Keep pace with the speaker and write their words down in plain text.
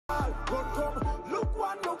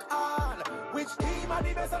Which team are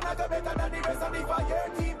the best and not the better than the rest? And if your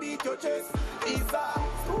team beat your chest, ISSA,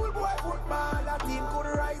 schoolboy football. A team could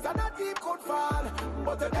rise and a team could fall,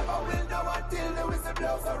 but you never will know until the whistle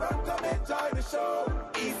blows. So run, come enjoy the show.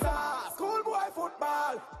 ISSA, schoolboy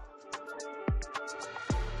football.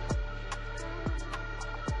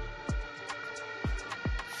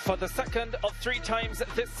 For the second of 3 times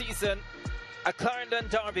this season, a Clarendon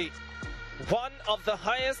derby, one of the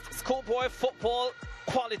highest schoolboy football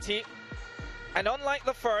quality, and unlike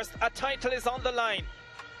the first, a title is on the line.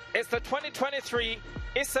 It's the 2023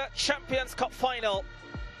 ISSA Champions Cup final.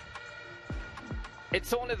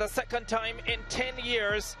 It's only the second time in 10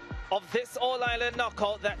 years of this All-Ireland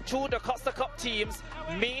knockout that 2 DaCosta Cup teams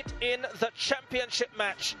meet in the championship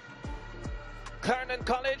match. Clarendon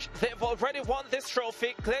College, they've already won this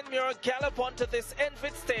trophy. Glenmuir gallop onto this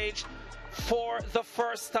Enfield stage for the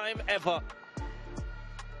first time ever.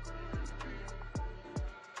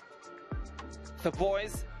 The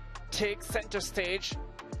boys take center stage,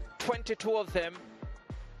 22 of them,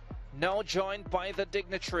 now joined by the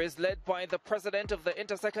dignitaries led by the president of the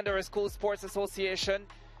Intersecondary School Sports Association,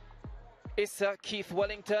 ISSA, Keith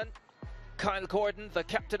Wellington, Kyle Gordon, the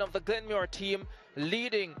captain of the Glenmuir team,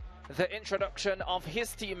 leading the introduction of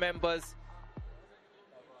his team members.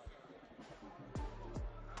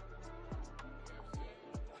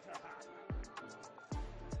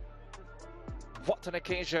 What an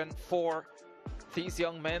occasion for these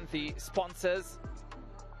young men, the sponsors.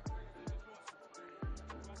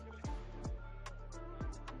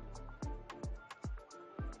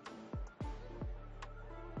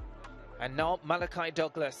 And now Malachi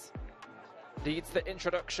Douglas leads the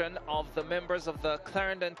introduction of the members of the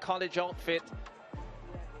Clarendon College outfit.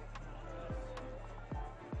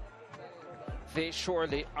 They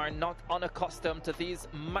surely are not unaccustomed to these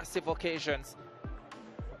massive occasions.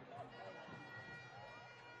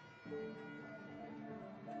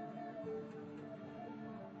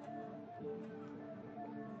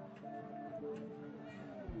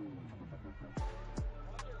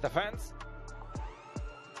 The fans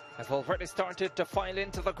have already started to file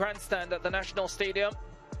into the grandstand at the National Stadium.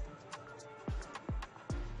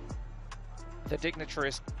 The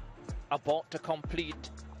dignitaries about to complete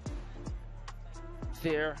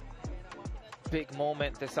their big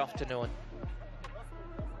moment this afternoon.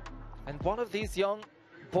 And one of these young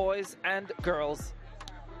boys and girls,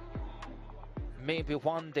 maybe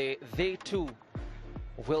one day they too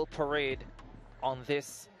will parade on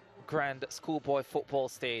this grand schoolboy football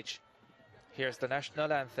stage. Here's the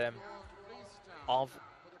national anthem of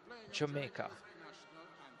Jamaica.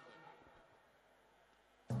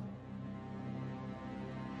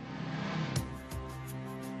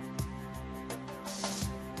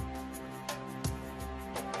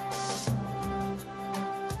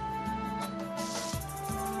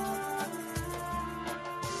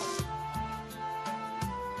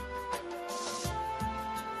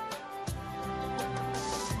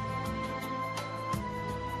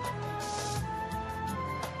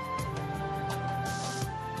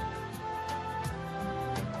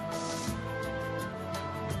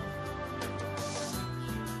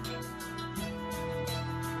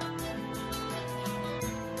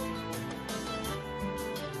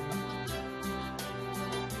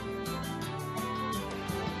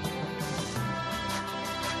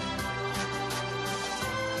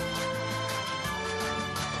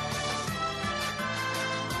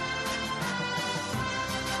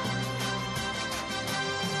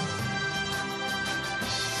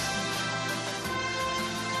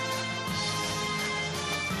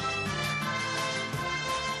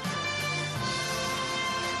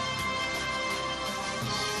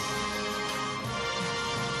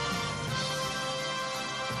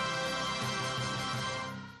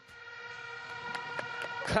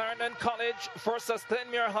 Clarendon College versus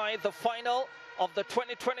Glenmuir High, the final of the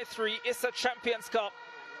 2023 ISSA Champions Cup.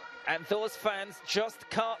 And those fans just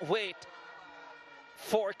can't wait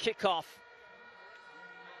for kickoff.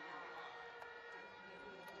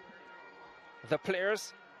 The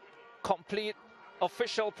players complete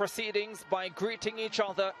official proceedings by greeting each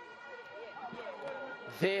other.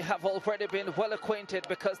 They have already been well acquainted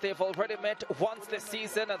because they've already met once this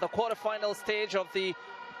season at the quarterfinal stage of the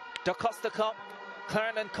DaCosta Cup.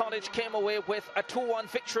 Clarendon College came away with a 2-1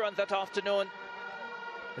 victory on that afternoon.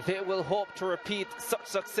 They will hope to repeat such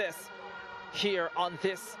success here on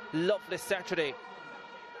this lovely Saturday.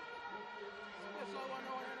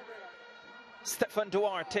 Stefan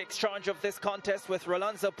Duarte takes charge of this contest with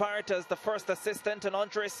Rolando Barrett as the first assistant and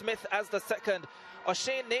Andre Smith as the second.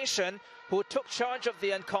 O'Shane Nation, who took charge of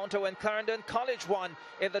the encounter when Clarendon College won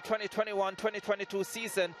in the 2021-2022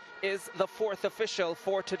 season, is the fourth official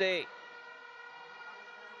for today.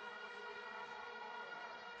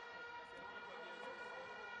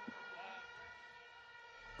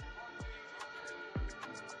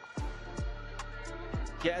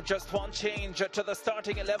 Yeah, just one change to the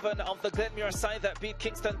starting 11 of the Glenmuir side that beat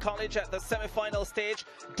Kingston College at the semi-final stage.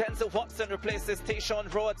 Denzel Watson replaces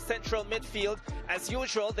Tayshawn Rowe at central midfield. As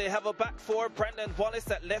usual, they have a back four: Brandon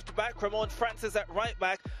Wallace at left back, Ramon Francis at right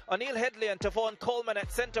back, O'Neill Headley and Tavon Coleman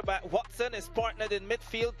at centre back. Watson is partnered in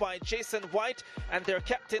midfield by Jason White and their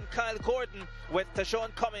captain Kyle Gordon, with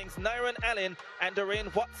Tashawn Cummings, Nyron Allen and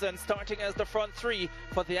Doreen Watson starting as the front three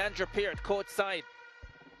for the Andrew Peart coach side.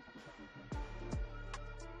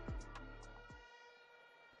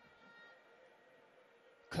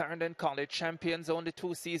 Clarendon College champions only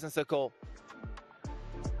 2 seasons ago.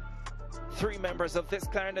 3 members of this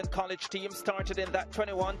Clarendon College team started in that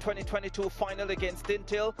 21-2022 final against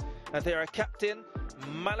Dintil, and they are captain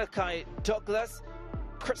Malachi Douglas,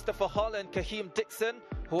 Christopher Hull and Kaheem Dixon,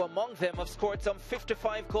 who among them have scored some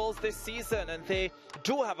 55 goals this season, and they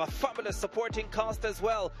do have a fabulous supporting cast as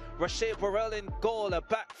well. Rashay Burrell in goal, a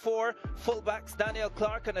back four, fullbacks Daniel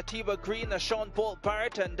Clark and Atiba Green, Sean Bolt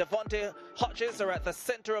Barrett and Devontae Hodges are at the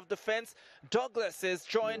centre of defence. Douglas is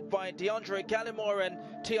joined by DeAndre Gallimore and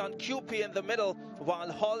Tion Cupie in the middle, while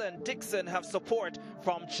Hull and Dixon have support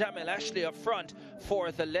from Jamil Ashley up front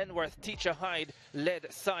for the Lenworth Teacher Hyde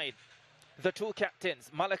led side. The 2 captains,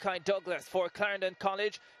 Malachi Douglas for Clarendon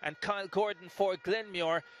College and Kyle Gordon for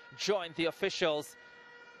Glenmuir, joined the officials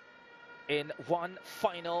in one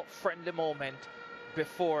final friendly moment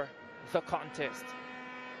before the contest.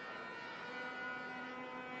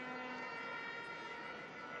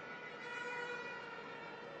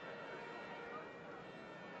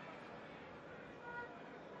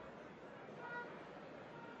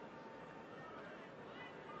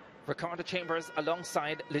 Ricardo Chambers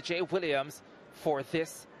alongside Lejay Williams for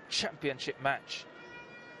this championship match.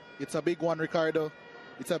 It's a big one, Ricardo.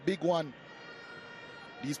 It's a big one.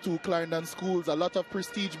 These 2 Clarendon schools, a lot of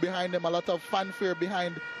prestige behind them, a lot of fanfare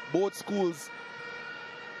behind both schools,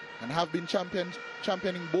 and have been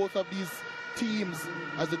championing both of these teams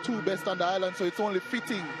as the 2 best on the island. So it's only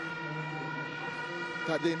fitting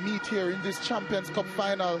that they meet here in this Champions Cup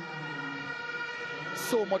final.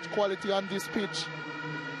 So much quality on this pitch.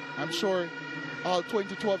 I'm sure all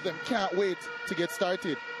 22 of them can't wait to get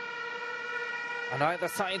started. On either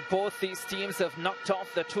side, both these teams have knocked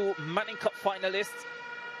off the 2 Manning Cup finalists.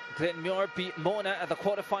 Glenmuir beat Mona at the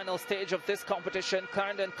quarter-final stage of this competition.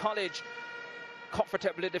 Clarendon College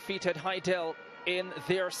comfortably defeated Hydel in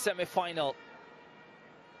their semi-final.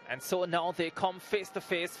 And so now they come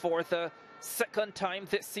face-to-face for the 2nd time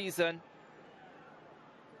this season.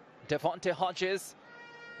 Devontae Hodges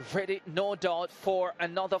ready, no doubt, for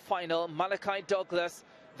another final. Malachi Douglas,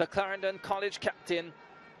 the Clarendon College captain,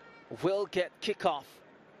 will get kickoff.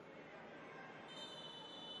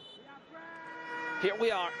 Here we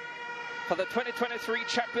are for the 2023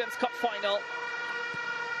 Champions Cup final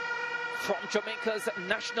from Jamaica's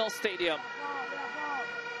National Stadium.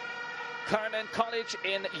 Clarendon College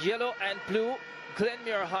in yellow and blue,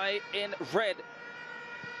 Glenmuir High in red.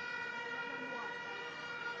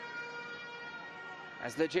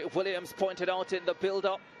 As Lejay Williams pointed out in the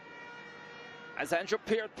build-up, as Andrew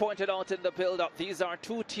Peart pointed out in the build-up, these are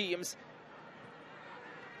 2 teams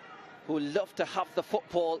who love to have the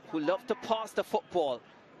football, who love to pass the football.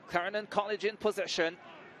 Clarendon College in possession.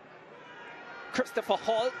 Christopher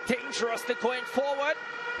Hall dangerously going forward.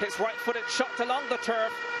 His right-footed shot along the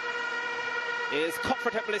turf is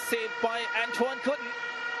comfortably saved by Antoine Gooden.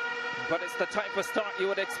 But it's the type of start you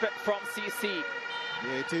would expect from CC.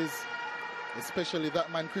 Yeah, it is. Especially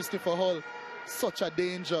that man, Christopher Hall. Such a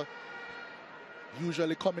danger.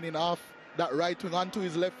 Usually coming in off that right wing onto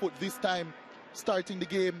his left foot, this time starting the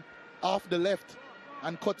game off the left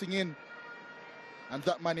and cutting in. And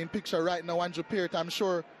that man in picture right now, Andrew Peart, I'm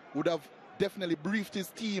sure would have definitely briefed his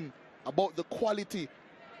team about the quality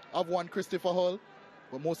of one Christopher Hall.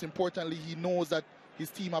 But most importantly, he knows that his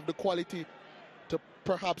team have the quality to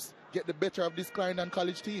perhaps get the better of this Clarendon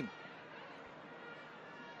College team.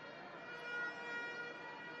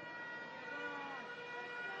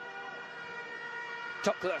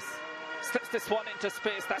 Douglas slips this one into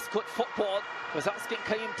space. That's good football. Was asking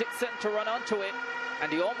Kaheem Dixon to run onto it,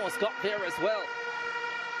 and he almost got there as well.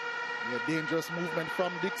 Yeah, dangerous movement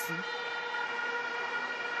from Dixon.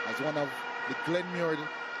 As one of the Glenmuir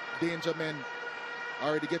danger men,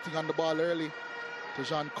 already getting on the ball early.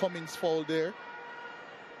 Tajon Cummings foul there.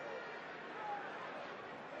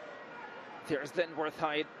 There's Lenworth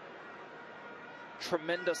Hyde.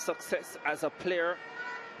 Tremendous success as a player,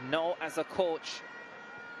 now as a coach.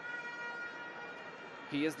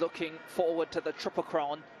 He is looking forward to the Triple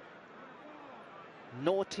Crown.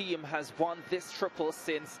 No team has won this triple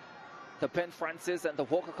since the Ben Francis and the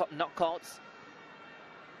Walker Cup knockouts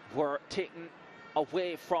were taken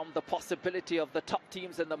away from the possibility of the top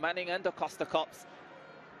teams in the Manning and the Costa Cups.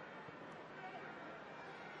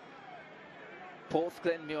 Both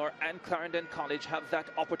Glenmuir and Clarendon College have that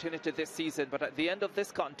opportunity this season, but at the end of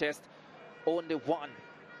this contest, only one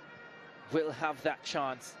will have that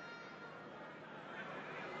chance.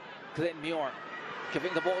 Glenmuir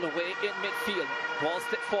giving the ball away in midfield. Ball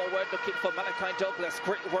slipped forward, looking for Malachi Douglas.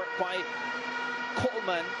 Great work by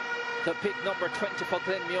Coleman, the big number 20 for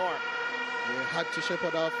Glenmuir. They had to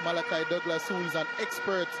shepherd off Malachi Douglas, who is an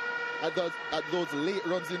expert at those late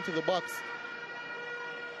runs into the box.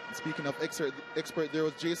 And speaking of expert, there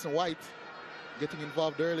was Jason White getting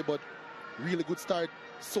involved early, but really good start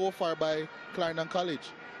so far by Clarendon College.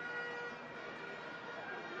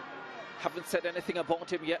 Haven't said anything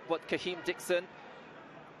about him yet, but Kaheem Dixon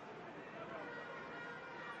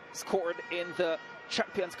scored in the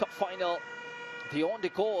Champions Cup final. The only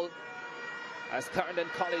goal as Clarendon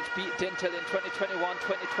College beat Dental in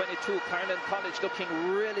 2021-2022. Clarendon College looking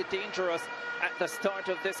really dangerous at the start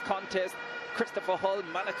of this contest. Christopher Hull,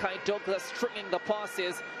 Malachi Douglas stringing the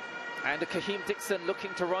passes, and Kaheem Dixon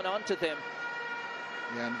looking to run onto them.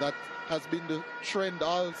 Yeah, and that has been the trend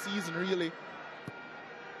all season, really.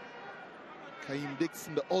 Kaheem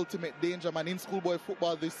Dixon, the ultimate danger man in schoolboy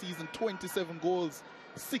football this season. 27 goals,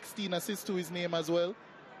 16 assists to his name as well.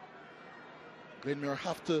 Glenmuir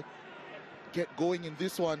have to get going in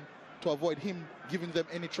this one to avoid him giving them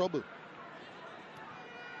any trouble.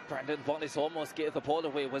 Brandon Wallace almost gave the ball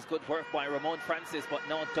away. It was good work by Ramon Francis, but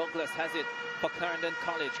now Douglas has it for Clarendon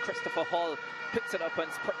College. Christopher Hall picks it up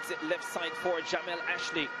and spreads it left side for Jamel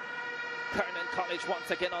Ashley. Clarendon College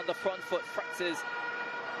once again on the front foot. Francis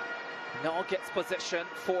now gets possession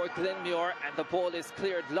for Glenmuir, and the ball is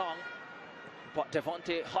cleared long, but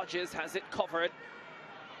Devontae Hodges has it covered.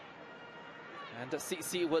 And the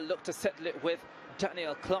CC will look to settle it with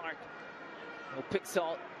Daniel Clark, who picks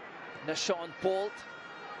out Nashawn Bolt.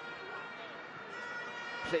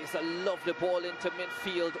 Plays a lovely ball into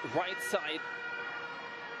midfield, right side.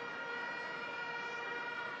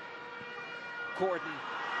 Gordon.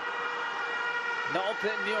 Now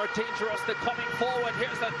Glenmuir dangerously coming forward.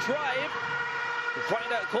 Here's a drive.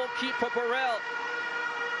 Right at goalkeeper Burrell.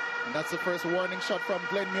 And that's the first warning shot from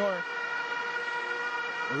Glenmuir.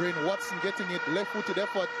 Rain Watson getting it, left-footed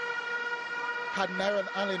effort. Had Naran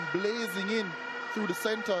Allen blazing in through the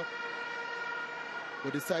center,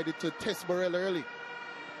 but decided to test Burrell early.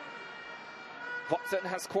 Watson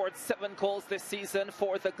has scored 7 goals this season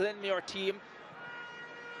for the Glenmuir team.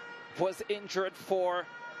 Was injured for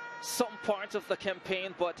some part of the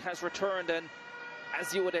campaign, but has returned, and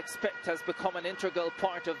as you would expect, has become an integral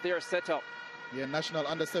part of their setup. Yeah, national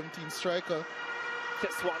under-17 striker.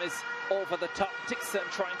 This one is over the top. Dixon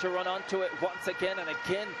trying to run onto it once again, and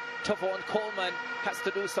again Tavon Coleman has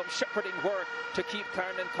to do some shepherding work to keep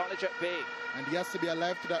Clarendon College at bay. And he has to be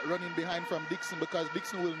alive to that running behind from Dixon, because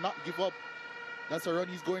Dixon will not give up. That's a run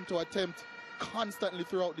he's going to attempt constantly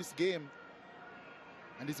throughout this game.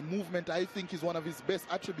 And his movement, I think, is one of his best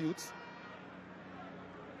attributes.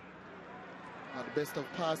 Not the best of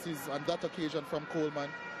passes on that occasion from Coleman.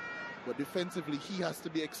 But defensively, he has to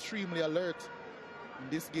be extremely alert in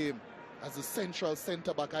this game as a central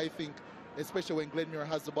centre-back, I think, especially when Glenmuir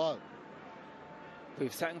has the ball.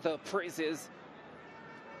 We've sang the praises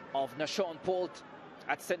of Nashawn Bolt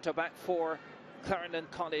at centre-back for Clarendon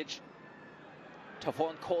College.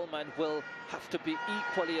 Tavon Coleman will have to be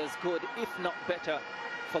equally as good, if not better,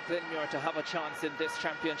 for Glenmuir to have a chance in this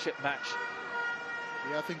championship match.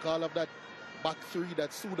 Yeah, I think all of that back three,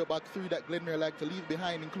 that pseudo back three that Glenmuir like to leave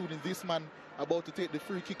behind, including this man about to take the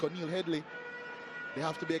free kick on Neil Headley, they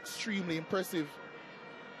have to be extremely impressive,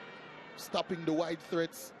 stopping the wide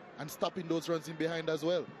threats and stopping those runs in behind as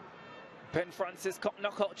well. Ben Francis Cup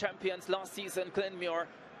knockout champions last season, Glenmuir.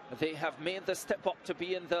 They have made the step up to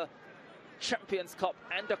be in the Champions Cup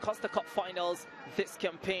and the Costa Cup finals this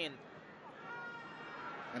campaign.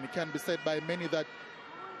 And it can be said by many that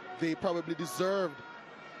they probably deserved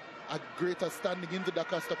a greater standing into the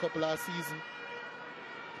Costa Cup last season.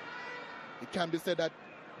 It can be said that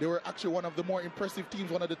they were actually one of the more impressive teams,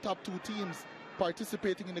 one of the top 2 teams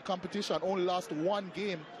participating in the competition. Only lost 1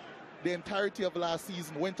 game the entirety of last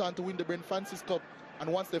season, went on to win the Ben Francis Cup,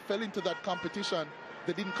 and once they fell into that competition,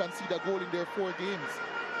 they didn't concede a goal in their 4 games.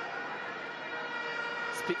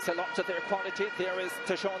 Speaks a lot to their quality. There is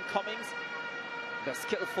Tashawn Cummings, the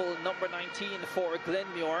skillful number 19 for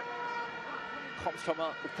Glenmuir. Comes from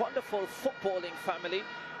a wonderful footballing family.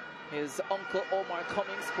 His uncle Omar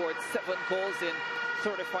Cummings scored 7 goals in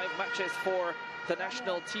 35 matches for the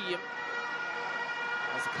national team.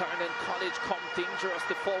 As Clarendon College come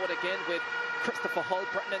dangerously forward again with Christopher Hull,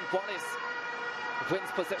 Brandon Wallace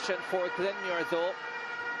Wins possession for Glenmuir though.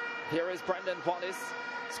 Here is Brandon Wallace.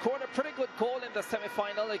 Scored a pretty good goal in the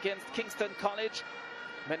semi-final against Kingston College.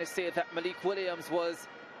 Many say that Malik Williams was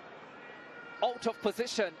out of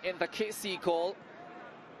position in the KC goal.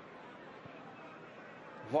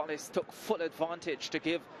 Wallace took full advantage to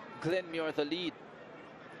give Glenmuir the lead.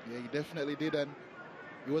 Yeah, he definitely did, and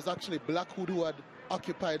it was actually Blackwood who had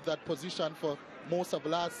occupied that position for most of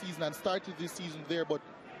last season and started this season there, but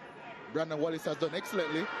Brandon Wallace has done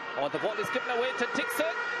excellently. Oh, the ball is given away to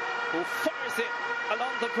Dixon, who fires it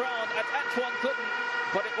along the ground at Antoine Gooden,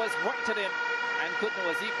 but it was right at him, and Gooden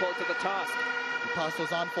was equal to the task. The pass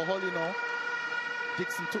was on for Hull, you know.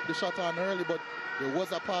 Dixon took the shot on early, but there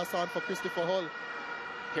was a pass on for Christopher Hull.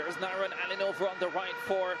 Here's Naran Allen over on the right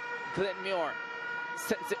for Glenmuir.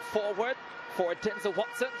 Sends it forward for Denzel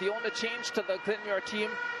Watson. The only change to the Glenmuir team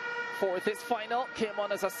for this final came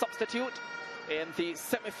on as a substitute in the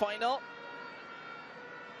semi-final.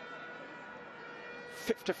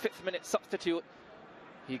 55th minute substitute.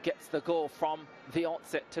 He gets the goal from the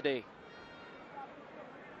outset today.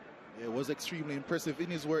 Yeah, it was extremely impressive in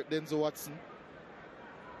his work, Denzel Watson.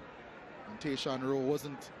 And Tayshawn Rowe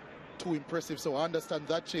wasn't too impressive, so I understand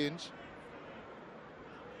that change.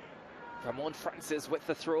 Ramon Francis with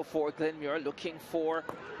the throw for Glenmuir, looking for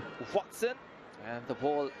Watson, and the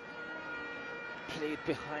ball played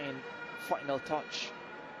behind. Final touch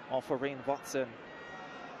of Rain Watson.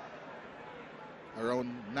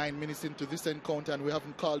 Around 9 minutes into this encounter, and we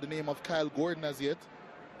haven't called the name of Kyle Gordon as yet,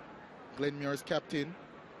 Glenmuir's captain.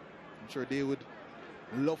 I'm sure they would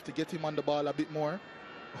love to get him on the ball a bit more,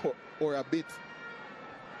 or a bit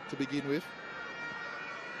to begin with.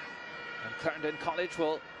 And Clarendon College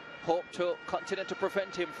will hope to continue to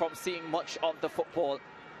prevent him from seeing much of the football.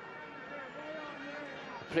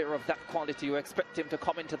 A player of that quality, you expect him to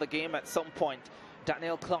come into the game at some point.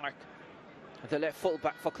 Daniel Clark, the left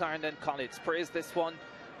fullback for Clarendon College, sprays this one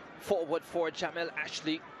forward for Jamel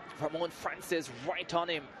Ashley. Ramon Francis right on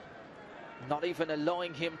him, not even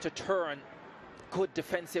allowing him to turn. Good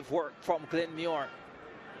defensive work from Glenmuir.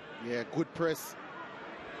 Yeah, good press.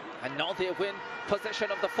 And now they win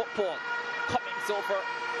possession of the football. Cummings over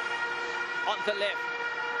on the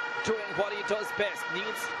left, doing what he does best.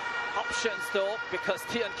 Needs options though, because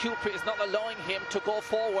Tian Cupri is not allowing him to go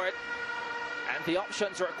forward, and the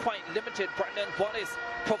options are quite limited. Brandon Wallace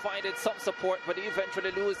provided some support, but he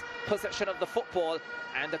eventually lose possession of the football,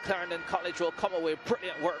 and the Clarendon College will come away.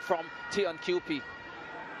 Brilliant work from Tian Cupri.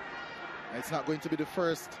 It's not going to be the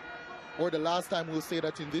first or the last time we'll say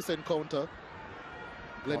that in this encounter.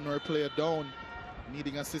 Glenmuir player down,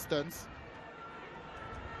 needing assistance.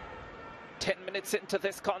 10 minutes into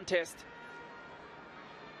this contest.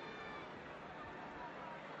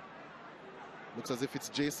 Looks as if it's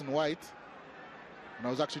Jason White. And I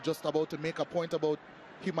was actually just about to make a point about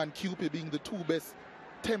him and Cupid being the two best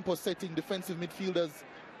tempo-setting defensive midfielders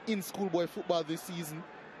in schoolboy football this season.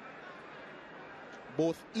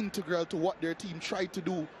 Both integral to what their team tried to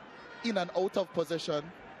do in and out of possession.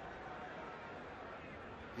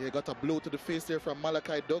 Yeah, got a blow to the face there from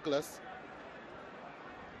Malachi Douglas.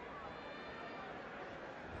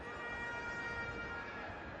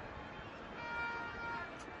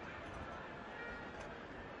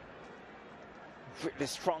 Really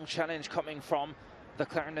strong challenge coming from the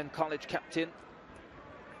Clarendon College captain.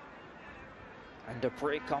 And a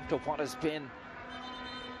break after what has been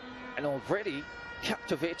an already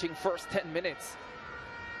captivating first 10 minutes.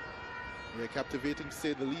 Yeah, captivating to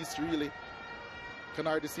say the least, really. Can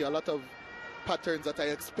already see a lot of patterns that I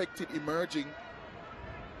expected emerging.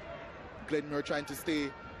 Glenmuir trying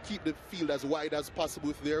to keep the field as wide as possible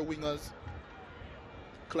with their wingers.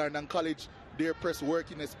 Clarendon College, their press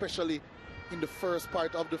working, especially in the first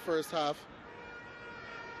part of the first half.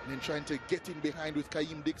 And then trying to get in behind with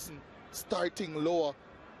Kaim Dixon, starting lower,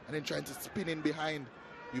 and then trying to spin in behind.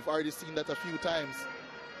 We've already seen that a few times.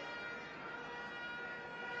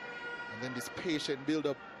 And then this patient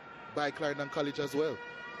build-up by Clarendon College as well.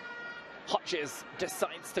 Hodges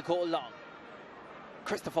decides to go long.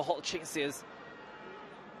 Christopher Hull chases.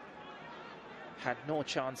 Had no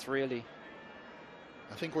chance, really.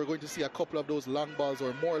 I think we're going to see a couple of those long balls,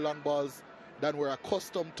 or more long balls than we're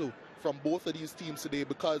accustomed to from both of these teams today,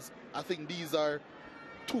 because I think these are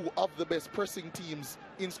two of the best pressing teams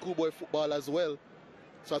in schoolboy football as well.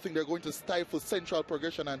 So I think they're going to stifle central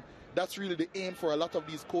progression, and that's really the aim for a lot of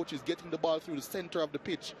these coaches, getting the ball through the center of the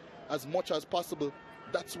pitch as much as possible.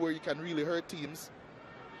 That's where you can really hurt teams.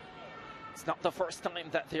 It's not the first time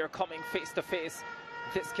that they're coming face to face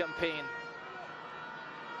this campaign.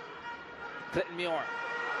 Glenmuir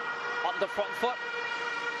on the front foot.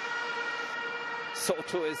 So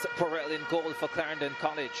too is Burrell in goal for Clarendon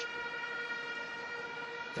College.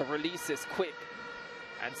 The release is quick,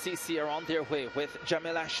 and CC are on their way with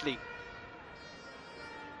Jamil Ashley.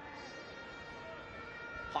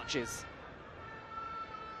 Hodges.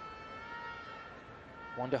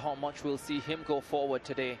 Wonder how much we'll see him go forward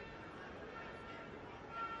today.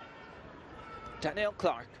 Daniel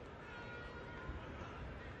Clark.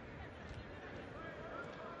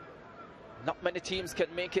 Not many teams can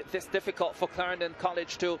make it this difficult for Clarendon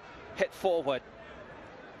College to head forward.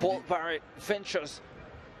 Paul Barrett ventures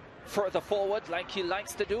further forward like he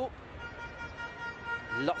likes to do.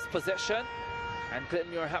 Lost possession, and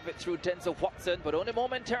Glenmuir have it through Denzel Watson, but only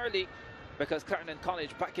momentarily, because Clarendon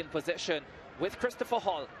College back in possession with Christopher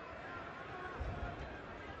Hall.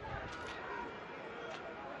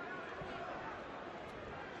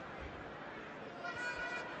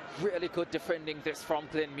 Really good defending this from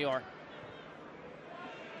Glenmuir.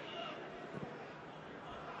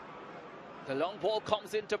 The long ball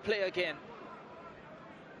comes into play again.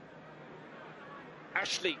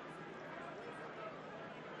 Ashley.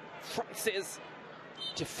 Francis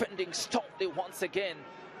defending stoutly once again.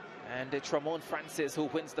 And it's Ramon Francis who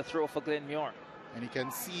wins the throw for Glenmuir. And you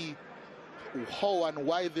can see how and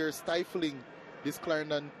why they're stifling this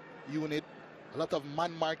Clarendon unit. A lot of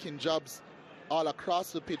man-marking jobs all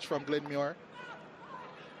across the pitch from Glenmuir.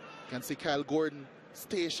 You can see Kyle Gordon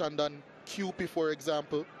stationed on QP, for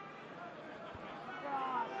example.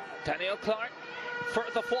 Daniel Clark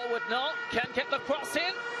further forward now, can get the cross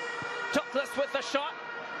in. Douglas with the shot.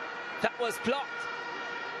 That was blocked.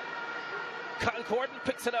 Kyle Gordon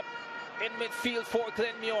picks it up in midfield for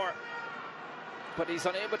Glenmuir, but he's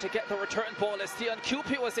unable to get the return ball as Theon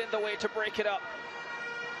Cupie was in the way to break it up.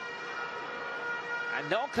 And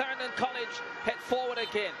now Clarendon College head forward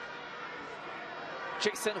again.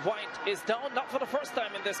 Jason White is down, not for the first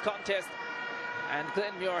time in this contest, and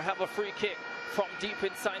Glenmuir have a free kick from deep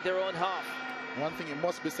inside their own half. One thing it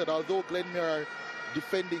must be said, although Glenmuir are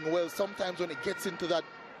defending well, sometimes when it gets into that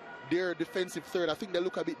their defensive third, I think they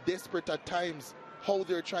look a bit desperate at times how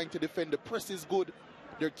they're trying to defend. The press is good,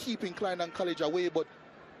 they're keeping Clarendon College away, but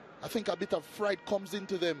I think a bit of fright comes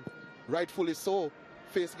into them, rightfully so,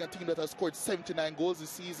 facing a team that has scored 79 goals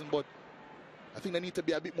this season. But I think they need to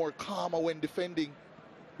be a bit more calmer when defending,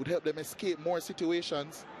 would help them escape more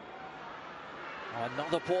situations.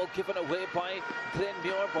 Another ball given away by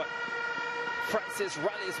Glenmuir, but Francis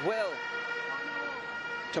rallies well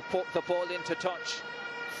to poke the ball into touch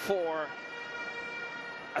for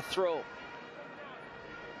a throw.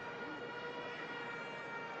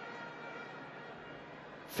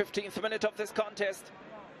 th minute of this contest.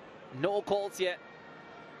 No goals yet.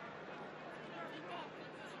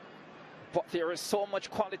 But there is so much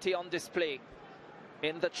quality on display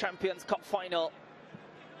in the Champions Cup final.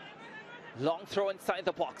 Long throw inside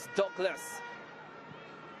the box. Douglas.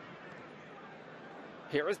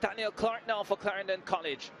 Here is Daniel Clark now for Clarendon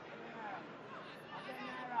College.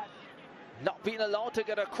 Not being allowed to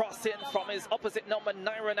get a cross in from his opposite number,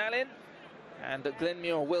 Nyron Allen. And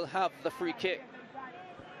Glenmuir will have the free kick.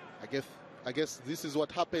 I guess this is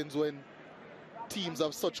what happens when teams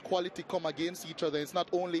of such quality come against each other. It's not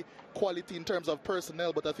only quality in terms of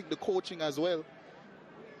personnel, but I think the coaching as well.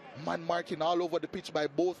 Man marking all over the pitch by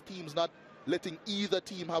both teams, not letting either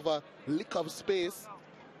team have a lick of space.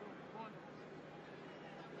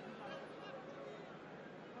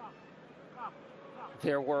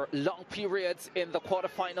 There were long periods in the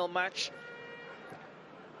quarterfinal match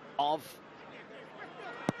of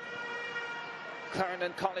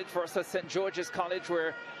Clarendon College versus St. George's College,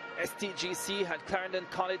 where STGC had Clarendon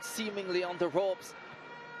College seemingly on the ropes,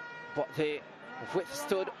 but they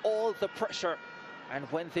withstood all the pressure, and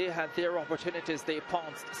when they had their opportunities, they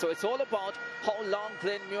pounced. So it's all about how long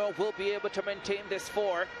Glenmuir will be able to maintain this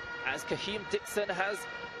for, as Kaheem Dixon has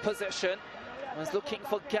possession, was looking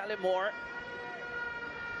for Gallimore.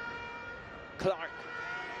 Clark,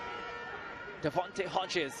 Devontae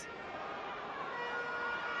Hodges.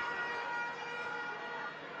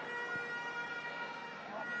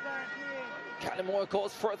 Gallimore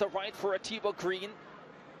goes further right for Atiba Green.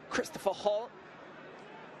 Christopher Hall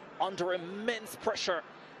under immense pressure.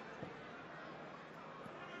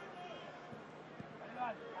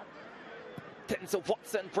 Denzel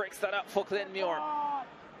Watson breaks that up for Glenmuir.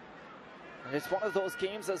 And it's one of those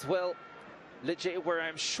games as well, Leger, where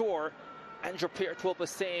I'm sure Andrew Peart will be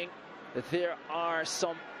saying that there are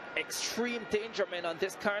some extreme danger men on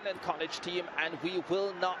this Clarendon College team, and we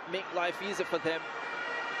will not make life easy for them.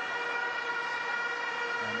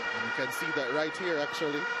 And you can see that right here,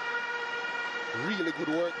 actually. Really good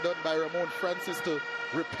work done by Ramon Francis to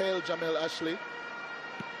repel Jamel Ashley.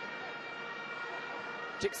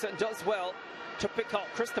 Dixon does well to pick out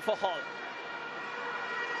Christopher Hall.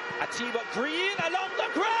 Atiba Green along the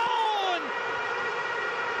ground.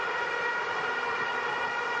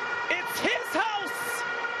 It's his house.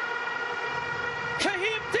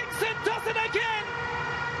 Kaheem Dixon does it again.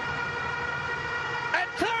 And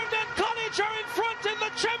Clarendon College are in front in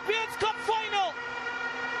the Champions Cup final.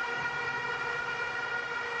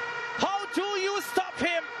 How do you stop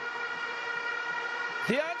him?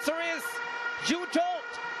 The answer is you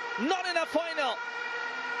don't. Not in a final.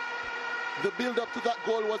 The build-up to that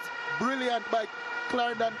goal was brilliant by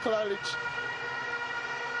Clarendon College.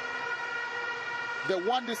 They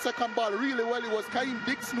won the second ball really well. It was Kaheem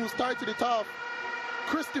Dixon who started it off.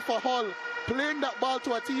 Christopher Hall playing that ball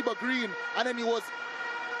to Atiba Green, and then it was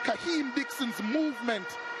Kaheem Dixon's movement.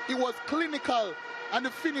 It was clinical, and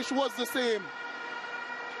the finish was the same.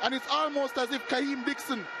 And it's almost as if Kaheem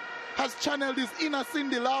Dixon has channeled his inner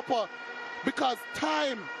Cindy Lauper, because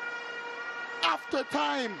time after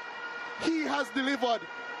time he has delivered,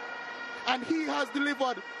 and he has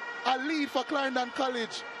delivered a lead for Clarendon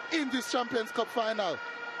College in this Champions Cup final.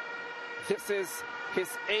 This is his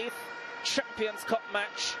 8th Champions Cup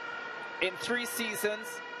match in 3 seasons.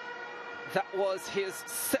 That was his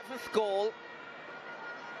 7th goal.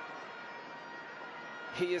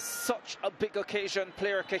 He is such a big occasion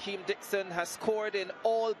player. Kaheem Dixon has scored in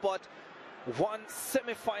all but one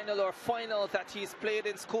semi-final or final that he's played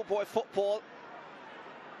in schoolboy football.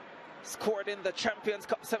 Scored in the Champions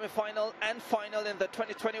Cup semi-final and final in the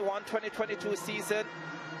 2021-2022 season.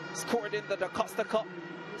 Scored in the DaCosta Cup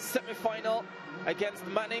semi-final against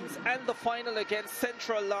Mannings and the final against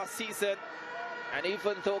Central last season. And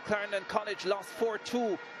even though Clarendon College lost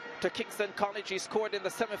 4-2 to Kingston College, he scored in the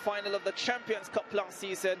semi-final of the Champions Cup last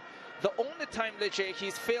season. The only time, Leger,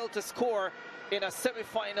 he's failed to score in a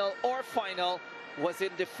semi-final or final was in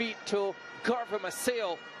defeat to Garver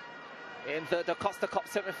Maceo in the DaCosta Cup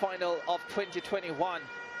semi-final of 2021.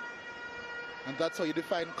 And that's how you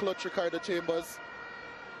define clutch, Ricardo Chambers.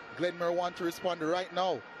 Glenmuir want to respond right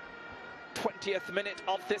now. 20th minute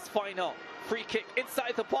of this final. Free kick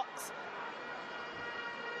inside the box.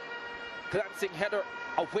 Glancing header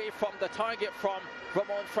away from the target from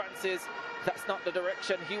Ramon Francis. That's not the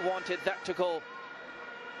direction he wanted that to go.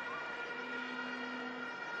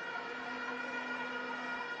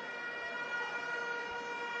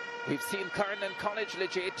 We've seen Clarendon College,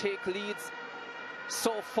 Leger, take leads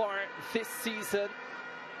so far this season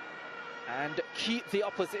and keep the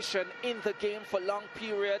opposition in the game for long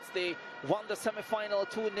periods. They won the semi-final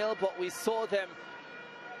 2-0, but we saw them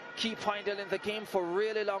keep Heindel in the game for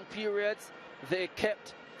really long periods. They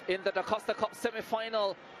kept in the DaCosta Cup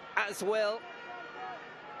semi-final as well.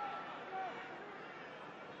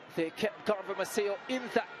 They kept Garver Maceo in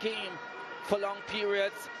that game for long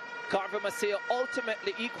periods. Garver Maceo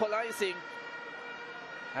ultimately equalizing,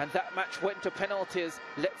 and that match went to penalties.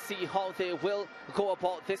 Let's see how they will go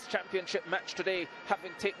about this championship match today,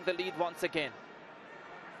 having taken the lead once again.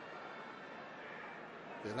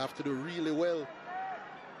 They'll have to do really well,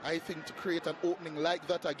 I think, to create an opening like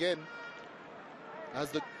that again,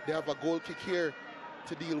 as they have a goal kick here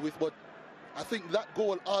to deal with. But I think that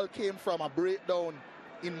goal all came from a breakdown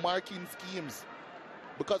in marking schemes,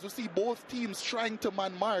 because we see both teams trying to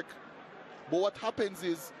man mark, but what happens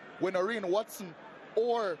is when Orain Watson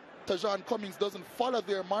or Tajan Cummings doesn't follow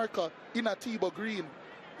their marker in Atiba Green,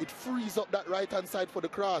 it frees up that right hand side for the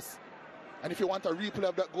cross. And if you want a replay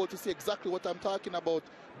of that goal to see exactly what I'm talking about,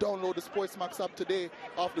 download the SportsMax app today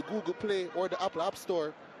off the Google Play or the Apple App Store.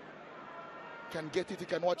 You can get it, you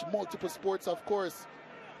can watch multiple sports, of course.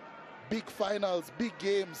 Big finals, big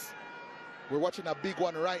games. We're watching a big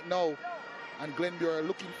one right now, and Glenmuir are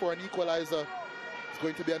looking for an equalizer. It's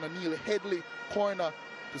going to be an O'Neill Headley corner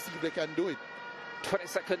to see if they can do it.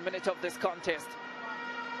 22nd minute of this contest.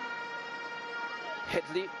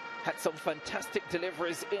 Headley had some fantastic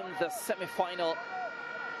deliveries in the semi-final.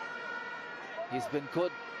 He's been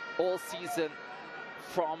good all season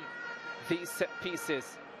from these set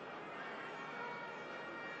pieces.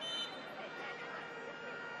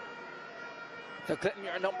 The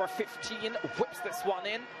Glenmuir number 15 whips this one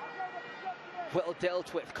in. Well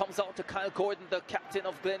dealt with. Comes out to Kyle Gordon, the captain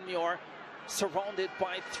of Glenmuir, surrounded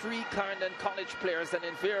by 3 Clarendon College players, and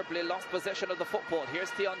invariably lost possession of the football. Here's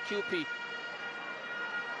Theon Cupie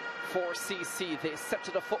for CC. They set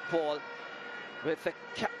to the football with the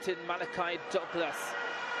captain Malachi Douglas.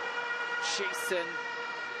 Jason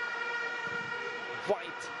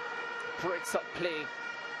White breaks up play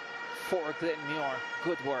for Glenmuir.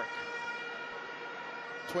 Good work.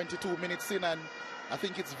 22 minutes in, and I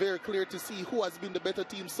think it's very clear to see who has been the better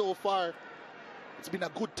team so far. It's been a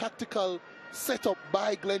good tactical set up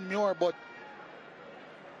by Glenmuir, but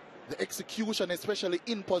the execution, especially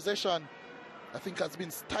in possession, I think has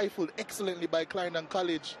been stifled excellently by Clarendon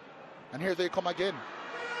College. And here they come again.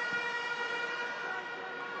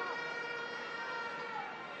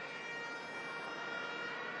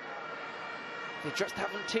 They just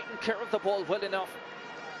haven't taken care of the ball well enough,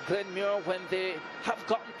 Glenmuir, when they have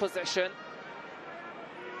gotten possession.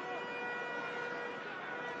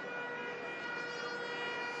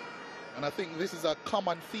 And I think this is a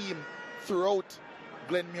common theme throughout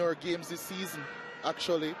Glenmuir games this season,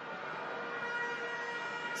 actually.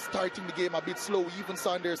 Starting the game a bit slow, we even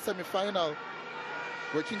saw in their semi-final,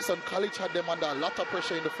 where Kingston College had them under a lot of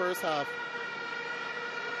pressure in the first half.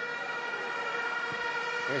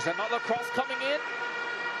 There's another cross coming in.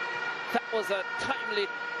 That was a timely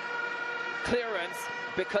clearance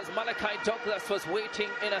because Malachi Douglas was waiting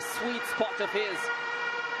in a sweet spot of his.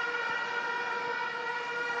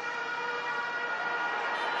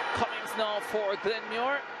 Cummings now for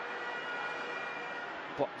Glenmuir.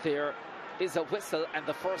 But there is a whistle, and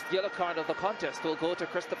the first yellow card of the contest will go to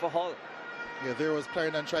Christopher Hall. Yeah, there was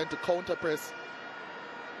Clarendon trying to counter-press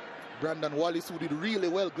Brandon Wallace, who did really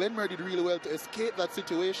well. Glenmuir did really well to escape that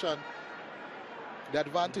situation. The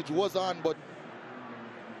advantage was on, but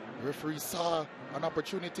the referee saw an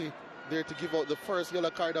opportunity there to give out the first yellow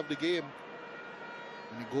card of the game.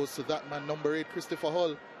 And it goes to that man, number 8, Christopher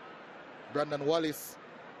Hall. Brandon Wallace,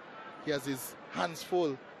 he has his hands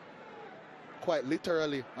full, quite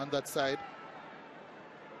literally, on that side.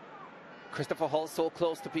 Christopher Hall so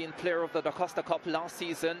close to being player of the DaCosta Cup last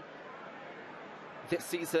season. This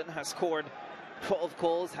season has scored 12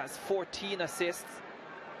 goals, has 14 assists.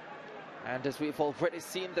 And as we've already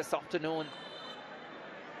seen this afternoon,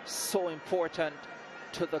 so important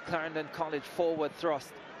to the Clarendon College forward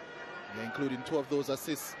thrust. Yeah, including 2 of those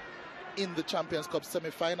assists in the Champions Cup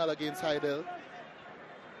semi-final against Heidel.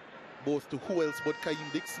 Both to who else but Kaim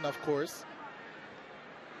Dixon, of course.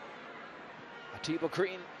 Atiba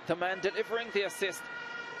Green, the man delivering the assist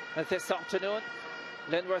this afternoon.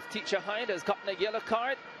 Lenworth Teacher Hyde has gotten a yellow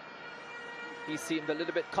card. He seemed a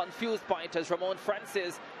little bit confused by it as Ramon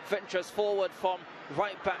Francis ventures forward from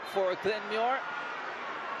right back for Glenmuir.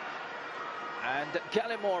 And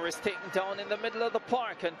Gallimore is taken down in the middle of the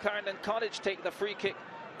park, and Clarendon College take the free kick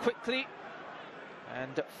quickly.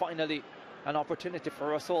 And finally, an opportunity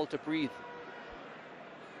for us all to breathe.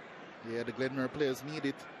 Yeah, the Glenmuir players need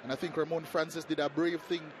it. And I think Ramon Francis did a brave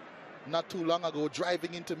thing not too long ago,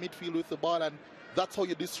 driving into midfield with the ball. And that's how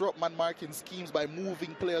you disrupt man-marking schemes, by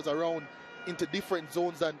moving players around into different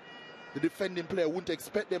zones and the defending player wouldn't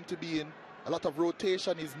expect them to be in. A lot of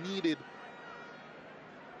rotation is needed.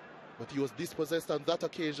 But he was dispossessed on that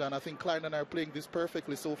occasion. I think Clarendon are playing this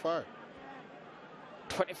perfectly so far.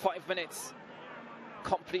 25 minutes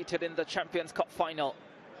completed in the Champions Cup final.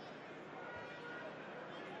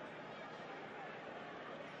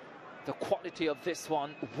 The quality of this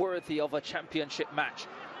one worthy of a championship match.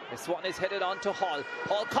 This one is headed on to Hall.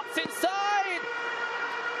 Hall cuts inside!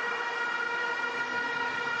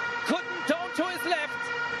 Gooden down to his left,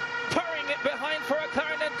 purring it behind for a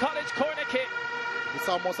Clarendon College corner kick. It's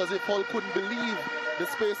almost as if Hall couldn't believe the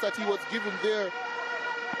space that he was given there.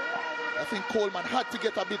 I think Coleman had to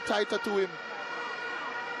get a bit tighter to him.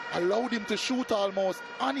 Allowed him to shoot almost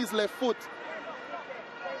on his left foot.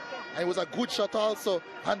 And it was a good shot also.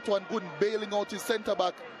 Antoine Gooden bailing out his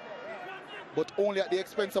centre-back, but only at the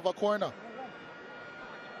expense of a corner.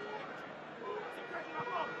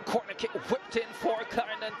 Corner kick whipped in for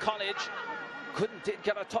Clarendon College. Gooden did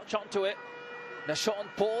get a touch onto it. Nashawn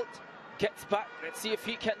Bolt gets back. Let's see if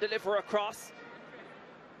he can deliver a cross.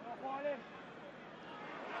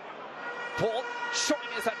 Bolt showing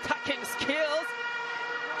his attacking skills.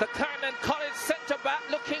 The Clarendon College centre-back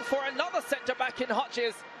looking for another centre-back in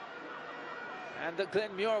Hodges. And the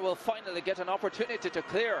Glenmuir will finally get an opportunity to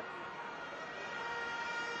clear.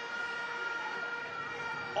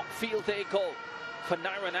 Upfield they go for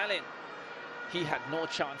Nyron Allen. He had no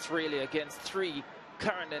chance really against 3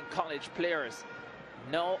 Clarendon College players.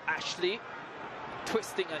 Now Ashley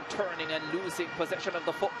twisting and turning and losing possession of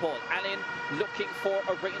the football. Allen looking for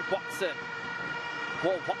a Rain Watson.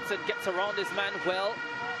 Well, Watson gets around his man well,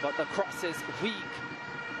 but the cross is weak.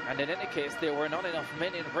 And in any case, there were not enough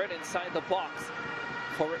men in red inside the box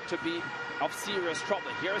for it to be of serious trouble.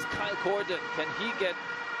 Here's Kyle Gordon. Can he get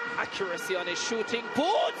accuracy on his shooting?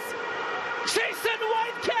 Boots! Jason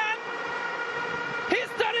White can! He's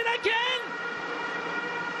done it again!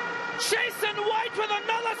 Jason White with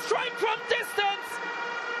another strike from distance!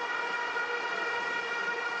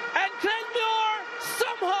 And Glenmuir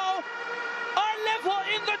somehow are level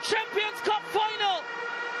in the Champions Cup final!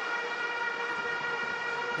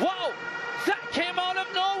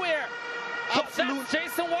 Absolute. That's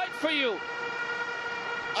Jason White for you.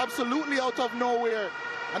 Absolutely out of nowhere.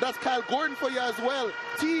 And that's Kyle Gordon for you as well.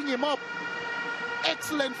 Teeing him up.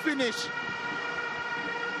 Excellent finish.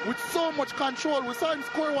 With so much control. We saw him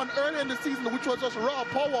score one earlier in the season, which was just raw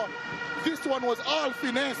power. This one was all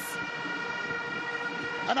finesse.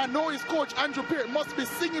 And I know his coach, Andrew Peart, must be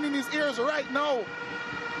singing in his ears right now.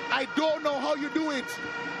 I don't know how you do it.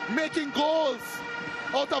 Making goals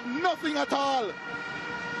out of nothing at all.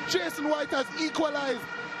 Jason White has equalized.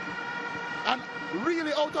 And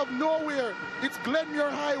really out of nowhere, it's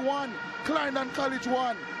Glenmuir High 1, Clarendon College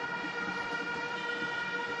 1.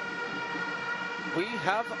 We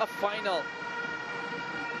have a final.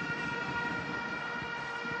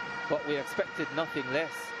 But we expected nothing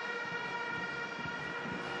less.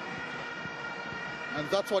 And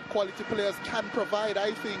that's what quality players can provide,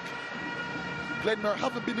 I think. Glenmuir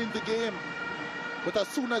haven't been in the game, but as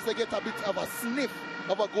soon as they get a bit of a sniff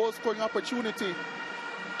of a goal-scoring opportunity,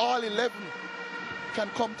 all 11 can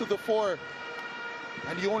come to the fore.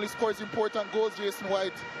 And he only scores important goals, Jason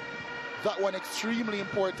White. That one extremely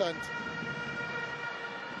important.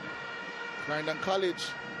 Clarendon College,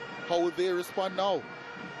 how will they respond now?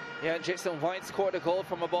 Yeah, Jason White scored a goal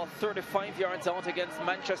from about 35 yards out against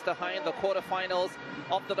Manchester High in the quarterfinals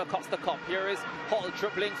of the Costa Cup. Here is Hall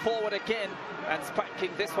dribbling forward again and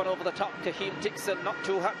spanking this one over the top. Kahim Dixon not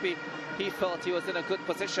too happy. He felt he was in a good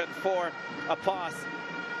position for a pass.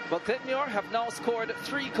 But Glenmuir have now scored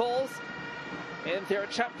 3 goals in their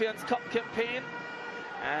Champions Cup campaign.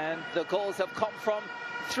 And the goals have come from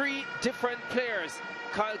 3 different players.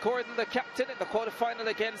 Kyle Gordon, the captain, in the quarterfinal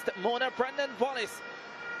against Mona. Brandon Wallace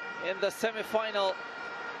in the semi-final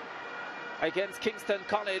against Kingston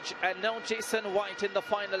College, and now Jason White in the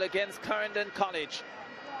final against Clarendon College.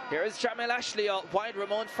 Here is Jamil Ashley out wide.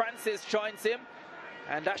 Ramon Francis joins him,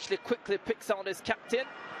 and Ashley quickly picks out his captain,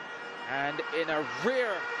 and in a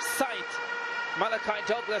rare sight, Malachi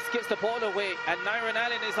Douglas gives the ball away, and Nyron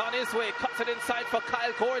Allen is on his way, cuts it inside for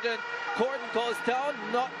Kyle Gordon. Gordon goes down.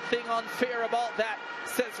 Nothing unfair about that,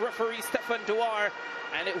 says referee Stefan Duar,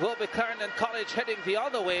 and it will be Clarendon College heading the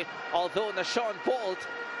other way, although Nashawn Bolt,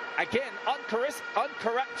 again,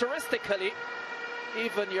 uncharacteristically,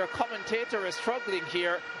 even your commentator is struggling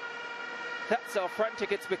here. That's how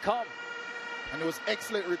frantic it's become. And it was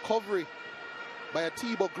excellent recovery by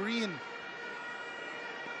Atiba Green.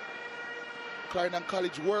 Clarendon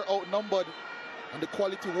College were outnumbered, and the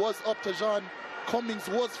quality was up to Jean. Cummings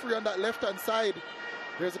was free on that left-hand side.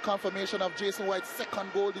 There's a confirmation of Jason White's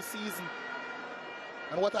 2nd goal this season.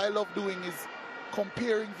 And what I love doing is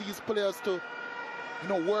comparing these players to,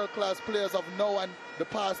 world-class players of now and the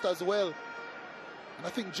past as well. And I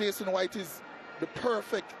think Jason White is the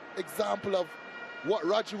perfect example of what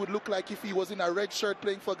Roger would look like if he was in a red shirt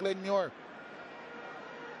playing for Glenmuir.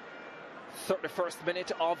 31st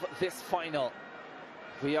minute of this final.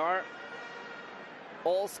 We are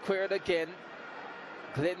all squared again.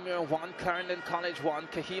 Glenmuir 1, Clarendon College 1.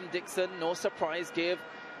 Kahim Dixon, no surprise, gave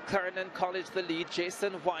Clarendon College the lead.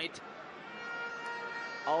 Jason White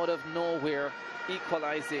out of nowhere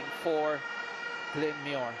equalizing for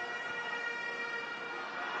Glenmuir.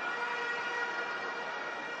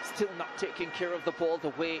 Still not taking care of the ball the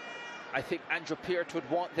way I think Andrew Peart would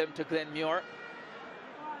want them to. Glenmuir.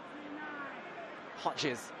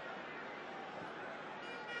 Hodges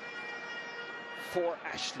for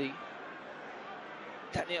Ashley.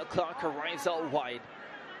 Daniel Clark arrives out wide.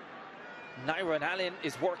 Nyron Allen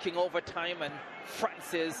is working overtime, and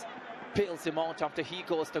Francis bails him out after he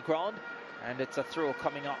goes to ground, and it's a throw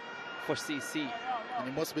coming up for CC. And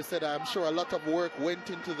it must be said, I'm sure a lot of work went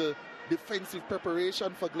into the defensive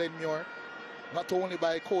preparation for Glenmuir, not only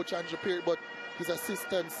by coach Andrew Peart, but his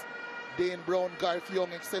assistants Dane Brown, Garth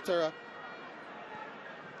Young, etc.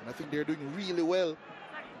 And I think they're doing really well.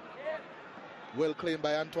 Well claimed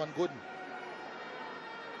by Antoine Gooden.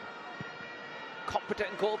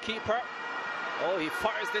 Competent goalkeeper. Oh, he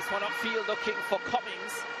fires this one upfield looking for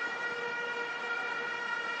Cummings.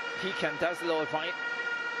 He can dazzle it right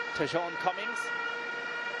to Jean Cummings.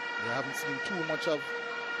 We haven't seen too much of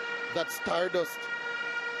that stardust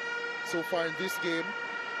so far in this game,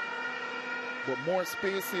 but more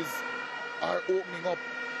spaces are opening up,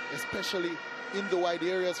 especially in the wide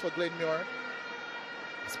areas for Glenmuir,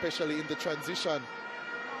 especially in the transition.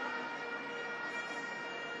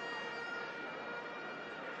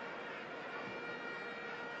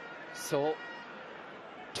 So,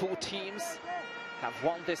 2 teams have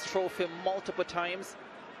won this trophy multiple times.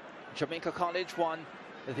 Jamaica College won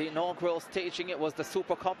the inaugural staging. It was the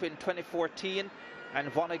Super Cup in 2014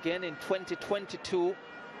 and won again in 2022.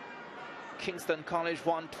 Kingston College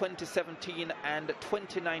won 2017 and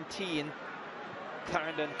 2019.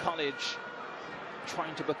 Clarendon College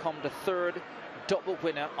trying to become the third double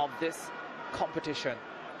winner of this competition.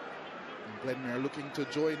 And Glenmuir looking to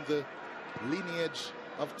join the lineage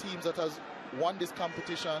of teams that has won this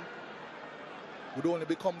competition. Would only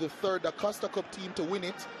become the third Acosta Cup team to win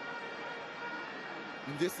it.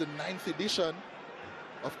 In this, the 9th edition,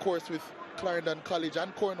 of course, with Clarendon College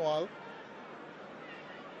and Cornwall.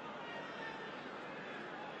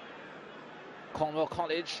 Cornwall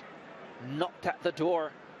College knocked at the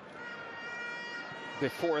door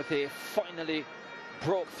before they finally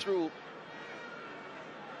broke through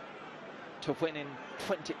to win in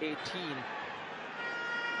 2018.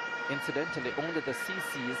 Incidentally, only the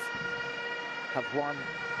CCs have won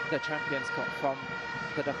the Champions Cup from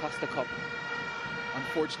the Acosta Cup.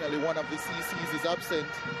 Unfortunately, one of the CCs is absent.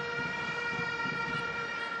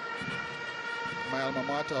 My alma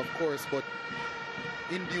mater, of course, but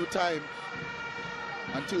in due time.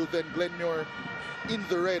 Until then, Glenmuir in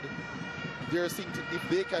the red. They're seeing if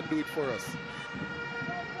they can do it for us.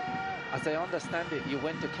 As I understand it, you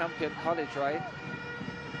went to Campion College, right?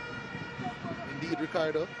 Indeed,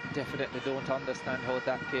 Ricardo. Definitely don't understand how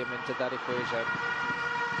that came into that equation.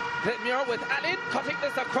 Glenmuir with Allen cutting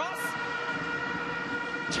this across.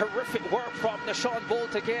 Terrific work from Sean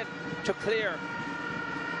Bolt again to clear.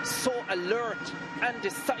 So alert and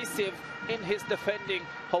decisive in his defending.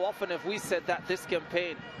 How often have we said that this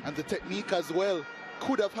campaign? And the technique as well.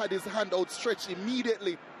 Could have had his hand outstretched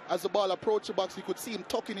immediately as the ball approached the box. You could see him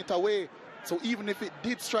tucking it away. So even if it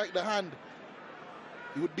did strike the hand,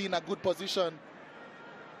 he would be in a good position.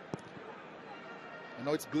 And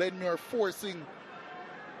now it's Glenmuir forcing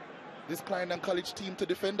this Clarendon College team to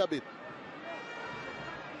defend a bit.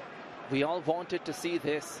 We all wanted to see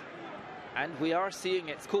this, and we are seeing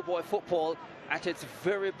it. Schoolboy football at its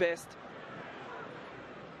very best.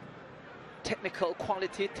 Technical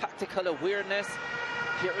quality, tactical awareness.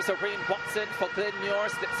 Here is a Rain Watson for Glenmuir,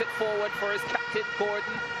 slips it forward for his captain,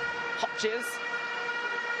 Gordon Hodges.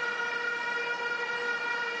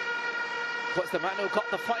 Was the man who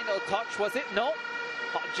got the final touch, was it? No.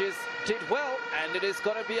 Hodges did well, and it is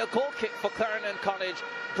going to be a goal kick for Clarendon College.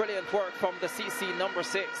 Brilliant work from the CC number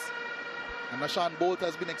 6. And Sean Bolt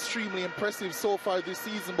has been extremely impressive so far this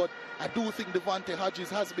season, but I do think Devante Hodges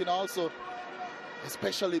has been also,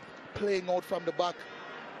 especially playing out from the back.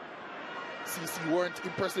 CC weren't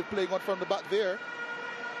impressive playing out from the back there.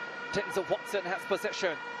 Denzel Watson has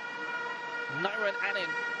possession. Nyron Annan,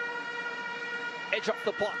 edge of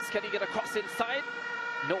the box. Can he get across inside?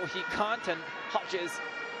 No, he can't, and Hodges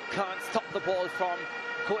can't stop the ball from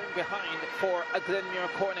going behind for a Glenmuir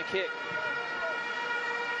corner kick.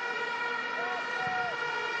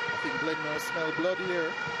 I think Glenmuir smell blood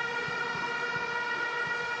here.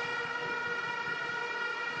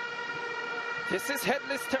 This is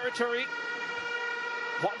headless territory.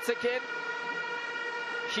 Once again,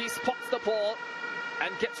 he spots the ball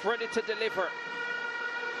and gets ready to deliver.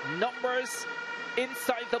 Numbers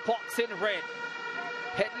inside the box in red.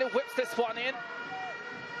 Headley whips this one in.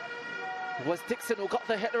 It was Dixon who got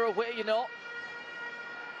the header away, you know.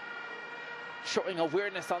 Showing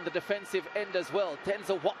awareness on the defensive end as well.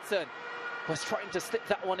 Denzel Watson was trying to slip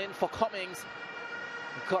that one in for Cummings.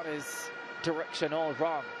 Got his direction all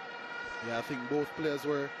wrong. Yeah, I think both players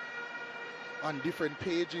were on different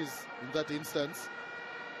pages in that instance.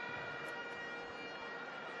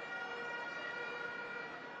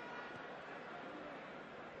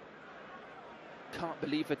 Can't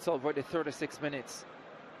believe it's already 36 minutes.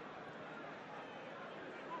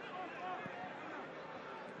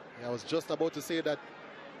 Yeah, I was just about to say that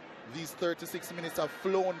these 36 minutes have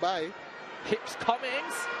flown by. Hips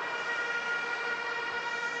Cummings.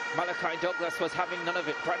 Malachi Douglas was having none of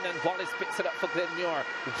it. Brandon Wallace picks it up for Glenmuir.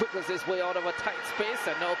 Wiggles his way out of a tight space,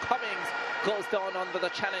 and now Cummings goes down under the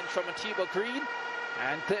challenge from Atiba Green.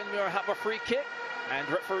 And Glenmuir have a free kick, and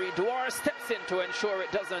referee Dwyer steps in to ensure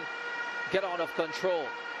it doesn't get out of control.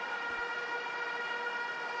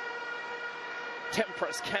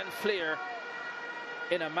 Tempers can flare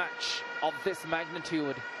in a match of this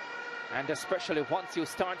magnitude, and especially once you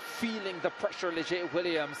start feeling the pressure. Leger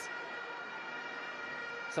Williams,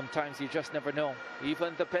 sometimes you just never know.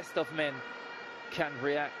 Even the best of men can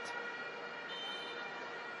react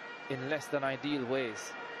in less than ideal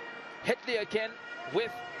ways. Headley again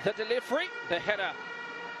with the delivery. The header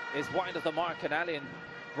is wide of the mark, and Allen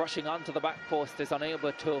rushing onto the back post is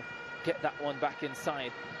unable to get that one back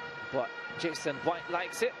inside. But Jason White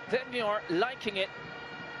likes it. Glenmuir liking it.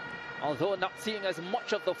 Although not seeing as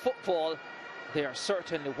much of the football, they are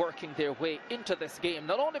certainly working their way into this game.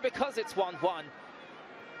 Not only because it's 1-1,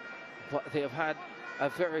 but they have had a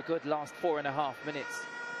very good last 4.5 minutes.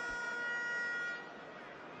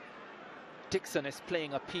 Dixon is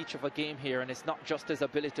playing a peach of a game here, and it's not just his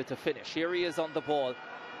ability to finish. Here he is on the ball.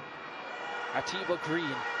 Atiba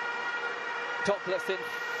Green. Douglas in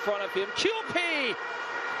front of him. QP!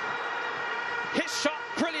 His shot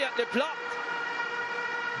brilliantly blocked.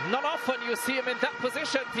 Not often you see him in that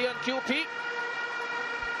position, Theon QP.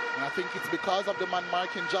 And I think it's because of the man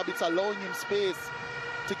marking job. It's allowing him space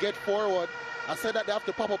to get forward. I said that they have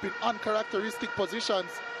to pop up in uncharacteristic positions.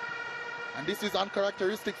 And this is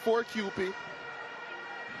uncharacteristic for QP.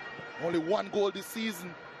 Only one goal this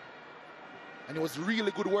season. And it was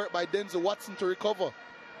really good work by Denzel Watson to recover.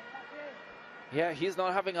 Yeah, he's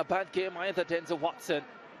not having a bad game either, Denzel Watson.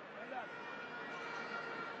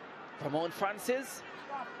 Ramon Francis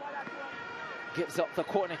gives up the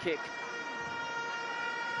corner kick.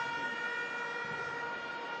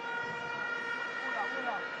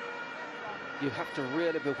 You have to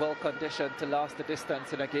really be well conditioned to last the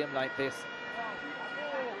distance in a game like this.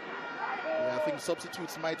 Yeah, I think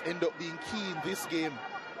substitutes might end up being key in this game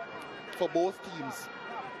for both teams.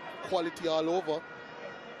 Quality all over.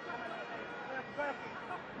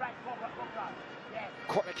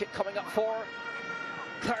 Corner kick coming up for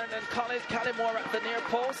Clarendon College. Glenmuir at the near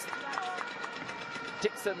post.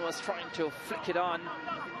 Dixon was trying to flick it on.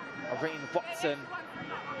 Rain Watson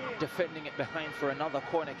defending it behind for another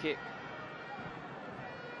corner kick.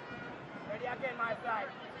 Ready again, my side.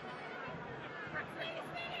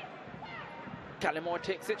 Glenmuir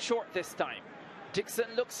takes it short this time. Dixon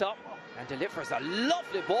looks up and delivers a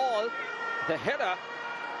lovely ball. The header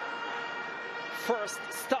first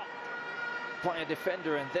stopped by a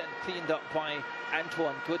defender and then cleaned up by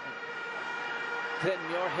Antoine Gooden.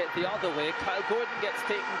 Glenmuir head the other way. Kyle Gordon gets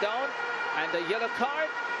taken down and a yellow card.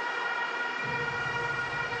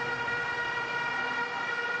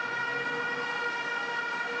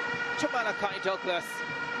 To Malachi Douglas.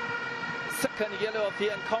 Second yellow of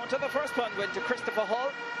the encounter. The first one went to Christopher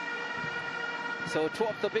Hull. So two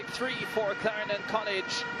of the big three for Clarendon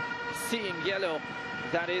College seeing yellow.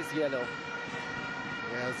 That is yellow.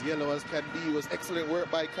 Yeah, as yellow as can be. It was excellent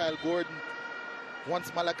work by Kyle Gordon.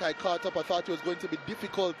 Once Malachi caught up, I thought it was going to be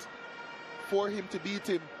difficult for him to beat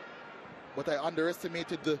him. But I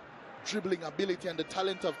underestimated the dribbling ability and the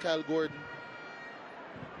talent of Kyle Gordon.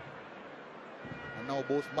 And now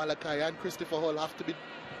both Malachi and Christopher Hull have to be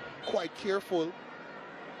quite careful.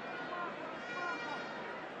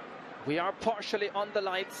 We are partially on the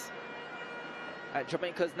lights at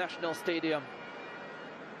Jamaica's National Stadium.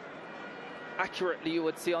 Accurately, you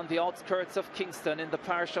would see on the outskirts of Kingston in the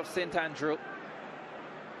parish of St. Andrew.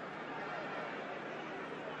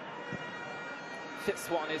 This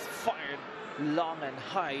one is fired long and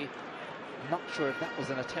high. Not sure if that was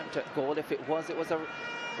an attempt at goal. If it was a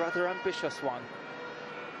rather ambitious one.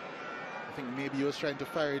 I think maybe he was trying to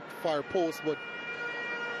fire it far post, but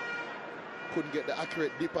couldn't get the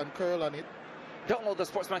accurate dip and curl on it. Download the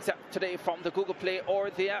SportsMax app today from the Google Play or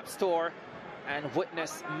the App Store and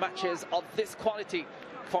witness matches of this quality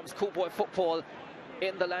from Schoolboy football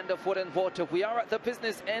in the land of wood and water. We are at the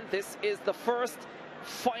business end. This is the first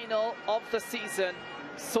final of the season.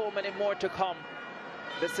 So many more to come.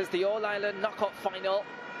 This is the All-Ireland knockout final.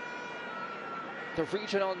 The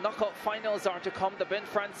regional knockout finals are to come. The Ben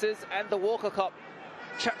Francis and the Walker Cup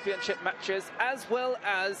championship matches, as well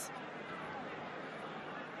as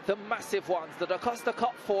the massive ones, the Da Costa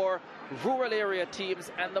Cup for rural area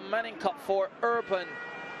teams and the Manning Cup for urban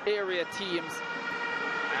area teams.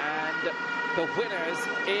 And the winners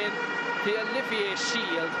in the Olivier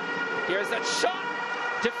Shield. Here's that shot,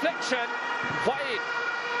 deflection, wide.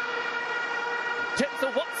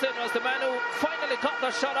 Denzel Watson was the man who finally got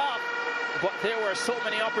the shot off, but there were so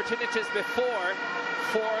many opportunities before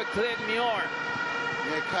for Glenmuir.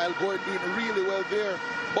 Yeah, Kyle Gordon doing really well there.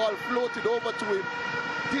 Ball floated over to him.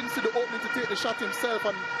 Didn't see the opening to take the shot himself,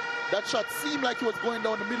 and that shot seemed like it was going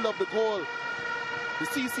down the middle of the goal. The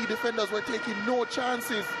CC defenders were taking no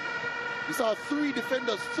chances. We saw three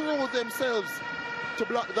defenders throw themselves to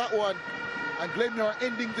block that one, and Glenmuir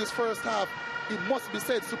ending this first half, it must be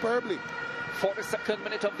said, superbly. 42nd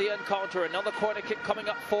minute of the encounter. Another corner kick coming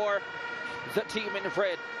up for the team in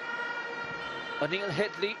red. O'Neill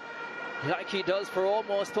Headley, like he does for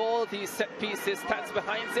almost all these set pieces, stands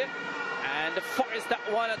behind it and fires that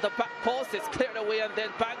one at the back post. It's cleared away and then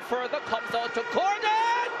back further. Comes out to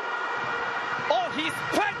Gordon. Oh, he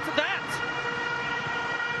spanked that.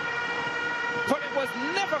 But it was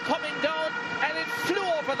never coming down and it flew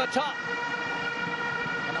over the top.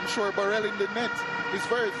 And I'm sure Burrell in the net is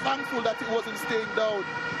very thankful that it wasn't staying down.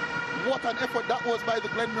 What an effort that was by the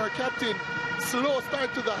Glenmuir captain. Slow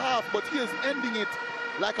start to the half, but he is ending it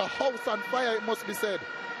like a house on fire, it must be said.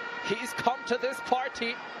 He's come to this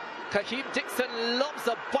party Kaheem Dixon loves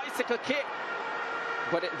a bicycle kick,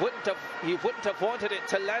 but he wouldn't have wanted it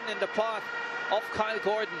to land in the path of Kyle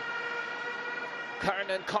Gordon.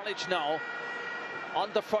 Clarendon College now on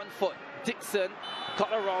the front foot. Dixon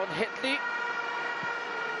got around Hetley.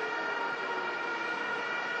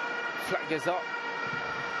 Flag is up.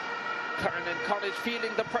 Clarendon College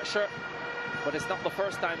feeling the pressure, but it's not the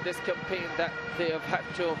first time this campaign that they have had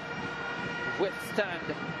to withstand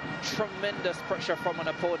tremendous pressure from an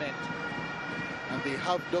opponent. And they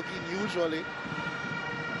have dug in usually.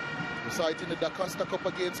 We saw it in the Da Costa Cup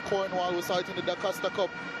against Cornwall. We saw it in the Da Costa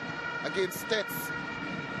Cup against Stets.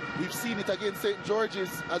 We've seen it against St.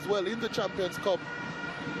 George's as well in the Champions Cup.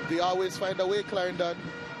 They always find a way, Clarendon.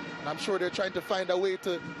 And I'm sure they're trying to find a way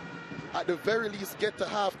to, at the very least, get to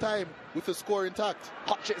half-time with the score intact.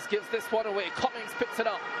 Hodges gives this one away. Cummings picks it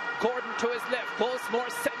up. Gordon to his left, goes more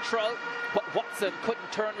central, but Watson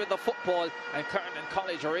couldn't turn with the football, and Clarendon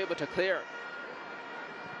College are able to clear.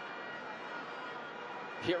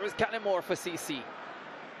 Here is Glenmuir for CC.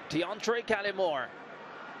 DeAndre Glenmuir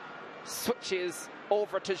switches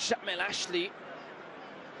over to Jamil Ashley,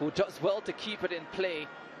 who does well to keep it in play,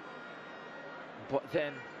 but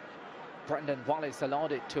then Brendan Wallace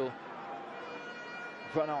allowed it to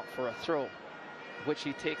run out for a throw, which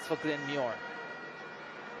he takes for Glenmuir.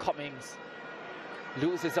 Cummings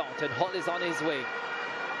loses out, and Hull is on his way.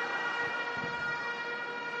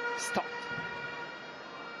 Stopped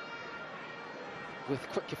with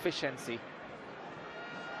quick efficiency.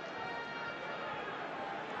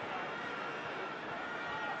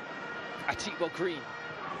 Atiba Green.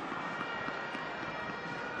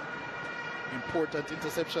 Important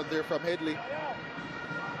interception there from Headley.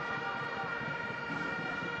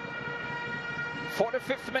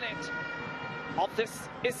 45th minute of this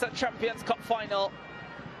ISSA Champions Cup final.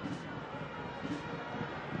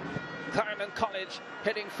 Clarendon College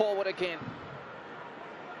heading forward again.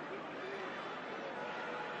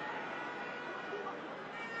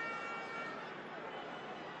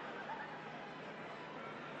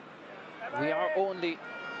 We are only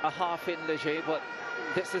a half in, Leger, but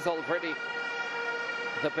this is already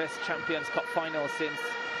the best Champions Cup final since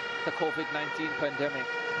the COVID-19 pandemic.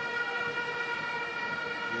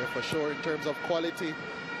 Yeah, for sure, in terms of quality,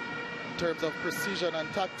 in terms of precision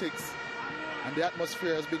and tactics, and the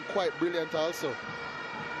atmosphere has been quite brilliant also.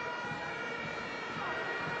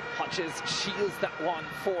 Hodges shields that one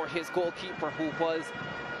for his goalkeeper, who was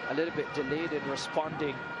a little bit delayed in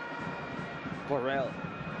responding. Borrell.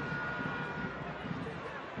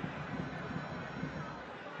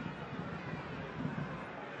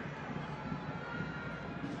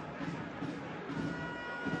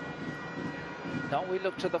 Now we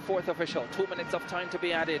look to the fourth official. 2 minutes of time to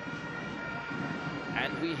be added.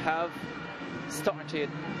 And we have started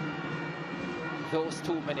those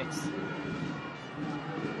 2 minutes.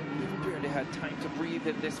 We've barely had time to breathe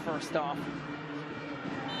in this first half.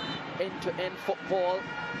 End-to-end football.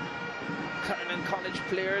 Clarendon College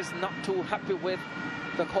players not too happy with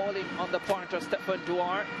the calling on the part of Stephen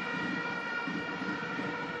Duar.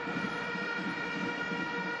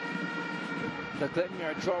 The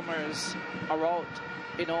Glenmuir drummers are out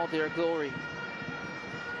in all their glory.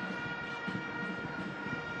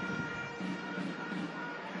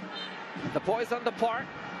 The boys on the park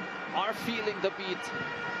are feeling the beat,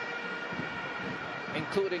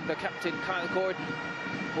 including the captain Kyle Gordon,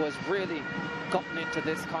 who has really gotten into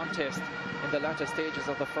this contest in the latter stages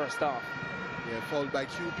of the first half. Yeah, fouled by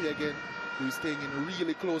QP again, who's staying in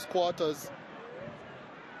really close quarters.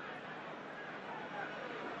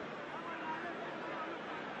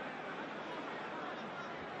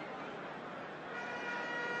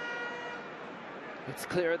 It's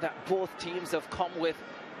clear that both teams have come with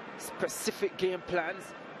specific game plans,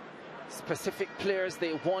 specific players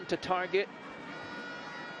they want to target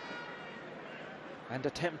and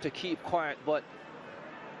attempt to keep quiet. But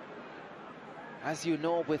as you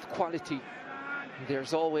know, with quality,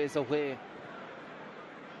 there's always a way.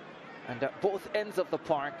 And at both ends of the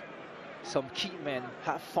park, some key men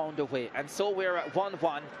have found a way. And so we're at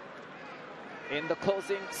 1-1 in the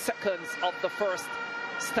closing seconds of the first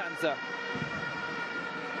stanza.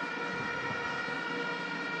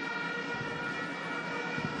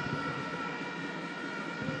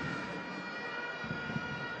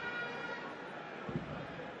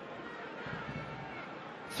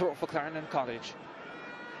 Throw for Clarendon College.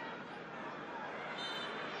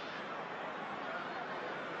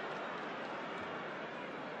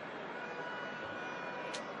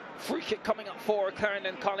 Free kick coming up for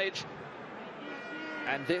Clarendon College.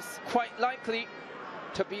 And this quite likely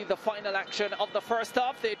to be the final action of the first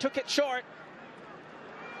half. They took it short.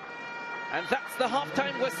 And that's the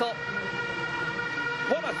halftime whistle.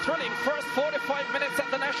 What a thrilling first 45 minutes at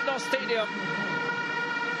the National Stadium.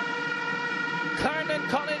 Clarendon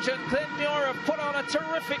College and Glenmuir have put on a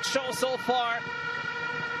terrific show so far.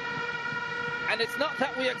 And it's not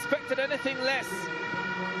that we expected anything less.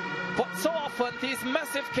 But so often these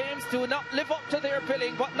massive games do not live up to their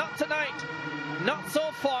billing, but not tonight. Not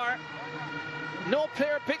so far. No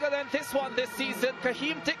player bigger than this one this season.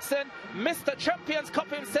 Kaheem Dixon, Mr. Champions Cup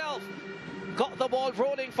himself, got the ball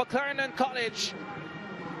rolling for Clarendon College.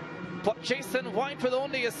 But Jason White with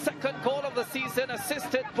only his second goal of the season,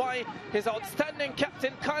 assisted by his outstanding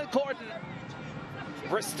captain Kyle Gordon,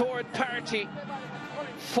 restored parity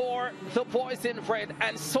for the boys in red.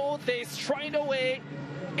 And so they stride away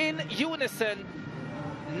in unison,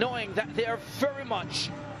 knowing that they are very much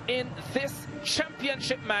in this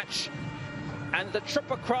championship match. And the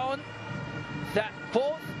Triple Crown that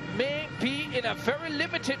both may be in a very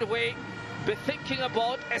limited way be thinking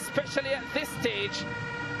about, especially at this stage,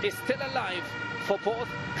 is still alive for both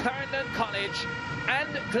Clarendon College and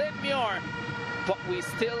Glenmuir. But we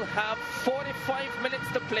still have 45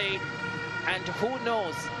 minutes to play, and who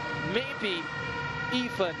knows, maybe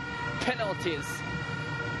even penalties.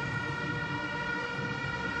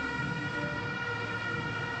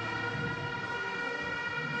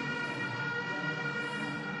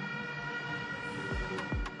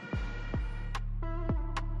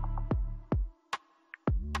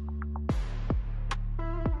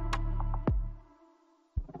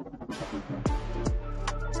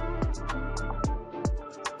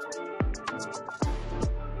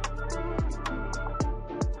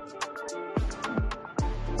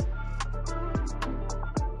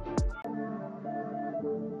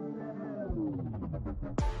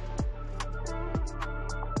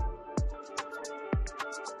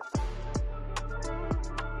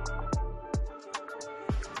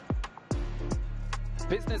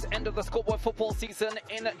 Business end of the Schoolboy football season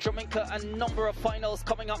in Jamaica. A number of finals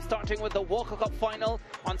coming up, starting with the Walker Cup final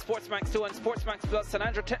on SportsMax 2 and SportsMax Plus. St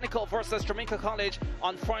Andrew Technical versus Jamaica College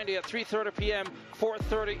on Friday at 3:30 p.m,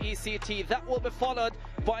 4:30 ECT. That will be followed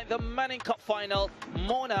by the Manning Cup final,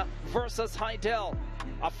 Mona versus Hydel.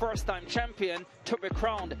 A first-time champion to be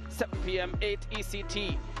crowned, 7 p.m, 8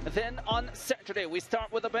 ECT. Then on Saturday, we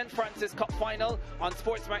start with the Ben Francis Cup final on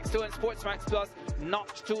SportsMax 2 and SportsMax Plus.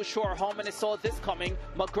 Not too sure how many saw this coming.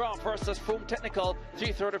 McGraw versus Froome Technical,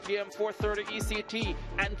 3:30 p.m, 4:30 ECT.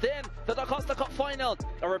 And then the Da Costa Cup final,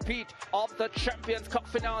 a repeat of the Champions Cup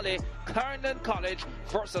finale, Clarendon College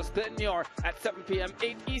versus Glenmuir at 7 p.m,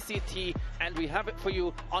 8 ECT. And we have it for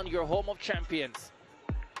you on your home of champions.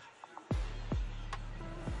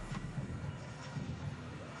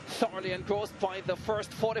 Thoroughly engrossed by the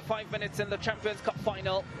first 45 minutes in the Champions Cup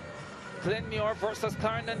final. Glenmuir versus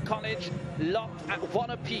Clarendon College, locked at 1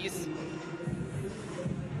 apiece.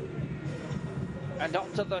 And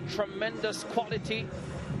after the tremendous quality,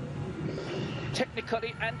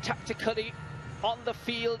 technically and tactically, on the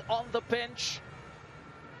field, on the bench,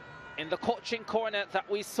 in the coaching corner that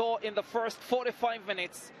we saw in the first 45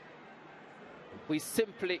 minutes, we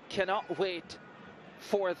simply cannot wait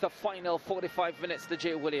for the final 45 minutes to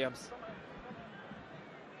Jay Williams.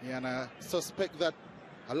 Yeah, and I suspect that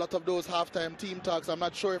a lot of those halftime team talks, I'm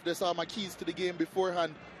not sure if they saw my keys to the game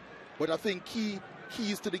beforehand, but I think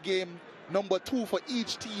keys to the game, number 2 for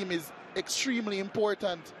each team is extremely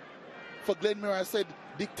important. For Glenmuir, I said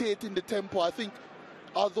dictating the tempo. I think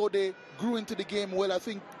although they grew into the game well, I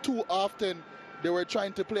think too often they were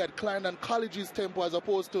trying to play at Clarendon College's tempo as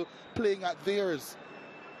opposed to playing at theirs.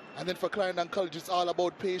 And then for Clarendon College, it's all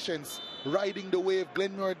about patience, riding the wave.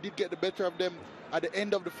 Glenmuir did get the better of them at the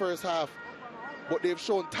end of the first half, but they've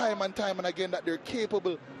shown time and time and again that they're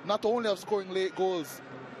capable not only of scoring late goals,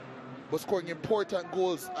 but scoring important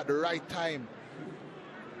goals at the right time.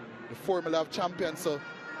 The formula of champions, so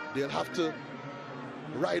they'll have to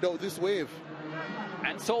ride out this wave.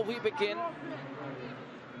 And so we begin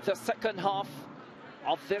the second half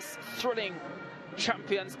of this thrilling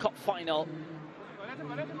Champions Cup final.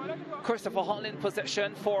 Christopher Hall in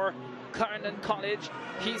possession for Clarendon College.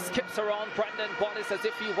 He skips around Brandon Wallace as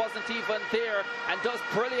if he wasn't even there, and does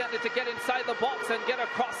brilliantly to get inside the box and get a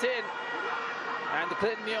cross in. And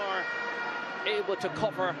Glenmuir able to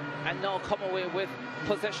cover and now come away with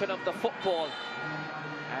possession of the football.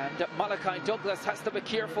 And Malachi Douglas has to be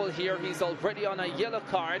careful here. He's already on a yellow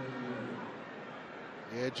card.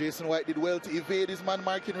 Yeah, Jason White did well to evade his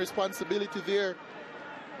man-marking responsibility there.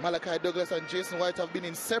 Malachi Douglas and Jason White have been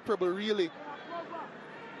inseparable, really,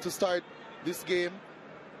 to start this game.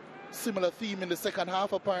 Similar theme in the second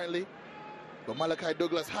half, apparently. But Malachi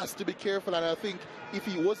Douglas has to be careful, and I think if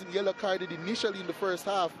he wasn't yellow carded initially in the first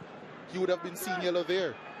half, he would have been seen yellow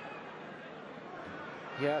there.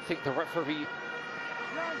 Yeah, I think the referee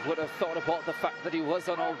would have thought about the fact that he was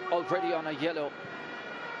already on a yellow.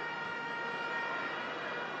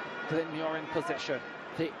 Glenmuir in possession.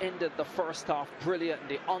 They ended the first half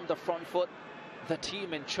brilliantly on the front foot. The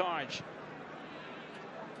team in charge.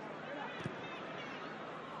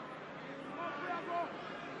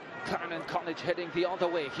 Clarendon College heading the other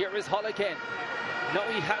way. Here is Hull again. Now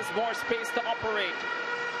he has more space to operate.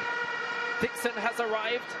 Dixon has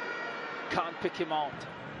arrived. Can't pick him out.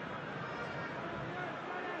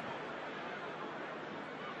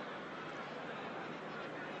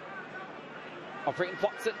 O'Brien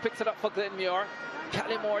Watson picks it up for Glenmuir.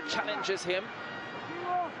 Glenmuir challenges him.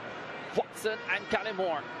 Watson and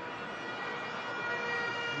Glenmuir.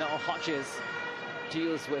 Now Hodges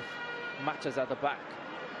deals with matters at the back.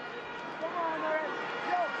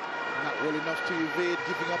 Not well enough to evade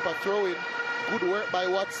giving up a throw-in. Good work by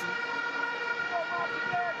Watson.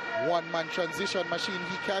 One-man transition machine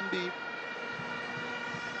he can be.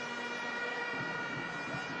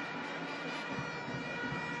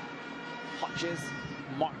 Hodges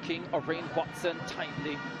marking O'Brien Watson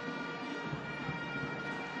tightly.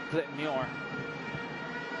 Glenmuir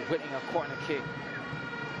winning a corner kick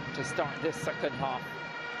to start this second half.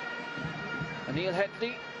 Neil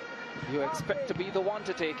Headley, you expect to be the one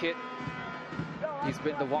to take it. He's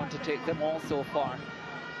been the one to take them all so far.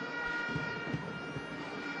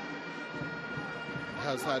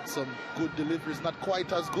 Has had some good deliveries, not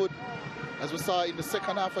quite as good as we saw in the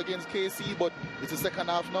second half against KC, but it's the second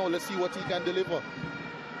half now. Let's see what he can deliver.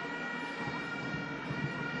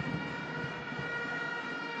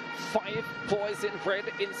 Five boys in red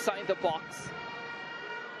inside the box.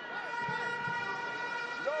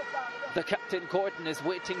 The captain Gordon is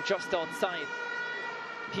waiting just outside.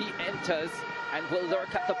 He enters and will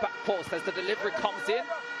lurk at the back post as the delivery comes in.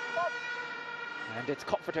 And it's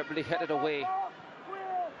comfortably headed away.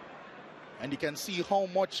 And you can see how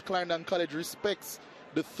much Clarendon College respects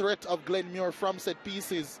the threat of Glenmuir from set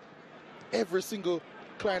pieces. Every single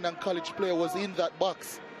Clarendon College player was in that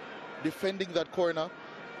box, defending that corner.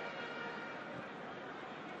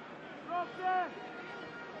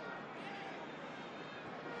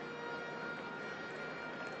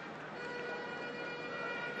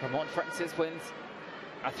 Ramon Francis wins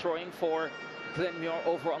a throwing for Glenmuir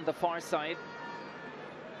over on the far side.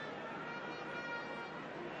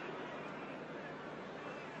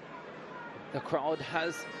 The crowd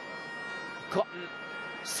has gotten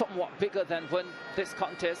somewhat bigger than when this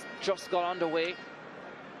contest just got underway.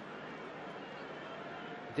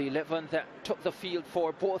 The 11 that took the field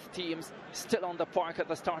for both teams still on the park at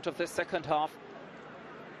the start of this second half.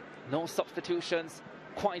 No substitutions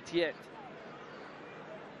quite yet,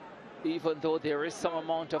 even though there is some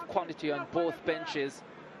amount of quantity on both benches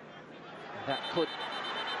that could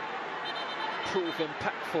prove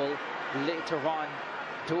impactful later on.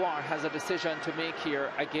 Duar has a decision to make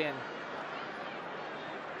here again.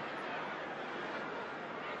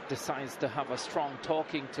 Decides to have a strong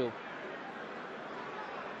talking to.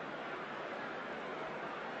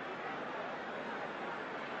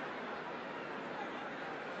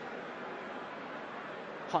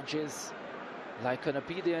 Hodges, like an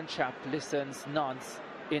obedient chap, listens, nods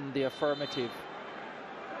in the affirmative.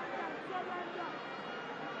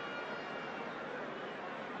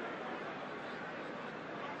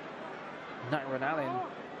 Nyron Allen,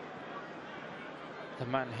 the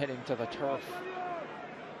man heading to the turf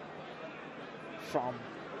from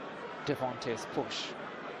Devontae's push.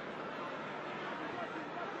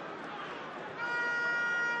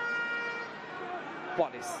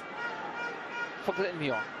 Wallace for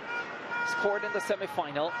Glenmuir. Scored in the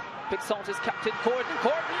semi-final. Picks out his captain Gordon.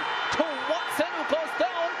 Gordon to Watson, who goes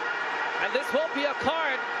down. And this won't be a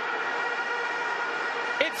card.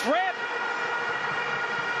 It's red.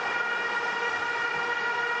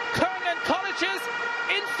 Clarendon College's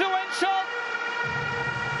influential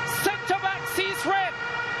centre-back sees red.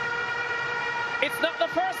 It's not the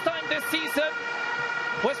first time this season.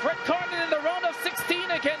 Was red carded in the round of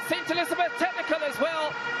 16 against St. Elizabeth Technical as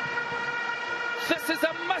well. This is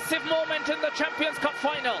a massive moment in the Champions Cup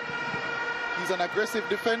final. He's an aggressive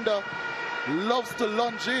defender, loves to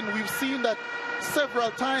lunge in. We've seen that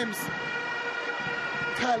several times.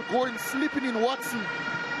 Kyle Gordon slipping in Watson,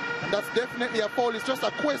 and that's definitely a foul. It's just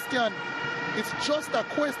a question. It's just a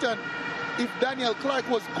question if Daniel Clark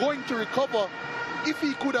was going to recover, if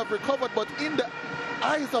he could have recovered, but in the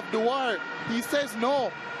eyes of Duar, he says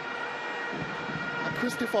no. And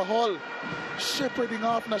Christopher Hull shepherding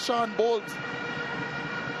off Nashawn Bolt.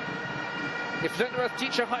 If Glenmuir's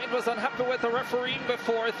teacher Hyde was unhappy with the refereeing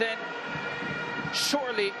before, then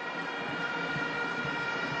surely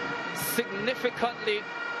significantly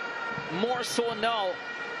more so now.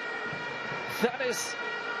 That is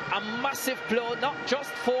a massive blow, not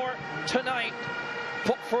just for tonight,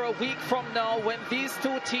 but for a week from now when these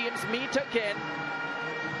two teams meet again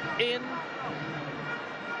in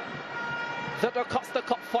the DaCosta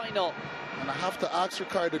Cup final. And I have to ask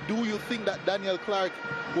Ricardo, do you think that Daniel Clark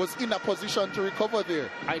was in a position to recover there?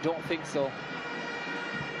 I don't think so.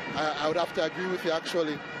 I would have to agree with you,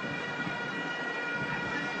 actually.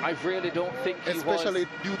 I really don't think he was. Especially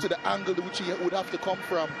due to the angle which he would have to come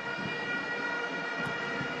from.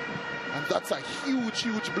 And that's a huge,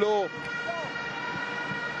 huge blow.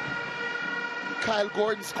 Kyle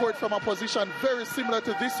Gordon scored from a position very similar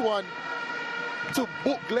to this one to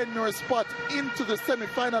book Glenmuir's spot into the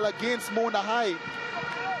semi-final against Mona High.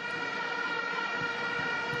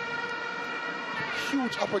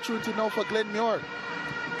 Huge opportunity now for Glenmuir.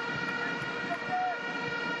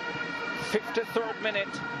 53rd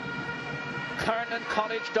minute. Clarendon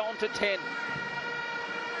College down to 10.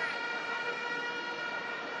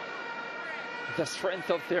 The strength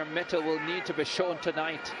of their metal will need to be shown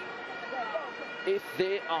tonight if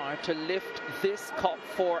they are to lift this cup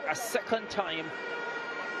for a second time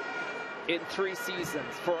in 3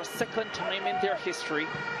 seasons, for a second time in their history.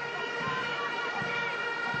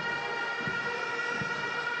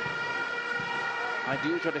 I'd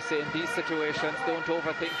usually say in these situations, don't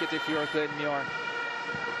overthink it if you're Glenmuir.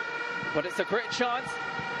 But it's a great chance.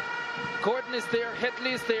 Gordon is there,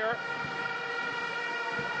 Headley is there.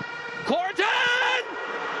 Gordon!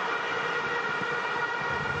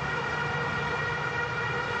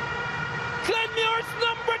 Glenmuir's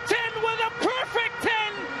number 10 with a perfect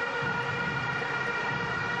 10.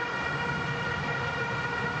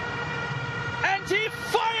 And he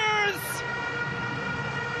fires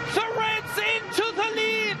the Reds into the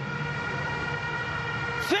lead.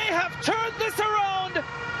 They have turned this around.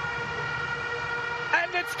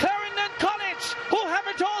 And it's Clarendon College who have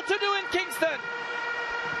it all to do in Kingston.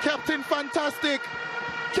 Captain Fantastic,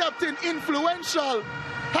 Captain Influential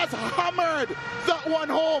has hammered that one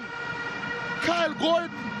home. Kyle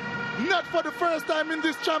Gordon, not for the first time in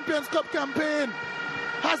this Champions Cup campaign,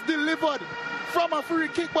 has delivered from a free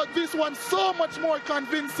kick, but this one so much more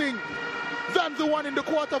convincing than the one in the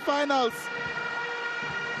quarterfinals.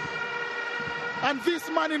 And this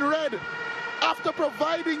man in red, after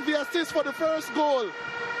providing the assist for the first goal,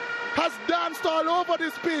 has danced all over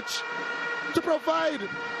this pitch to provide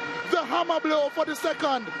the hammer blow for the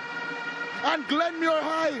second. And Glenmuir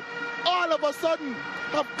High, all of a sudden,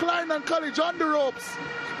 have Clarendon College on the ropes.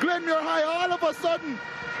 Glenmuir High, all of a sudden,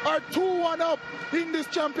 are 2-1 up in this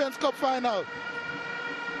Champions Cup final.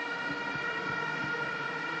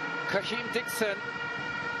 Kaheem Dixon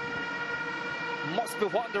must be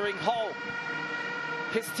wondering how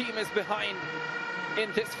his team is behind in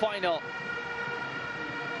this final.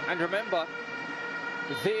 And remember,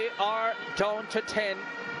 they are down to 10.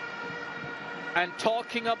 And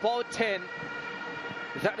talking about 10,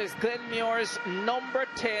 that is Glenmuir's number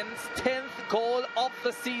 10's 10th goal of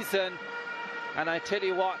the season. And I tell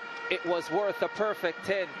you what, it was worth a perfect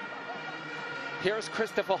 10. Here's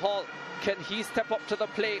Christopher Hall. Can he step up to the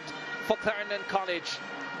plate for Clarendon College?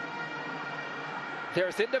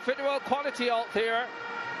 There's individual quality out there.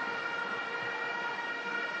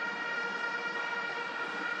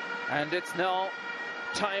 And it's now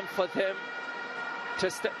time for them to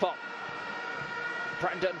step up.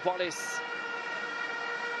 Brandon Wallace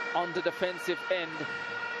on the defensive end,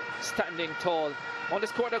 standing tall. Only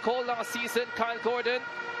scored a goal last season. Kyle Gordon,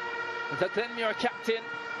 the Glenmuir captain.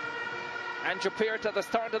 Andrew Peart at the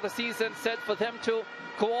start of the season said for them to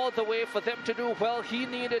go all the way, for them to do well, he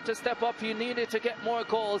needed to step up, he needed to get more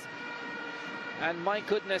goals. And my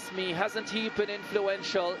goodness me, hasn't he been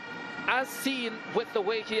influential? As seen with the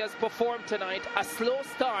way he has performed tonight, a slow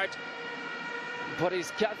start, but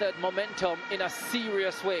he's gathered momentum in a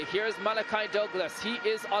serious way. Here's Malachi Douglas. He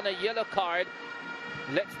is on a yellow card.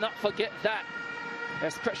 Let's not forget that,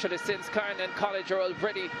 especially since Clarendon College are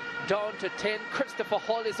already down to 10. Christopher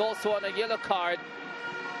Hall is also on a yellow card.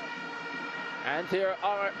 And there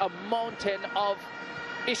are a mountain of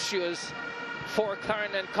issues for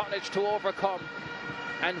Clarendon College to overcome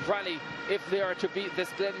and rally if they are to beat this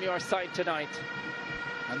Glenmuir side tonight.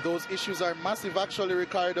 And those issues are massive, actually,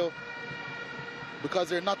 Ricardo, because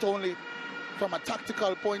they're not only from a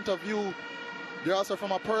tactical point of view, they're also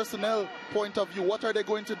from a personnel point of view. What are they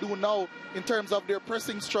going to do now in terms of their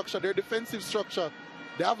pressing structure, their defensive structure?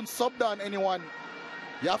 They haven't subbed on anyone,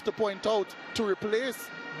 you have to point out, to replace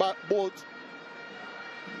Bolt.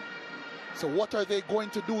 So what are they going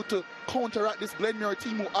to do to counteract this Glenmuir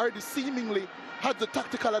team who already seemingly had the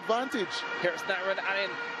tactical advantage? Here's Nairn Allen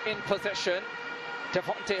in possession.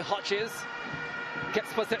 Devontae Hodges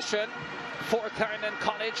gets possession for Clarendon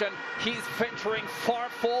College, and he's venturing far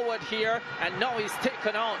forward here, and now he's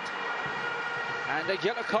taken out. And a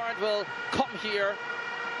yellow card will come here.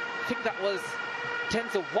 I think that was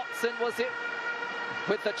Denzel Watson, was it?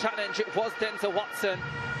 With the challenge, it was Denzel Watson.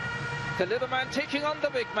 The little man taking on the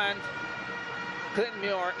big man.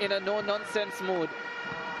 Glenmuir in a no-nonsense mood.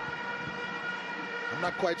 I'm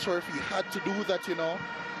not quite sure if he had to do that, you know.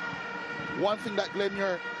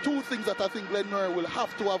 Two things that I think Glenmuir will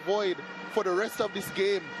have to avoid for the rest of this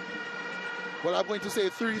game. Well, I'm going to say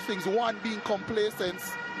three things. One, being complacent.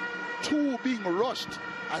 Two, being rushed.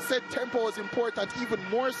 I said tempo is important, even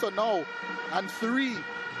more so now. And three,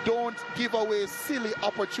 don't give away silly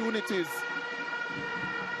opportunities.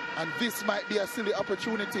 And this might be a silly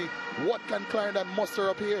opportunity. What can Clarendon muster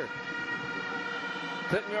up here?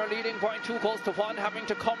 Glenmuir leading by 2-1, having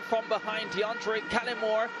to come from behind. DeAndre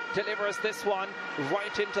Gallimore delivers this one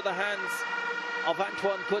right into the hands of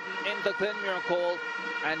Antoine Gooden in the Glenmuir goal,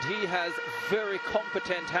 and he has very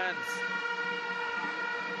competent hands.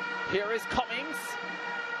 Here is Cummings.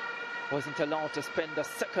 Wasn't allowed to spend a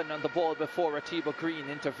second on the ball before Atiba Green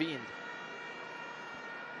intervened.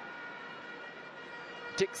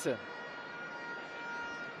 Dixon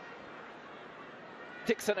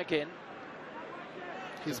again.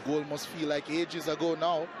 His goal must feel like ages ago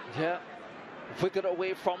now. Yeah, wiggled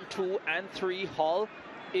away from 2 and 3. Hall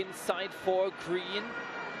inside for Green.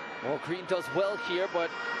 Well, Green does well here,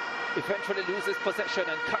 but eventually loses possession,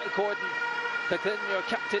 and Kyle Gordon, the Glenmuir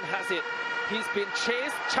captain, has it. He's been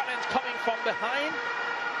chased, challenge coming from behind,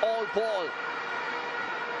 all ball.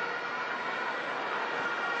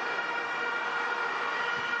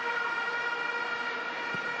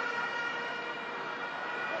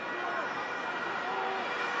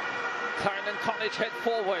 Clarendon College head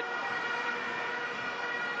forward.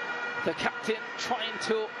 The captain trying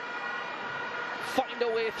to find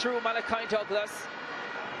a way through Malachi Douglas.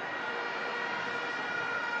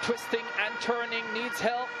 Twisting and turning, needs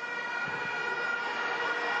help.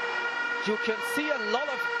 You can see a lot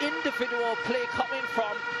of individual play coming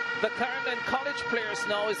from the Clarendon College players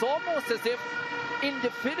now. It's almost as if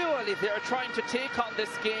individually they're trying to take on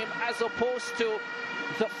this game, as opposed to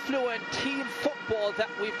the fluent team football that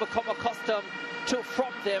we've become accustomed to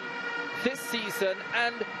from them this season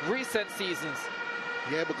and recent seasons.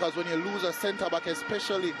 Yeah, because when you lose a centre-back,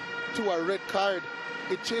 especially to a red card,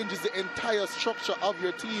 it changes the entire structure of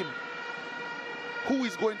your team. Who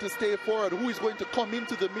is going to stay forward? Who is going to come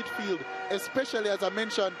into the midfield? Especially, as I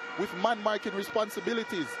mentioned, with man-marking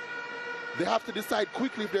responsibilities. They have to decide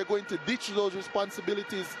quickly if they're going to ditch those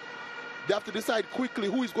responsibilities. They have to decide quickly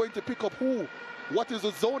who is going to pick up who. What is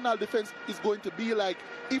the zonal defense is going to be like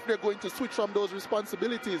if they're going to switch from those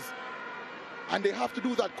responsibilities. And they have to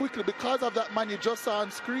do that quickly because of that man you just saw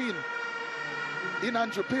on screen in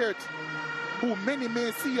Andrew Peart, who many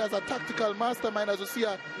may see as a tactical mastermind, as we see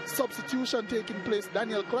a substitution taking place.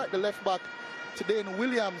 Daniel Clark, the left back, today in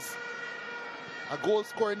Williams, a goal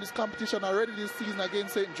scorer in this competition already this season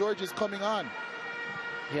against St. George's, coming on.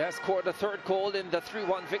 He has scored the third goal in the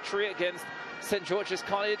 3-1 victory against St. George's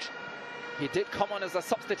College. He did come on as a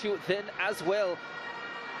substitute then as well.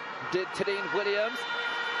 Did today in Williams.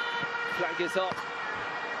 Flag is up.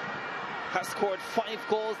 Has scored 5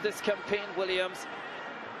 goals this campaign, Williams.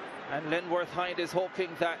 And Lenworth Hyde is hoping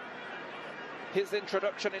that his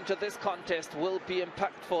introduction into this contest will be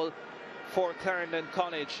impactful for Clarendon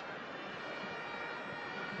College.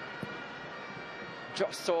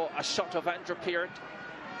 Just saw a shot of Andrew Peart.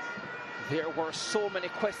 There were so many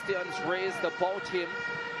questions raised about him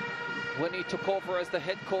when he took over as the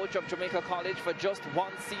head coach of Jamaica College for just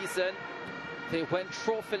 1 season. They went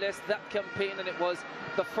trophyless that campaign, and it was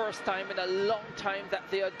the first time in a long time that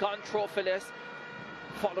they had gone trophyless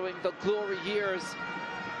following the glory years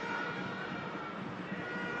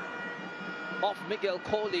of Miguel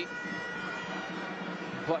Coley.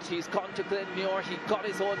 But he's gone to Glenmuir, he got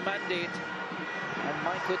his own mandate, and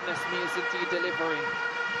my goodness me, isn't he delivering.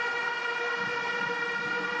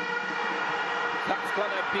 That's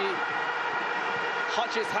gonna be,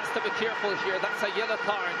 Hodges has to be careful here. That's a yellow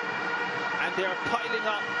card, and they're piling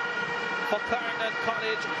up for Clarendon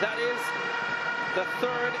College. That is the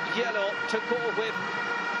 3rd yellow to go with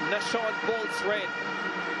Nashawn Bolt's red.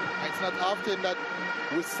 It's not often that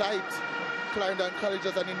we cite Clarendon College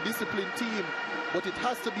as an indisciplined team, but it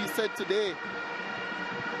has to be said today,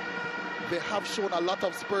 they have shown a lot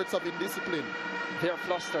of spurts of indiscipline. They're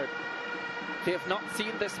flustered. They have not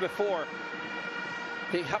seen this before.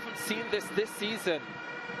 They haven't seen this season.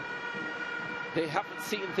 They haven't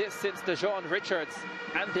seen this since DeJohn Richards,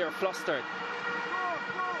 and they're flustered.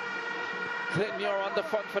 Glenmuir on the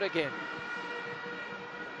front foot again.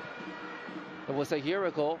 It was a year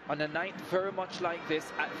ago on a night very much like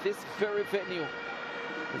this at this very venue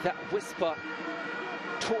that Whisper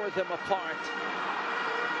tore them apart.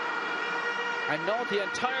 And now the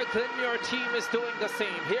entire Glenmuir team is doing the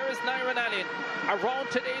same. Here is Nyron Allen around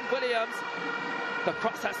to Dane Williams. The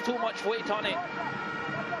cross has too much weight on it.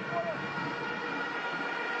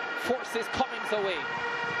 Forces Cummings away.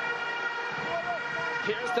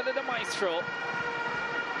 Here's the little maestro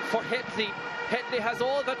for Headley. Headley has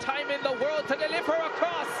all the time in the world to deliver a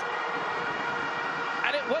cross.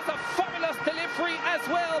 And it was a fabulous delivery as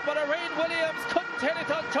well, but Arain Williams couldn't hit it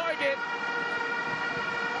on target.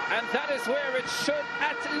 And that is where it should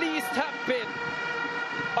at least have been.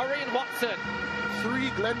 Arain Watson. 3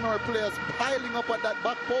 Glenmuir players piling up at that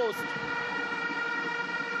back post.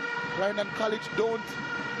 Clarendon College don't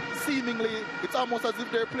seemingly, it's almost as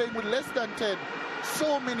if they're playing with less than 10.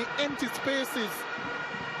 So many empty spaces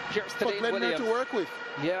here's for Glenmuir to work with.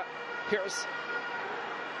 Yeah, here's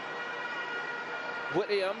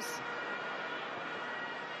Williams.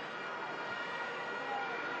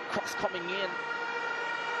 Cross coming in.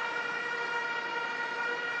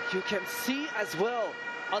 You can see as well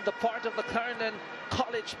on the part of the Clarendon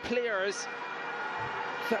College players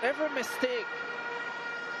that every mistake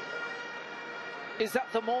is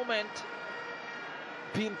at the moment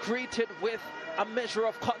being greeted with a measure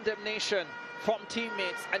of condemnation from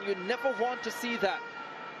teammates, and you never want to see that.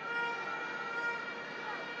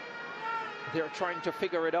 They're trying to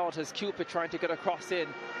figure it out as Cupid trying to get a cross in,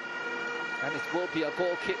 and it will be a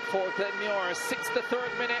goal kick for Glenmuir.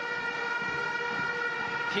 63rd minute.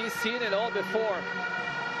 He's seen it all before,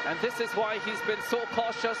 and this is why he's been so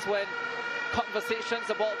cautious when conversations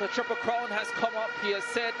about the Triple Crown has come up. He has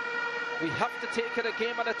said we have to take it a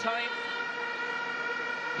game at a time.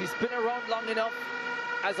 He's been around long enough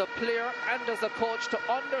as a player and as a coach to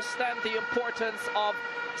understand the importance of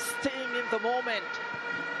staying in the moment.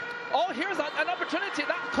 Oh, here's an opportunity.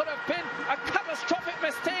 That could have been a catastrophic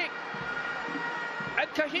mistake. And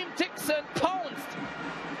Kaheem Dixon pounced.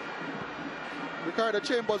 Ricardo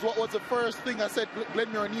Chambers, what was the first thing I said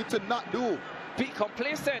Glenmuir need to not do? Be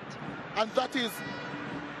complacent. And that is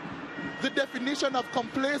the definition of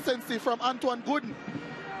complacency from Antoine Gooden.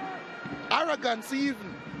 Arrogance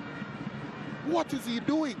even. What is he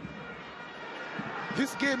doing?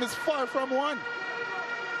 This game is far from won.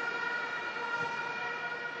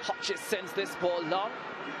 Hodges sends this ball long,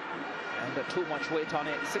 and too much weight on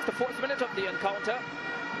it. 64th minute of the encounter.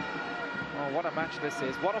 Oh, what a match this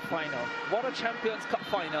is. What a final. What a Champions Cup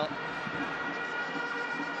final.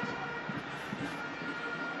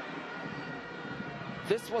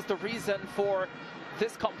 This was the reason for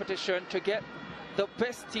this competition, to get the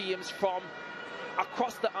best teams from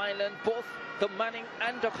across the island, both the Manning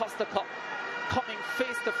and the Costa Cup, coming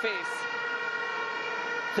face to face.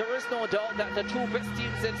 There is no doubt that the 2 best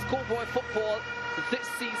teams in schoolboy football this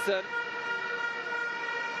season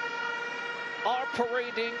are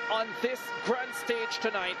parading on this grand stage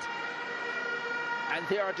tonight, and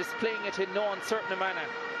they are displaying it in no uncertain manner.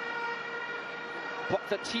 But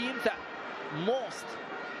the team that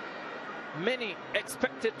many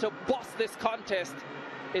expected to boss this contest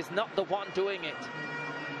is not the one doing it.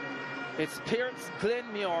 It's Pierce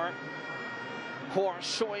Glenmuir who are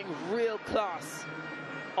showing real class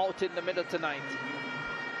out in the middle tonight.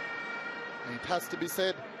 It has to be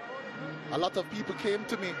said, a lot of people came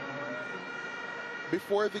to me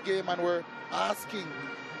before the game and were asking,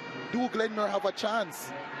 do Glenmuir have a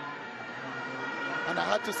chance? And I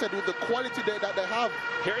had to say, with the quality that they have.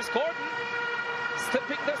 Here's Gordon,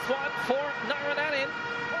 slipping this one for Nyron Allen.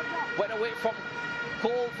 Went away from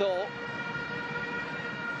goal though.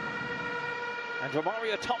 And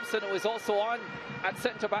Romario Thompson, who is also on at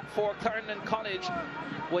centre-back for Clarendon College,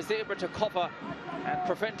 was able to cover and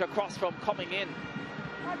prevent a cross from coming in.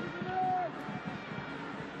 I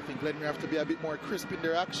think Glenmuir have to be a bit more crisp in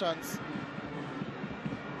their actions.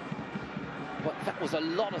 But that was a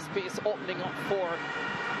lot of space opening up for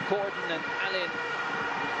Gordon and Allen.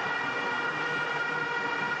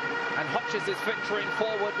 And Hodges is venturing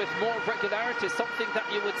forward with more regularity, something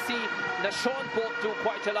that you would see Nashon Bolt do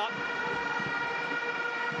quite a lot.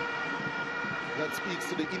 That speaks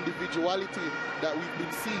to the individuality that we've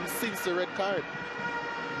been seeing since the red card.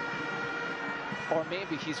 Or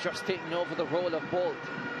maybe he's just taking over the role of Bolt.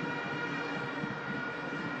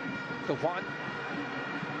 The one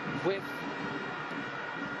with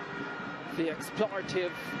the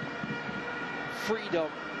explorative freedom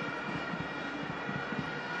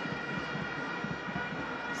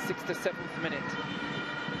 67th minute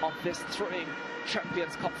of this thrilling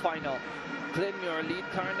Champions Cup final. Glenmuir lead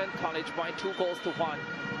Clarendon College by 2-1.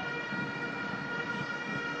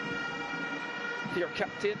 Their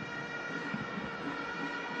captain,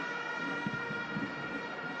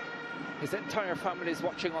 his entire family is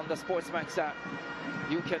watching on the SportsMax app.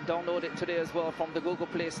 You can download it today as well from the Google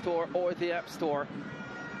Play Store or the App Store.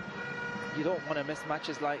 You don't want to miss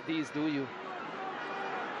matches like these, do you?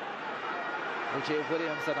 OJ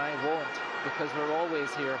Williams and I won't, because we're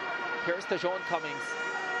always here. Here's Tejon Cummings.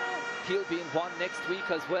 He'll be in one next week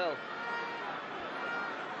as well.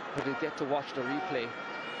 But we'll get to watch the replay.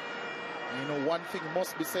 You know, one thing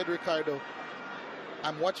must be said, Ricardo.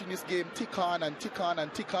 I'm watching this game tick on and tick on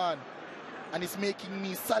and tick on. And it's making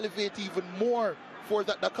me salivate even more for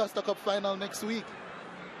that Costa Cup final next week.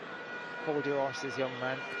 Hold your horses, young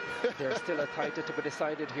man. There's still a title to be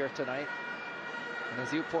decided here tonight. And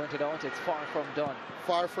as you pointed out, it's far from done.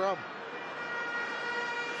 Far from.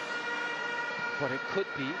 But it could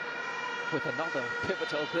be with another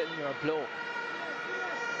pivotal Glenmuir blow.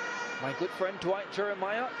 My good friend Dwight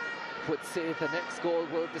Jeremiah would say the next goal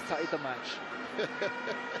will decide the match.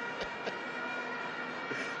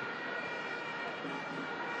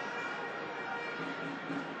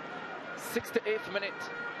 68th minute.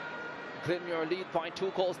 Glenmuir lead by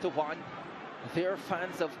 2-1. Their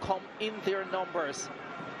fans have come in their numbers.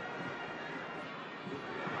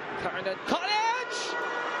 Clarendon College!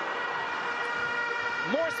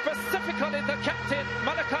 More specifically, the captain,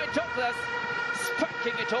 Malachi Douglas,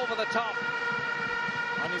 spanking it over the top.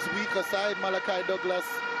 On his weaker side, Malachi Douglas,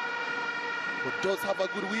 but does have a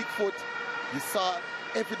good weak foot. You saw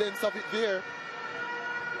evidence of it there.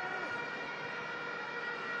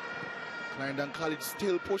 Clarendon College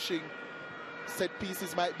still pushing. Set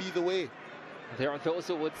pieces might be the way. There are those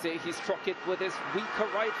who would say he struck it with his weaker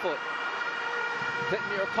right foot.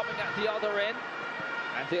 Glenmuir coming at the other end,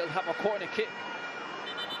 and they'll have a corner kick.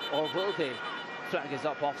 Or will they? Flag is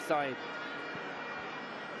up offside.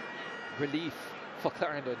 Relief for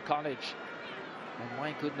Clarendon College. And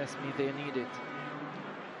my goodness me, they need it.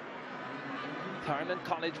 Clarendon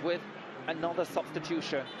College with another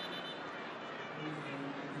substitution.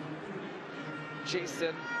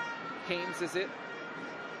 Jason Haynes, is it?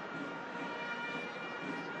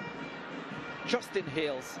 Justin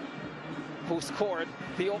Hales, who scored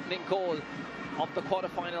the opening goal of the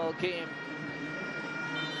quarter-final game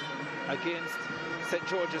against St.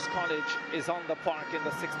 George's College, is on the park in the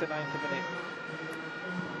 69th minute.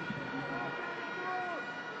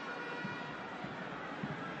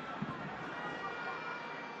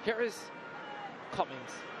 Here is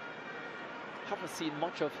Cummings. Haven't seen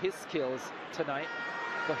much of his skills tonight,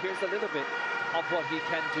 but here's a little bit of what he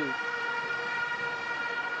can do.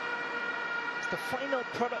 It's the final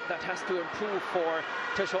product that has to improve for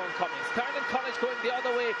Tejon Cummings. Clarendon College going the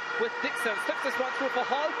other way with Dixon. Slips this one through for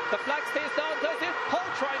Hull. The flag stays down, does it? Hull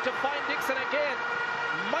trying to find Dixon again.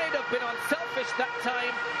 Might have been unselfish that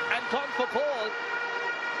time and gone for goal.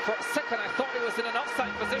 For a second I thought he was in an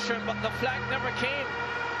offside position, but the flag never came.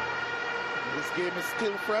 This game is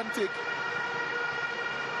still frantic.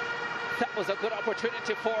 That was a good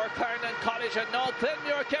opportunity for Clarendon College, and now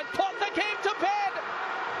Glenmuir can put the game to bed.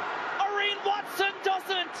 Irene Watson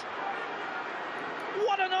doesn't.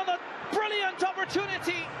 What another brilliant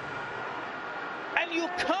opportunity. And you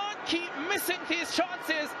can't keep missing these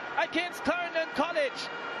chances against Clarendon College.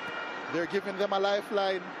 They're giving them a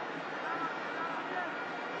lifeline.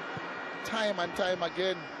 Time and time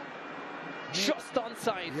again. Just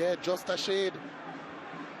onside. Yeah, just a shade.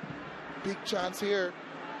 Big chance here.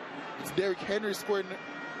 It's Derrick Henry scoring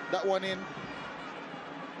that one in.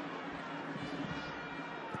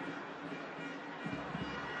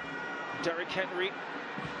 Derrick Henry,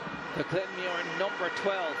 the Glenmuir number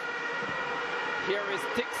 12. Here is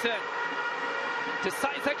Dixon.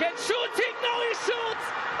 Decides again, shooting. No, he shoots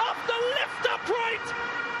off the left upright.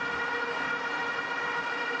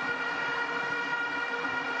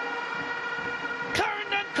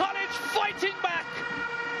 Clarendon College fighting back.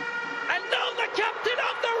 And now the captain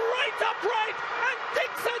of the right upright, and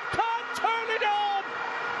Dixon can't turn it on.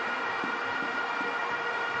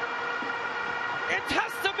 It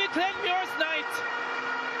has to be Glenmuir's night.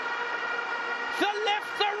 The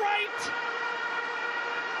left, the right.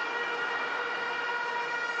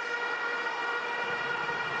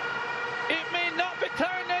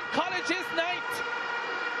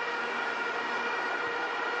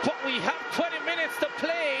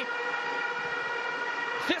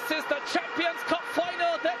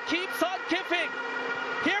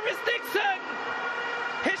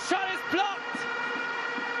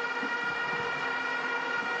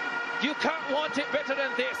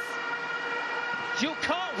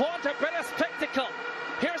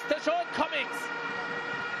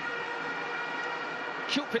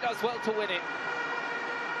 Cupid does well to win it.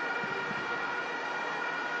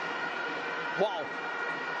 Wow.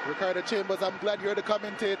 Ricardo Chambers, I'm glad you're the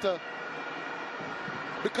commentator,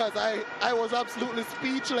 because I was absolutely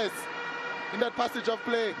speechless in that passage of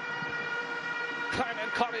play. Clarendon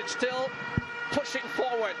College still pushing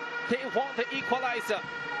forward. They want the equalizer.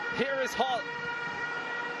 Here is Hull.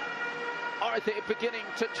 Are they beginning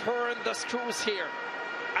to turn the screws here?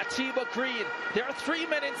 Atiba Green. There are 3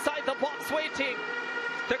 men inside the box waiting.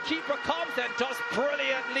 The keeper comes and does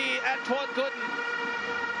brilliantly. Antoine Gooden.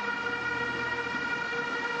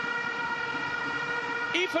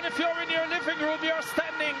 Even if you're in your living room, you're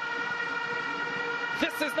standing.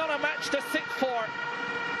 This is not a match to sit for.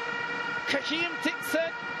 Kaheem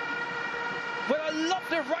Dixon with a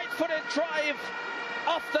lovely right-footed drive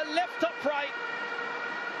off the left upright.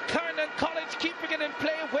 Clarendon College keeping it in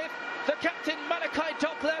play with the captain Malachi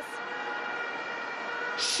Douglas,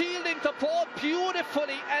 shielding the ball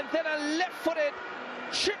beautifully, and then a left-footed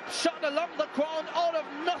chip shot along the ground out of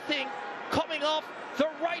nothing, coming off the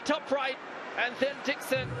right upright, and then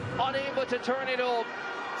Dixon unable to turn it home.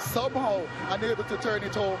 Somehow unable to turn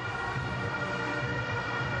it home.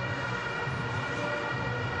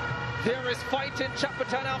 There is fight in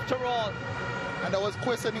Chapeltown after all. And I was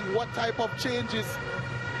questioning what type of changes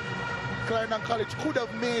Clarendon College could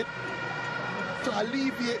have made to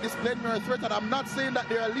alleviate this Glenmuir threat. And I'm not saying that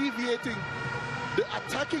they're alleviating the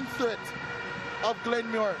attacking threat of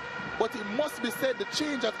Glenmuir, but it must be said the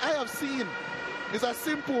change that I have seen is a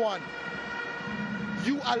simple one.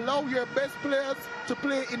 You allow your best players to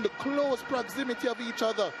play in the close proximity of each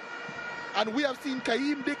other. And we have seen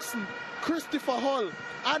Kaheem Dixon, Christopher Hull,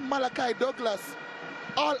 and Malachi Douglas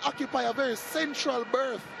all occupy a very central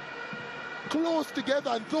berth, close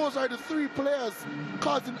together, and those are the three players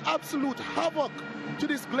causing absolute havoc to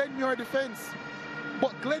this Glenmuir defense.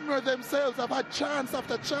 But Glenmuir themselves have had chance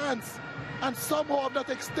after chance and somehow have not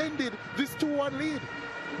extended this 2-1 lead.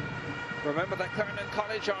 Remember that Clarendon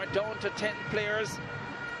College are down to 10 players.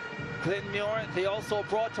 Glenmuir, they also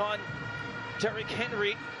brought on Derek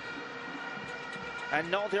Henry. And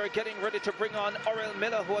now they're getting ready to bring on Orel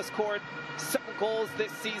Miller, who has scored 7 goals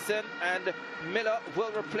this season. And Miller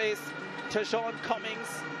will replace Tejon Cummings.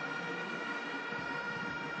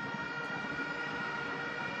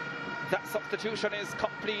 That substitution is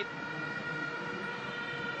complete.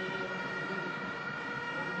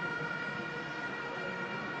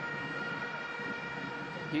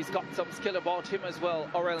 He's got some skill about him as well,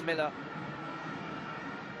 Orel Miller.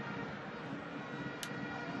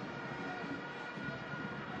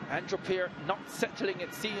 Andrew Peer not settling,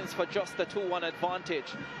 it seems, for just the 2-1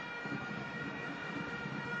 advantage.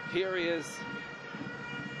 Here is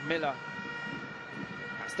Miller.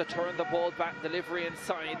 Has to turn the ball back, delivery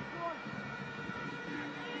inside.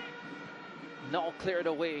 Now cleared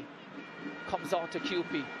away. Comes out to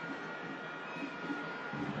Cupid.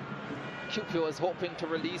 Cupid was hoping to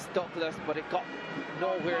release Douglas, but it got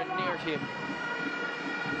nowhere near him.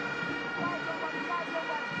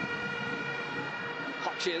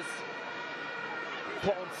 Hodges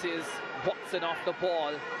bounces Watson off the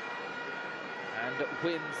ball and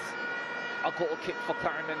wins a goal kick for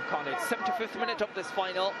Clarendon College. 75th minute of this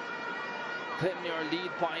final. Glenmuir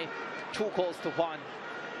lead by 2-1.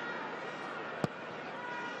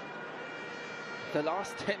 The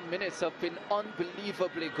last 10 minutes have been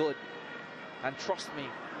unbelievably good. And trust me,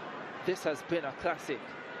 this has been a classic.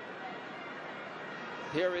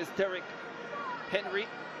 Here is Derek Henry.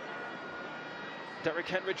 Derek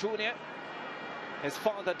Henry Jr. His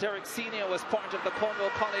father, Derek Sr., was part of the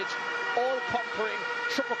Cornwall College all-conquering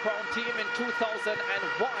Triple Crown team in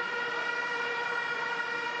 2001.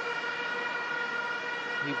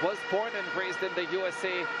 He was born and raised in the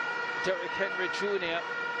USA, Derek Henry Jr.,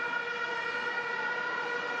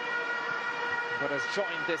 but has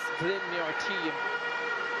joined this Glenmuir team.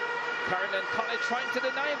 Clarendon College trying to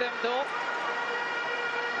deny them, though.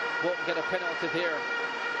 Won't get a penalty there.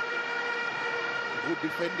 Good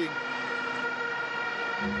defending.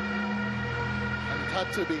 And it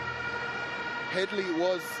had to be. Headley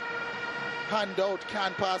was hand out,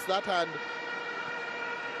 can't pass that hand.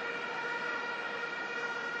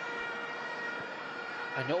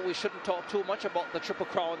 I know we shouldn't talk too much about the Triple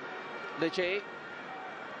Crown, Leger.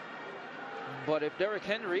 But if Derek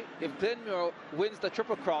Henry, if Glenmuir wins the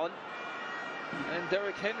Triple Crown, and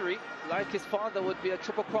Derek Henry, like his father, would be a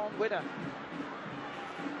Triple Crown winner.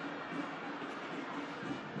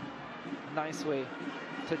 Nice way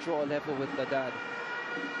to draw level with the dad.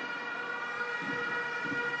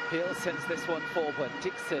 Hale sends this one forward.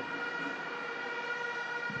 Dixon.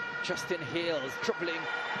 Justin Hales dribbling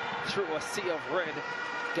through a sea of red,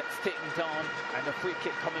 gets taken down, and a free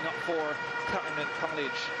kick coming up for Clarendon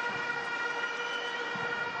College.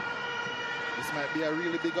 This might be a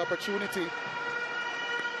really big opportunity.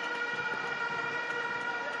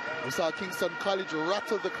 We saw Kingston College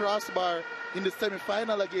rattle the crossbar in the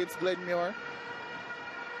semi-final against Glenmuir.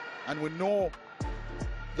 And we know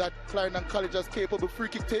that Clarendon College has capable free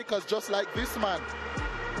kick takers just like this man.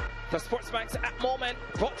 The SportsMax app moment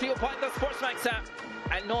brought to you by the SportsMax app.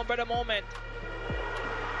 And no better moment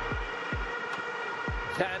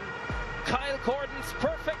than Kyle Gordon's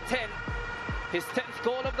perfect 10. His 10th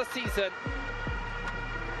goal of the season.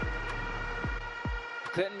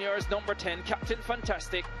 Glenmuir's number 10, Captain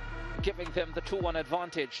Fantastic, giving them the 2-1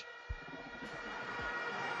 advantage.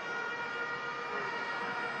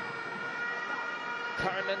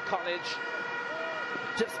 Clarendon College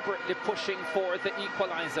desperately pushing for the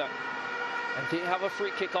equalizer, and they have a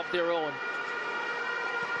free kick of their own,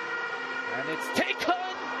 and it's taken,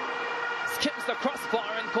 skips the crossbar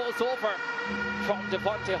and goes over from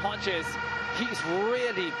Devontae Hodges. He's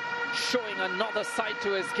really showing another side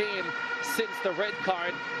to his game since the red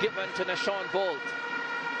card given to Nashawn Bolt.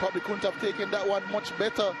 Probably couldn't have taken that one much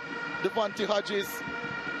better. Devontae Hodges,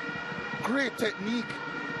 great technique,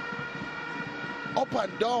 up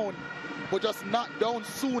and down, but just not down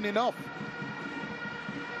soon enough.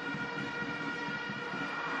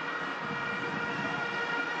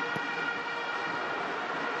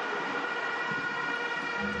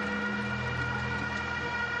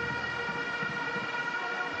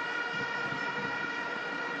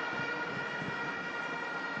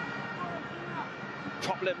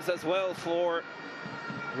 Problems as well for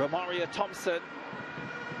Romaria Thompson,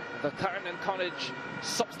 the Clarendon College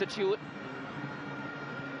substitute.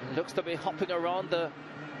 Looks to be hopping around the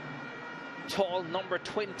tall number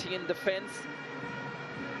 20 in defense,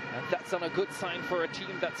 and that's on a good sign for a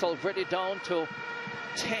team that's already down to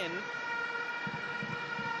 10.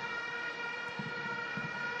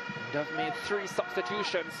 And have made 3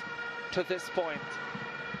 substitutions to this point.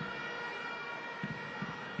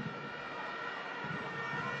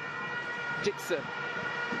 Dixon.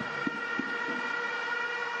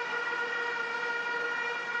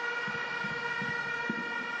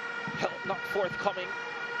 Help not forthcoming,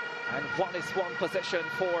 and 1-1 possession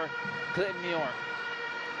for Glenmuir.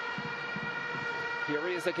 Here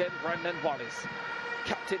he is again, Brandon Wallace.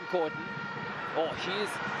 Captain Gordon. Oh, he's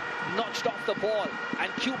nudged off the ball,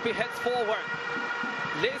 and QP heads forward.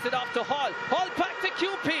 Lays it off to Hall. Hall back to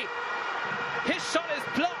QP. His shot is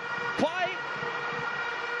blocked by...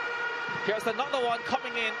 Here's another one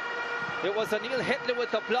coming in. It was Anil Headley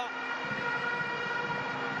with the block.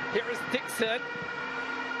 Here is Dixon.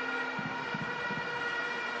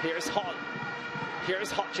 Here's Hall.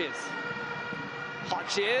 Here's Hodges.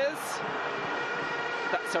 Hodges.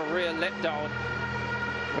 That's a real letdown.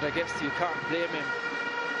 But I guess you can't blame him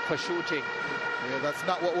for shooting. Yeah, that's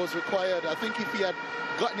not what was required. I think if he had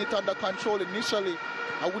gotten it under control initially,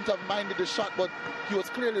 I wouldn't have minded the shot, but he was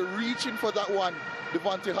clearly reaching for that one,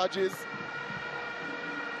 Devontae Hodges.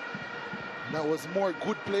 That was more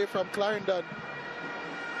good play from Clarendon.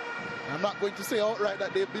 I'm not going to say outright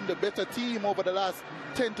that they've been the better team over the last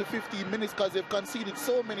 10 to 15 minutes because they've conceded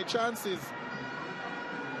so many chances.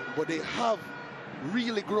 But they have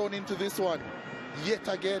really grown into this one yet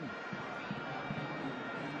again.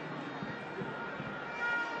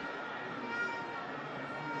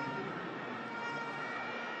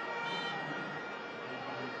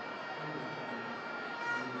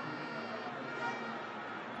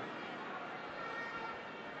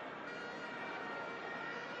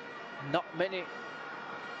 Not many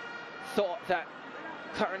thought that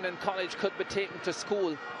Clarendon College could be taken to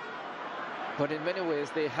school, but in many ways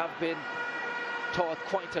they have been taught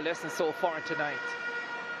quite a lesson so far tonight.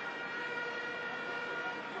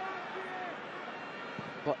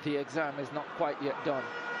 But the exam is not quite yet done.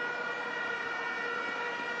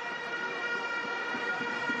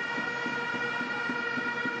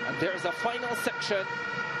 And there's a final section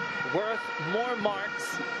worth more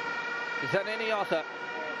marks than any other.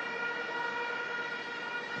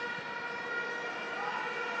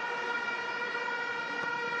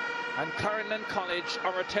 And Clarendon College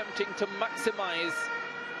are attempting to maximize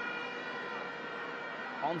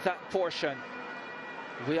on that portion.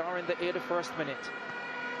 We are in the 81st minute.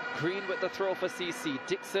 Green with the throw for CC.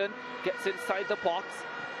 Dixon gets inside the box.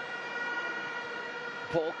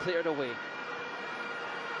 Ball cleared away.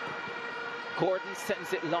 Gordon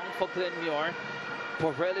sends it long for Glenmuir.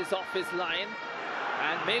 Burrell is off his line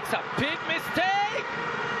and makes a big mistake.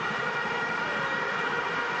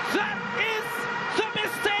 That is the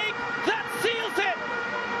mistake that seals it.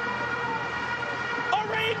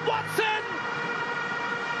 Orain Watson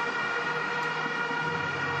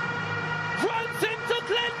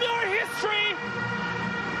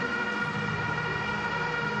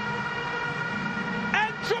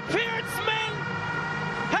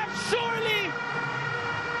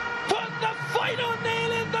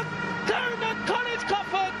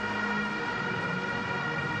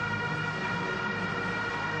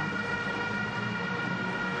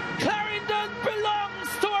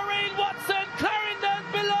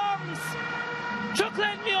to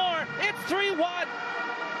Glenmuir. It's 3-1.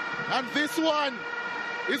 And this one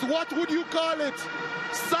is, what would you call it?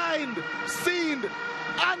 Signed, sealed,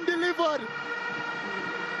 and delivered.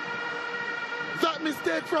 That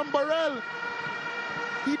mistake from Burrell.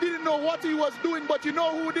 He didn't know what he was doing, but you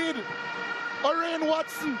know who did? Orain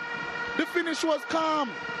Watson. The finish was calm.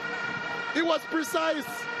 It was precise.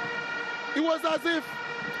 It was as if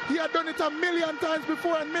he had done it a million times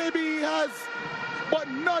before, and maybe he has. But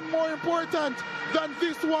none more important than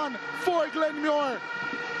this one for Glenmuir.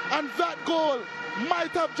 And that goal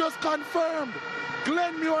might have just confirmed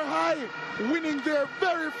Glenmuir High winning their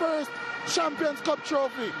very first Champions Cup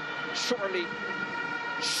trophy. Surely,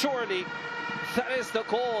 that is the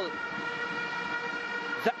goal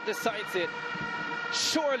that decides it.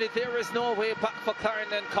 Surely there is no way back for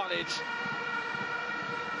Clarendon College.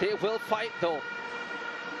 They will fight though.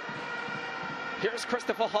 Here's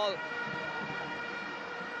Christopher Hull.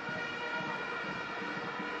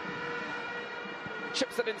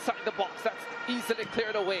 Chips it inside the box. That's easily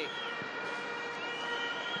cleared away.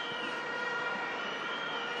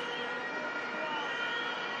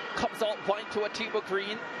 Comes out wide to Atiba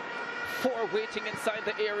Green. 4 waiting inside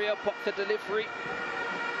the area, but the delivery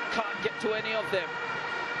can't get to any of them.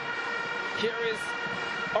 Here is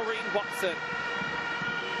Orain Watson.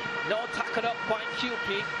 Now tackled up by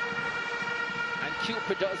Cupid. And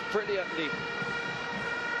Cupid does brilliantly.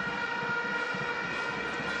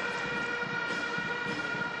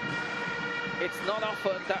 It's not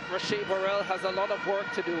often that Rashay Burrell has a lot of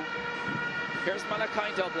work to do. Here's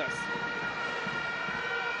Malachi Douglas.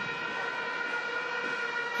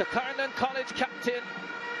 The Clarendon College captain.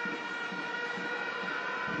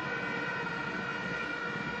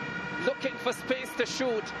 Looking for space to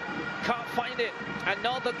shoot. Can't find it. And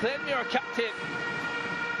now the Glenmuir captain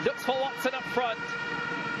looks for Watson up front.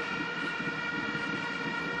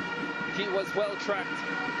 He was well tracked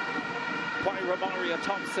by Romaria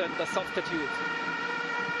Thompson, the substitute.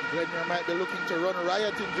 Glenmuir might be looking to run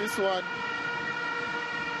riot in this one.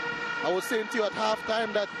 I was saying to you at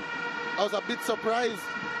halftime that I was a bit surprised.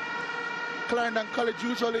 Clarendon College,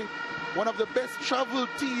 usually one of the best traveled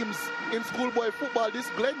teams in schoolboy football. This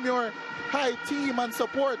Glenmuir High team and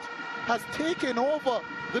support has taken over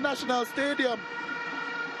the National Stadium,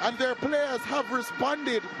 and their players have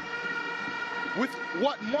responded with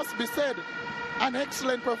what must be said, an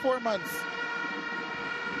excellent performance.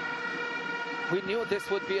 We knew this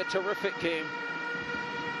would be a terrific game.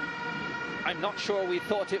 I'm not sure we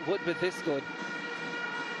thought it would be this good.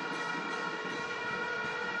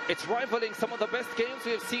 It's rivaling some of the best games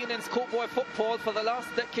we've seen in schoolboy football for the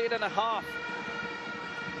last decade and a half.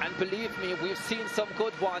 And believe me, we've seen some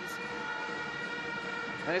good ones.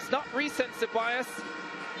 And it's not recency bias.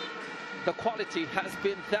 The quality has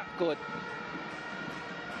been that good.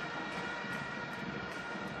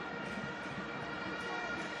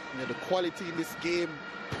 Yeah, the quality in this game,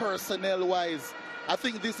 personnel-wise, I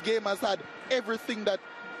think this game has had everything that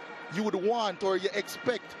you would want or you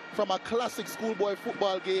expect from a classic schoolboy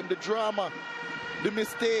football game. The drama, the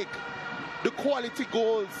mistake, the quality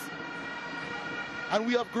goals. And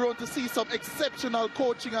we have grown to see some exceptional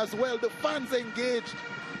coaching as well. The fans engaged.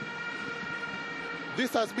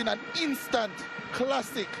 This has been an instant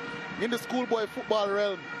classic in the schoolboy football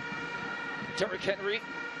realm. Derrick Henry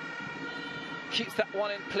keeps that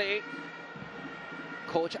one in play.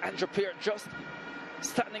 Coach Andrew Peart just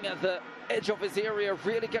standing at the edge of his area,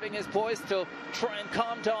 really getting his boys to try and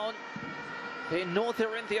calm down. They know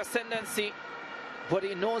they're in the ascendancy, but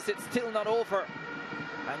he knows it's still not over.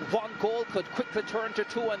 And one goal could quickly turn to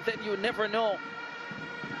 2, and then you never know.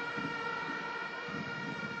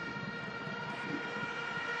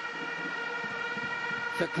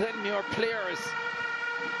 The Glenmuir players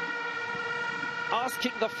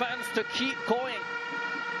asking the fans to keep going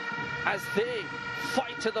as they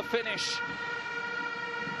fight to the finish.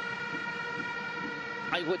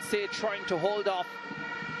 I would say trying to hold off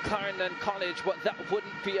Clarendon College, but that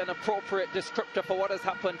wouldn't be an appropriate descriptor for what has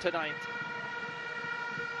happened tonight.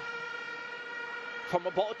 From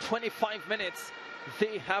about 25 minutes,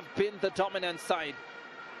 they have been the dominant side.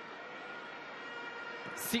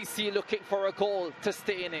 CC looking for a goal to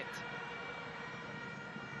stay in it.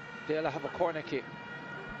 They'll have a corner kick.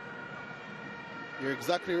 You're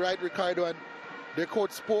exactly right, Ricardo, and their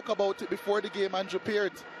coach spoke about it before the game, Andrew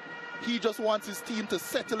Peart. He just wants his team to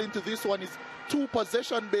settle into this one. It's 2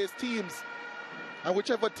 possession-based teams, and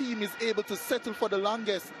whichever team is able to settle for the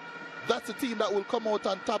longest, that's the team that will come out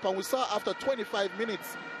on top. And we saw after 25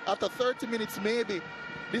 minutes, after 30 minutes maybe,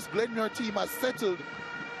 this Glenmuir team has settled.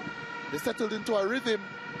 They settled into a rhythm.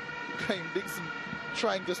 Kyle Dixon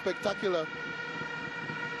trying the spectacular.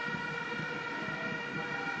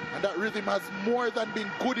 And that rhythm has more than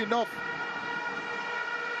been good enough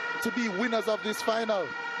to be winners of this final.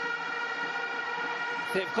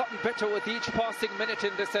 They've gotten better with each passing minute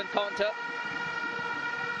in this encounter.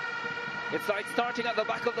 It's like starting at the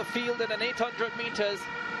back of the field in an 800 meters.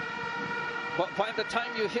 But by the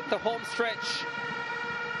time you hit the home stretch,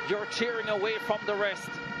 you're tearing away from the rest.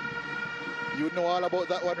 You know all about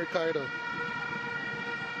that one, Ricardo.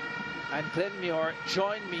 And Glenmuir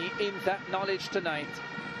join me in that knowledge tonight.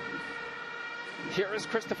 Here is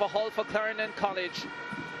Christopher Hall for Clarendon College.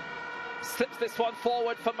 Slips this one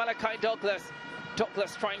forward for Malachi Douglas.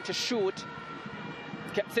 Douglas trying to shoot.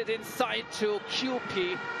 Gets it inside to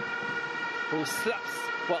QP, who slaps,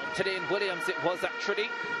 well, today in Williams it was actually,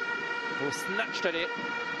 who snatched at it,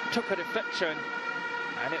 took a deflection,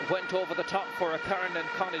 and it went over the top for a Clarendon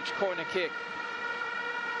College corner kick.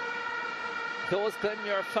 Those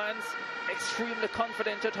Glenmuir fans extremely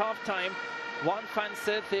confident at halftime. One fan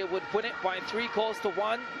said they would win it by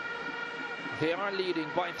 3-1. They are leading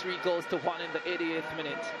by 3-1 in the 88th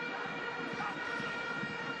minute.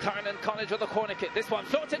 Clarendon College with a corner kick. This one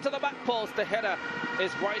floats into the back post. The header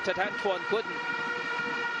is right at Antoine Gooden.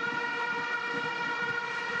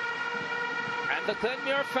 And the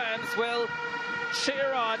Glenmuir fans will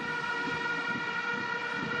cheer on.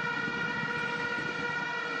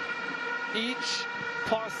 Each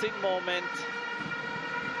passing moment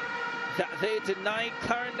that they deny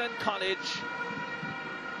Clarendon College.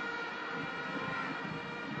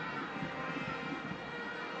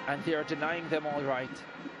 And they are denying them all right.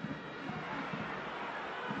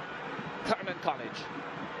 Clarendon College.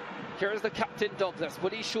 Here's the captain Douglas.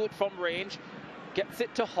 Would he shoot from range? Gets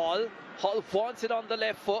it to Hall. Hall wants it on the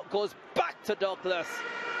left foot. Goes back to Douglas.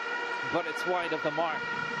 But it's wide of the mark.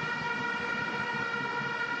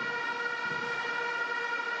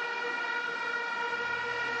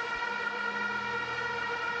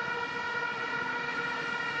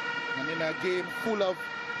 And in a game full of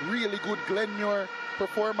really good Glenmuir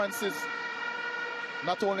performances,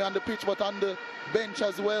 not only on the pitch but on the bench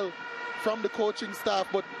as well, from the coaching staff.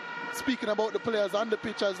 But speaking about the players on the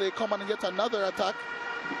pitch as they come and get another attack.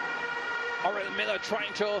 Orel Miller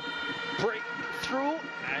trying to break through,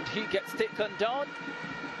 and he gets taken down.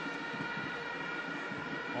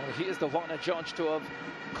 Well, he is the one adjudged to have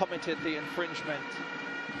committed the infringement.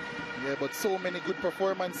 Yeah, but so many good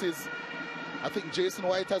performances. I think Jason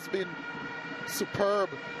White has been superb,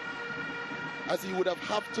 as he would have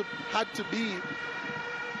had to be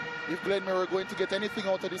if Glenmuir were going to get anything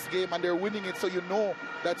out of this game, and they're winning it, so you know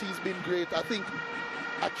that he's been great. I think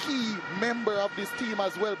a key member of this team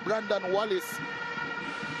as well, Brandon Wallace.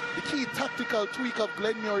 The key tactical tweak of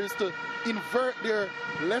Glenmuir is to invert their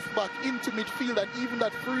left back into midfield, and even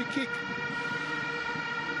that free kick,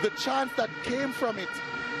 the chance that came from it,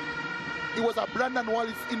 it was a Brandon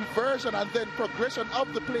Wallace inversion and then progression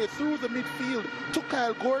of the play through the midfield to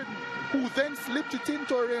Kyle Gordon, who then slipped it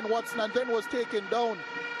into Rain Watson and then was taken down.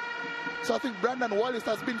 So I think Brandon Wallace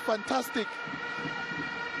has been fantastic.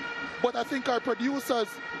 But I think our producers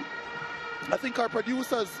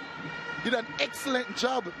did an excellent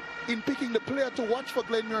job in picking the player to watch for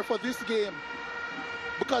Glenmuir for this game,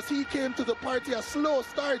 because he came to the party a slow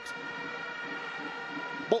start,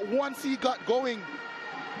 but once he got going,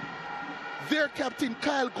 their captain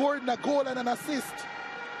Kyle Gordon, a goal and an assist.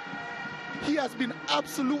 He has been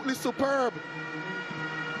absolutely superb.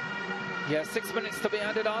 Yeah, 6 minutes to be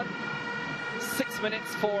added on. 6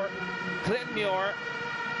 minutes for Glenmuir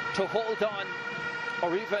to hold on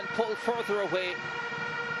or even pull further away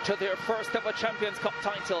to their first ever Champions Cup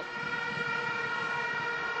title.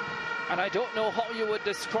 And I don't know how you would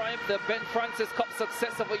describe the Ben Francis Cup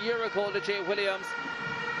success of a year ago to Jay Williams,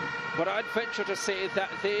 but I'd venture to say that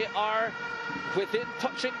they are within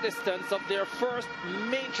touching distance of their first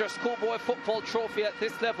major schoolboy football trophy at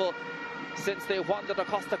this level since they won the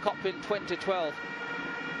Costa Cup in 2012.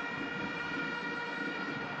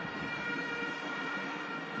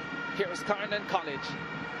 Here's Clarendon College.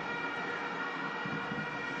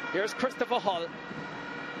 Here's Christopher Hull.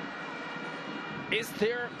 Is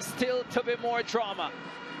there still to be more drama?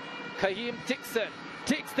 Kaheem Dixon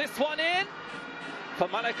takes this one in. For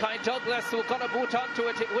Malachi Douglas, who got a boot onto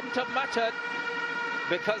it, it wouldn't have mattered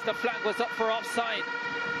because the flag was up for offside.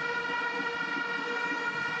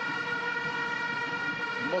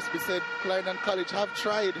 It must be said, Clarendon College have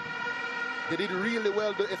tried. They did really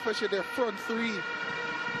well, especially their front three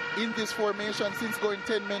in this formation since going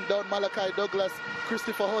 10 men down. Malachi Douglas,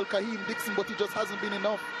 Christopher Hull, Kaheem Dixon, but it just hasn't been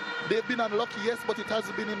enough. They've been unlucky, yes, but it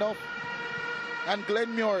hasn't been enough. And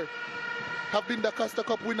Glenmuir have been the Costa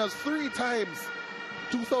Cup winners 3 times.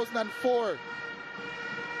 2004,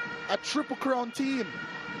 a Triple Crown team.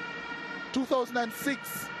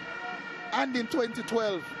 2006 and in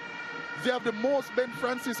 2012. They have the most Ben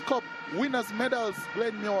Francis Cup winners medals,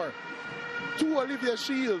 Glenmuir. 2 Olivier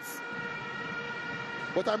Shields.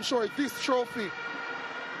 But I'm sure this trophy,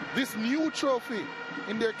 this new trophy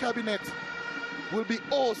in their cabinet, will be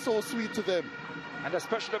oh so sweet to them. And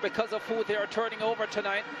especially because of who they are turning over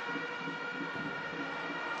tonight.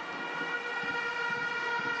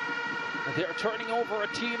 They are turning over a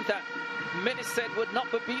team that many said would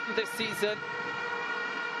not be beaten this season.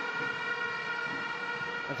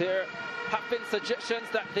 There have been suggestions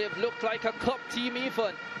that they've looked like a cup team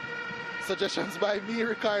even. Suggestions by me,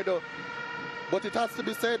 Ricardo. But it has to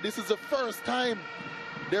be said, this is the first time,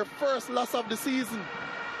 their first loss of the season.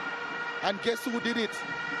 And guess who did it?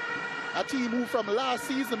 A team who from last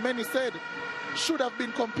season, many said, should have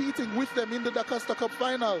been competing with them in the DaCosta Cup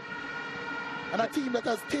final. And a team that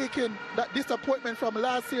has taken that disappointment from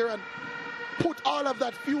last year and put all of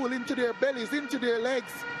that fuel into their bellies, into their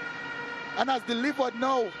legs, and has delivered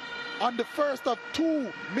now on the first of 2,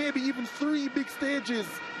 maybe even 3 big stages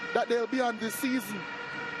that they'll be on this season.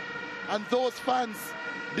 And those fans,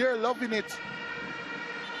 they're loving it.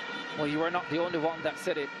 Well, you are not the only one that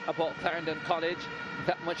said it about Clarendon College.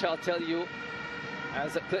 That much I'll tell you.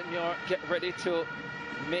 As Glenmuir get ready to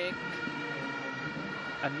make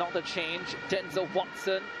another change. Denzel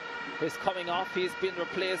Watson is coming off. He's been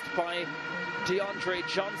replaced by DeAndre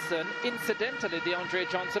Johnson. Incidentally, DeAndre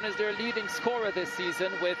Johnson is their leading scorer this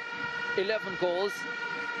season with 11 goals.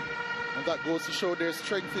 And that goes to show their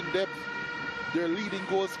strength in depth. Their leading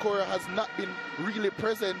goal scorer has not been really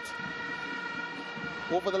present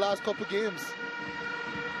over the last couple games.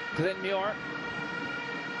 Glenmuir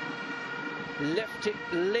left it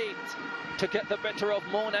late to get the better of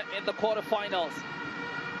Mona in the quarterfinals.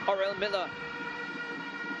 Orel Miller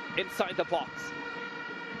inside the box.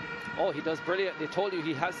 Oh, he does brilliant. They told you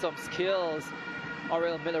he has some skills.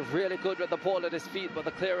 Orel Miller really good with the ball at his feet, but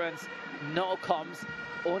the clearance now comes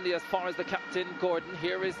only as far as the captain, Gordon.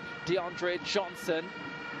 Here is DeAndre Johnson.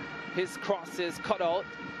 His cross is cut out.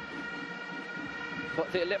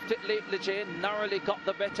 But they left it late. Leger narrowly got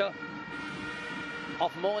the better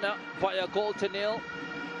of Mona by a 1-0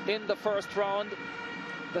 in the first round.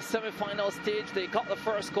 The semi-final stage, they got the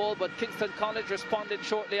first goal, but Kingston College responded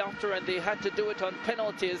shortly after, and they had to do it on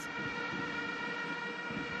penalties.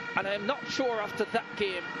 And I'm not sure after that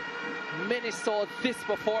game many saw this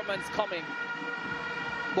performance coming.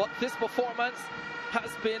 But this performance has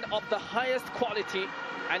been of the highest quality,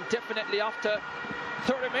 and definitely after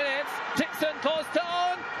 30 minutes, Dixon goes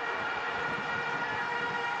down.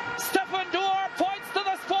 Stefan Dorr points to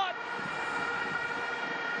the spot.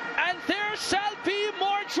 And there shall be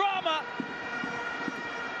more drama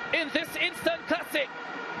in this instant classic.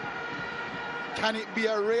 Can it be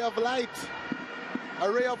a ray of light? A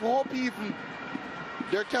ray of hope even?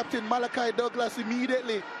 Their captain Malachi Douglas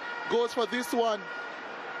immediately goes for this one.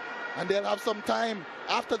 And they'll have some time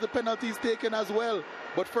after the penalty is taken as well.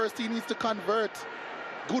 But first he needs to convert.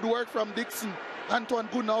 Good work from Dixon. Antoine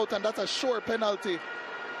Goodnout, and that's a sure penalty.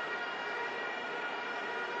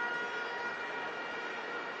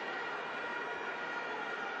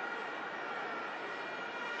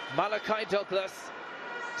 Malachi Douglas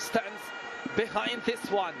stands behind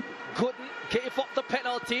this one. Gooden gave up the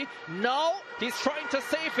penalty. Now he's trying to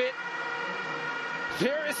save it.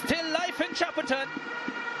 There is still life in Chapperton.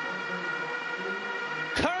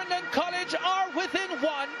 Clarendon College are within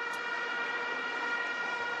 1.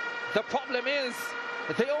 The problem is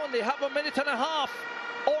they only have a minute and a half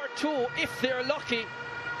or 2 if they're lucky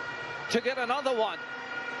to get another one.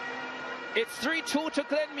 It's 3-2 to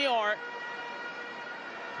Glenmuir.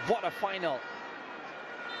 What a final.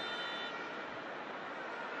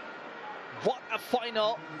 What a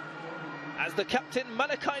final, as the captain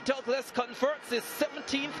Malachi Douglas converts his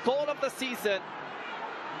 17th goal of the season.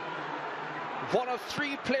 One of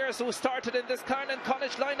 3 players who started in this Clarendon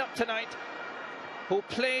College lineup tonight, who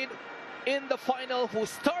played in the final, who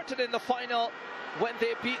started in the final when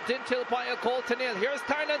they beat Dintil by a 1-0. Here's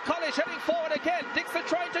Clarendon College heading forward again. Dixon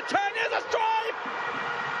trying to turn. Here's a strike!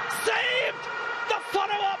 Saved! The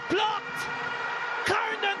follow-up blocked!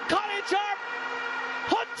 Clarendon College are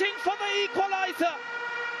hunting for the equalizer.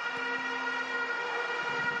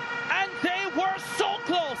 And they were so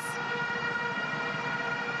close.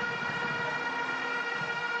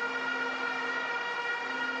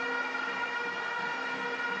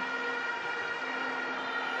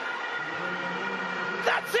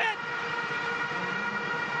 That's it!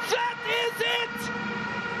 That is it!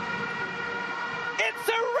 It's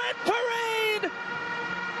a red parade!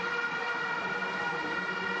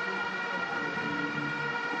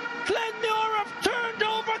 Glenmuir have turned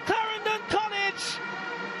over Clarendon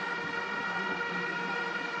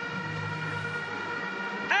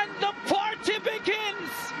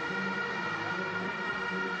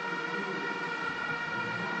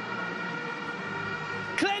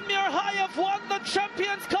High have won the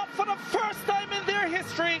Champions Cup for the first time in their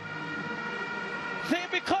history. They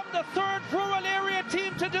become the third rural area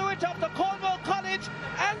team to do it after Cornwall College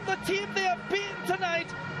and the team they have beaten tonight,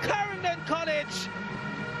 Clarendon College.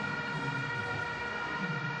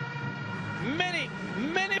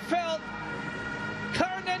 Many felt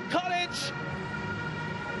Clarendon College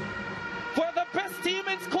were the best team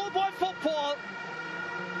in schoolboy football,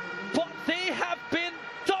 but they have been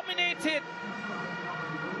dominated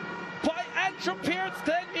by Andrew Pearce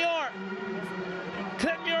Glenmuir.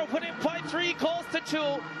 Glenmuir winning by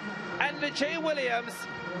 3-2, and the J. Williams.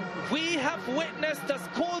 We have witnessed a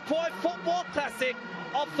schoolboy football classic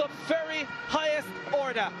of the very highest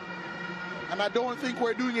order. And I don't think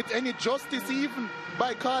we're doing it any justice even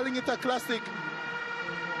by calling it a classic.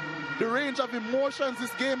 The range of emotions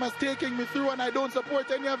this game has taken me through, and I don't support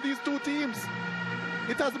any of these two teams.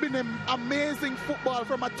 It has been amazing football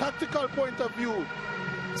from a tactical point of view.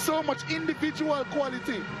 So much individual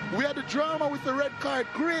quality. We had the drama with the red card,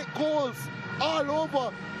 great goals all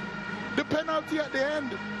over. The penalty at the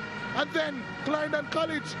end. And then Clarendon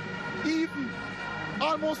College even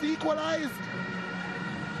almost equalized.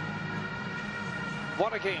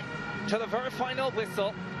 What a game. To the very final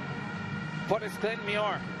whistle. But it's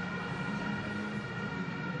Glenmuir.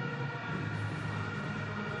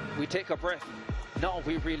 We take a breath. Now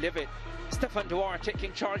we relive it. Stefan Duar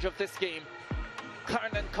taking charge of this game.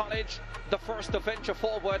 Clarendon College, the first to venture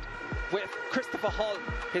forward with Christopher Hull,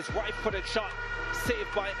 his right-footed shot, saved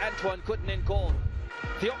by Antoine Gooden in goal.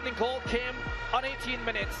 The opening goal came on 18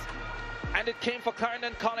 minutes, and it came for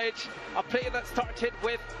Clarendon College, a play that started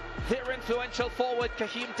with their influential forward,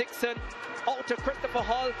 Kahim Dixon, out to Christopher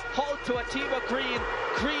Hull, Hull to Atiwa Green,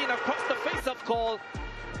 Green across the face of goal,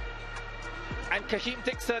 and Kahim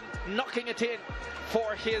Dixon knocking it in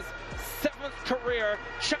for his 7th career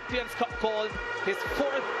Champions Cup goal, his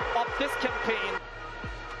 4th of this campaign,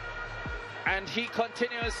 and he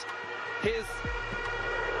continues his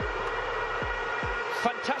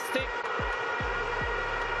fantastic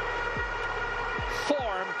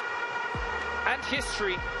form and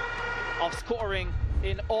history of scoring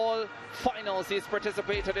in all finals he's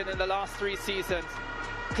participated in the last 3 seasons.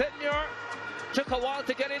 Glenmuir took a while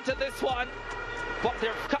to get into this one, but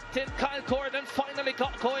their captain Kyle Gordon finally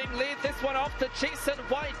got going, laid this one off to Jason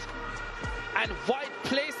White, and White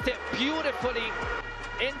placed it beautifully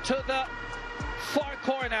into the far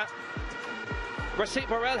corner. Rashid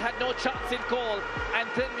Burrell had no chance in goal, and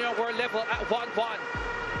Glenmuir were level at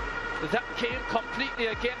 1-1. That came completely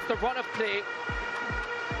against the run of play.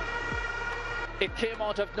 It came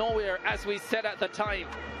out of nowhere, as we said at the time.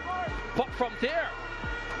 But from there,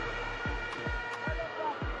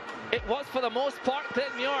 it was for the most part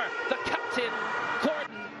Glenmuir, the captain,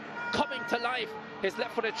 Gordon, coming to life. His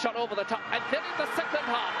left-footed shot over the top. And then in the second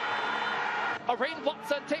half, Arain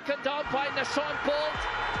Watson taken down by Nashawn Bolt.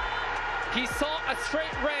 He saw a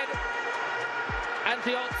straight red, and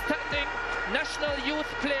the outstanding national youth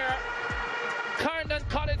player, Clarendon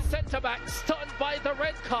College centre-back, stunned by the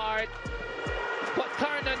red card. But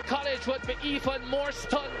Clarendon College would be even more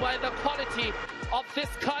stunned by the quality of this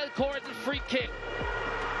Kyle Gordon free kick.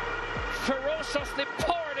 Ferociously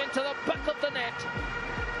poured into the back of the net.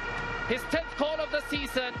 His 10th goal of the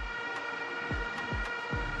season.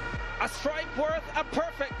 A strike worth a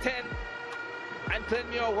perfect 10. And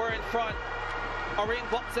Glenmuir were in front.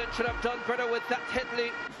 Arain Watson should have done better with that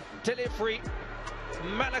Headley delivery.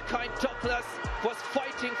 Malachi Douglas was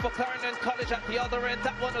fighting for Clarendon College at the other end.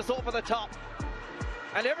 That one was over the top.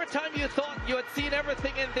 And every time you thought you had seen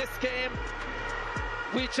everything in this game,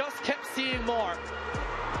 we just kept seeing more.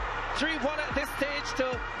 3-1 at this stage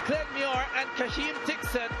to Glenmuir, and Kahim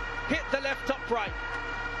Dixon hit the left upright.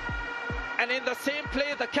 And in the same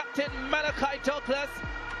play, the captain Malachi Douglas,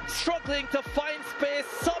 struggling to find space,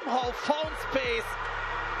 somehow found space,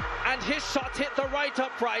 and his shot hit the right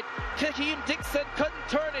upright. Kahim Dixon couldn't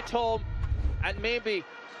turn it home, and maybe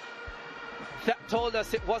that told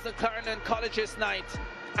us it wasn't Clarendon College's night.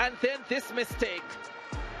 And then this mistake.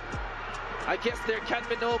 I guess there can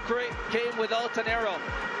be no great game without an error,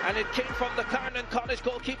 and it came from the Clarendon College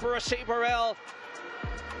goalkeeper Rashid Burrell.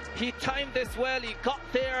 He timed this well, he got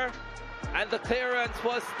there, and the clearance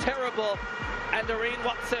was terrible, and Arain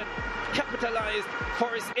Watson capitalized for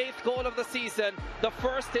his 8th goal of the season, the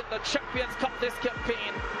first in the Champions Cup this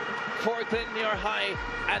campaign for Glenmuir High,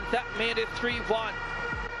 and that made it 3-1.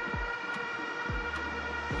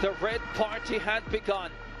 The red party had begun.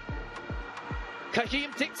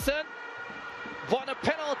 Kahim Dixon won a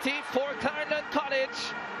penalty for Clarendon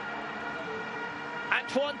College.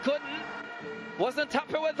 Antoine Gooden wasn't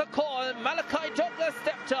happy with the call. Malachi Douglas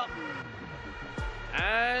stepped up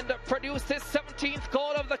and produced his 17th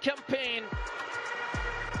goal of the campaign.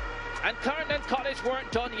 And Clarendon College weren't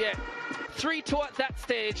done yet. 3-2 at that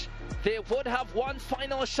stage. They would have one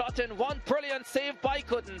final shot and one brilliant save by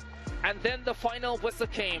Gooden. And then the final whistle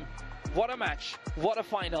came. What a match. What a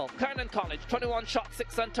final. Clarendon College, 21 shots,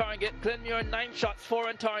 6 on target. Glenmuir, 9 shots, 4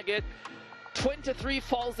 on target. 23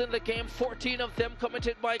 fouls in the game, 14 of them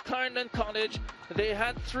committed by Clarendon College. They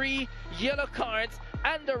had 3 yellow cards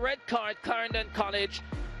and a red card, Clarendon College.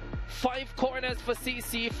 5 corners for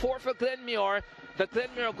CC, 4 for Glenmuir. The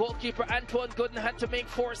Glenmuir goalkeeper, Antoine Gooden, had to make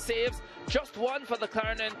 4 saves. Just 1 for the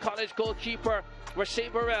Clarendon College goalkeeper,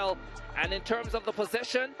 Rashay Burrell. And in terms of the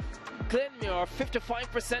possession, Glenmuir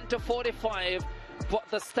 55% to 45. But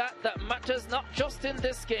the stat that matters not just in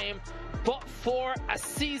this game, but for a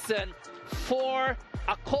season, for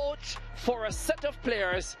a coach, for a set of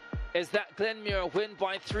players, is that Glenmuir win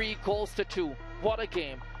by 3 goals to 2. What a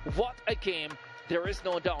game. What a game. There is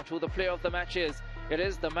no doubt who the player of the match is. It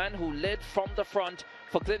is the man who led from the front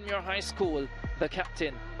for Glenmuir High School, the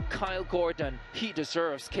captain, Kyle Gordon. He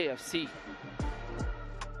deserves KFC.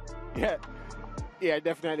 Yeah,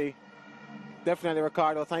 definitely. Definitely,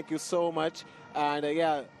 Ricardo. Thank you so much. And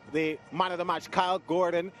yeah, the man of the match, Kyle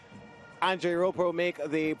Gordon. Andre Roper will make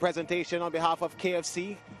the presentation on behalf of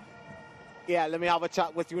KFC. Yeah, let me have a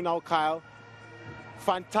chat with you now, Kyle.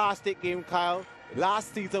 Fantastic game, Kyle.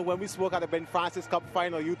 Last season, when we spoke at the Ben Francis Cup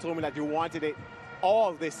final, you told me that you wanted it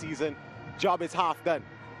all this season. Job is half done.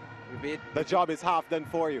 The job is half done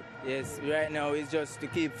for you. Yes, right now it's just to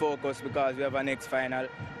keep focused because we have a next final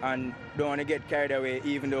and don't want to get carried away,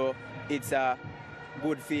 even though it's a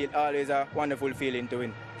good feel, always a wonderful feeling to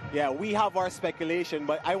win. Yeah, we have our speculation,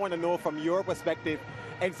 but I want to know from your perspective,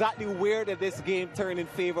 exactly where did this game turn in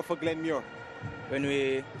favor for Glenmuir? When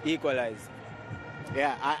we equalized.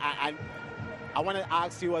 Yeah, I want to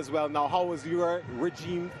ask you as well now, how was your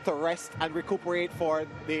regime to rest and recuperate for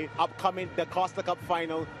the upcoming Costa Cup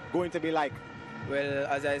final going to be like? Well,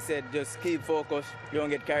 as I said, just keep focused, don't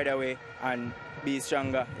get carried away, and be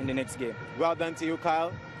stronger in the next game. Well done to you,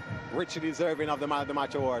 Kyle. Richly deserving of the Man of the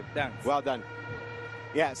Match award. Thanks. Well done.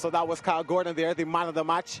 Yeah, so that was Kyle Gordon there, the Man of the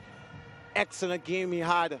Match. Excellent game he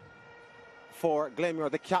had for Glenmuir,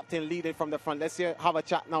 the captain leading from the front. Let's have a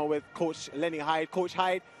chat now with Coach Lenny Hyde. Coach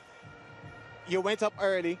Hyde, you went up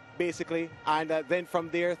early, basically, and then from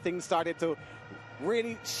there, things started to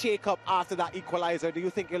really shake up after that equalizer. Do you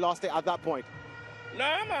think you lost it at that point?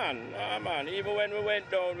 Nah, man. Even when we went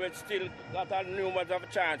down, we still got a numerous of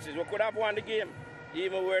chances. We could have won the game.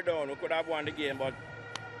 Even when we're down, we could have won the game, but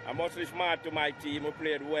I must be smart to my team. We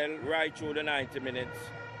played well right through the 90 minutes,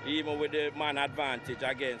 even with the man advantage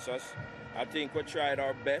against us. I think we tried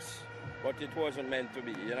our best, but it wasn't meant to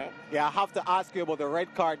be, you know? Yeah, I have to ask you about the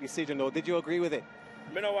red card decision, though. Did you agree with it?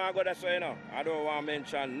 I don't want to go that way, you know. I don't want to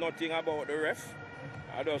mention nothing about the ref.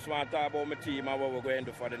 I just want to talk about my team and what we're going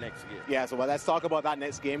to do for the next game. Yeah, so let's talk about that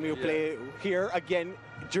next game. You'll play here again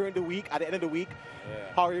during the week, at the end of the week.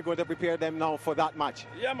 Yeah. How are you going to prepare them now for that match?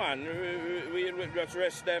 Yeah, man. We'll just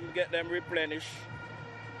rest them, get them replenished,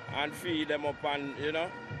 and feed them up and, you know,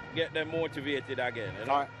 get them motivated again. You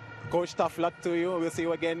know? All right. Coach, tough luck to you. We'll see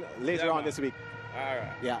you again later on this week. All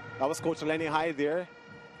right. Yeah, that was Coach Lenny Hyde there.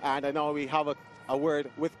 And I know we have a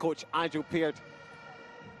word with Coach Andrew Peart.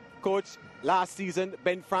 Coach, last season,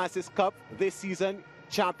 Ben Francis Cup. This season,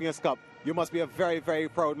 Champions Cup. You must be a very, very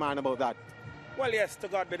proud man about that. Well, yes, to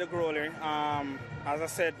God be the glory. As I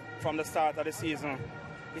said from the start of the season,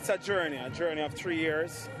 it's a journey of 3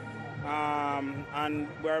 years. And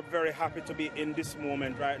we're very happy to be in this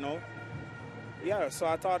moment right now. Yeah, so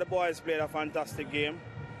I thought the boys played a fantastic game.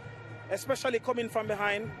 Especially coming from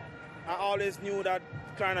behind, I always knew that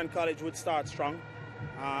Clarendon College would start strong.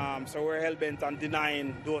 So we're hell-bent on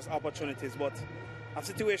denying those opportunities. But a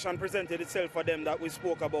situation presented itself for them that we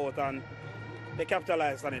spoke about, and they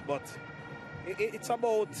capitalized on it. But it's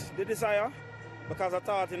about the desire, because I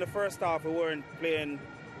thought in the first half we weren't playing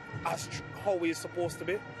as how we're supposed to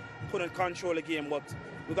be. Couldn't control the game, but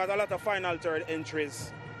we got a lot of final third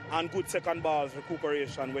entries and good second balls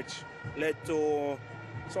recuperation, which led to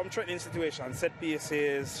some threatening situations, set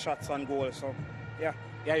pieces, shots on goal. So, yeah.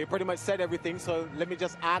 Yeah, you pretty much said everything. So let me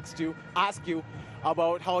just ask you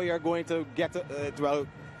about how you're going to get to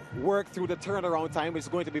work through the turnaround time, which is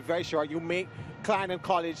going to be very short. You meet Clarendon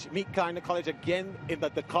College again in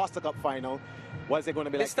the Costa Cup final. What's it going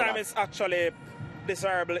to be like? This time it's actually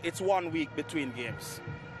desirable. It's 1 week between games.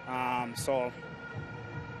 So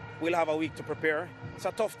we'll have a week to prepare. It's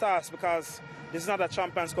a tough task because this is not a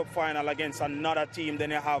Champions Cup final against another team.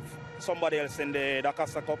 Then you have somebody else in the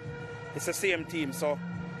Costa Cup. It's the same team, so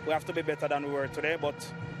we have to be better than we were today. But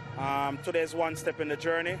Today's one step in the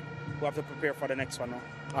journey. We have to prepare for the next one now.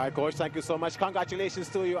 All right, Coach, thank you so much. Congratulations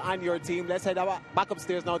to you and your team. Let's head back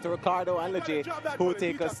upstairs now to Ricardo and Legit, who will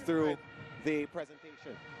take us through the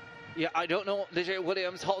presentation. Yeah, I don't know, Legit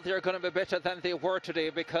Williams, how they're going to be better than they were today,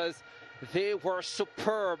 because they were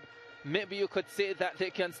superb. Maybe you could say that they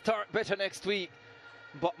can start better next week.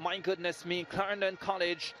 But my goodness me, Clarendon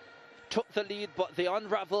College took the lead, but they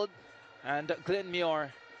unraveled, and Glenmuir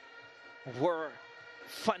were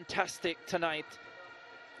fantastic tonight.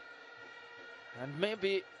 And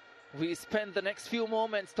maybe we spend the next few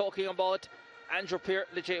moments talking about Andrew Peart,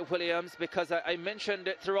 Legit Williams, because I mentioned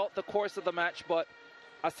it throughout the course of the match, but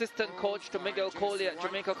assistant coach to Miguel Coley at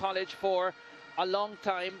Jamaica College for a long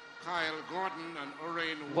time. Kyle Gordon and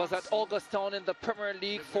Orain was at Augustown in the Premier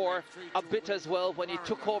League for a bit as well when he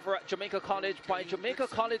took over at Jamaica College. By Jamaica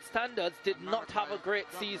College standards, did not have a great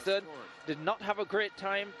season, did not have a great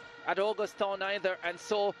time at Augustown either, and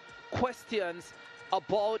so questions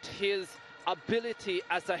about his ability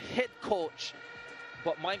as a head coach.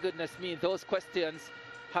 But my goodness me, those questions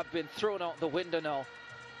have been thrown out the window now.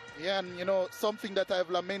 Yeah, and you know, something that I've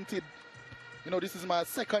lamented, you know, this is my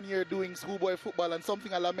second year doing schoolboy football, and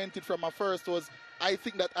something I lamented from my first was I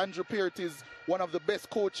think that Andrew Peart is one of the best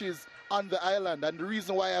coaches on the island. And the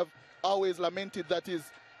reason why I've always lamented that is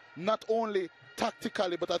not only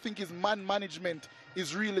tactically, but I think his man management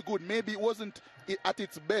is really good. Maybe it wasn't at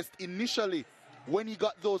its best initially when he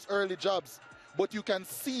got those early jobs, but you can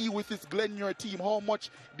see with this Glenmuir team how much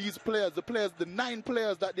these players, the 9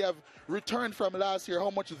 players that they have returned from last year, how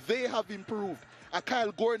much they have improved.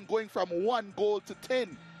 Kyle Gordon going from 1 goal to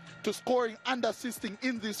 10 to scoring and assisting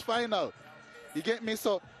in this final. You get me?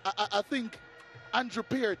 So I think Andrew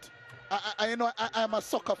Peart, I'm a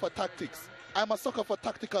sucker for tactics. I'm a sucker for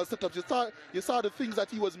tactical setups. You saw the things that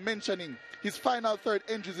he was mentioning. His final third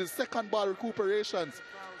entries, his second ball recuperations.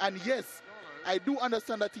 And yes, I do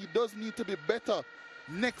understand that he does need to be better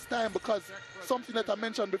next time, because something that I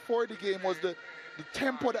mentioned before the game was the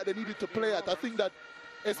tempo that they needed to play at. I think that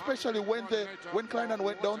especially when Clarendon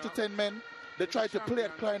went down to 10 men, they tried to play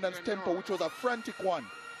at Clarendon's tempo, which was a frantic one.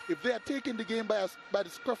 If they had taken the game by the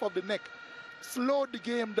scruff of the neck, slowed the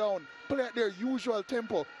game down, play at their usual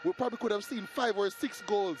tempo, we probably could have seen 5 or 6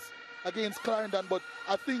 goals against Clarendon. But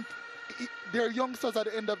I think they're youngsters at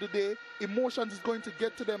the end of the day. Emotions is going to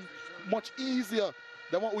get to them much easier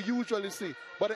than what we usually see. But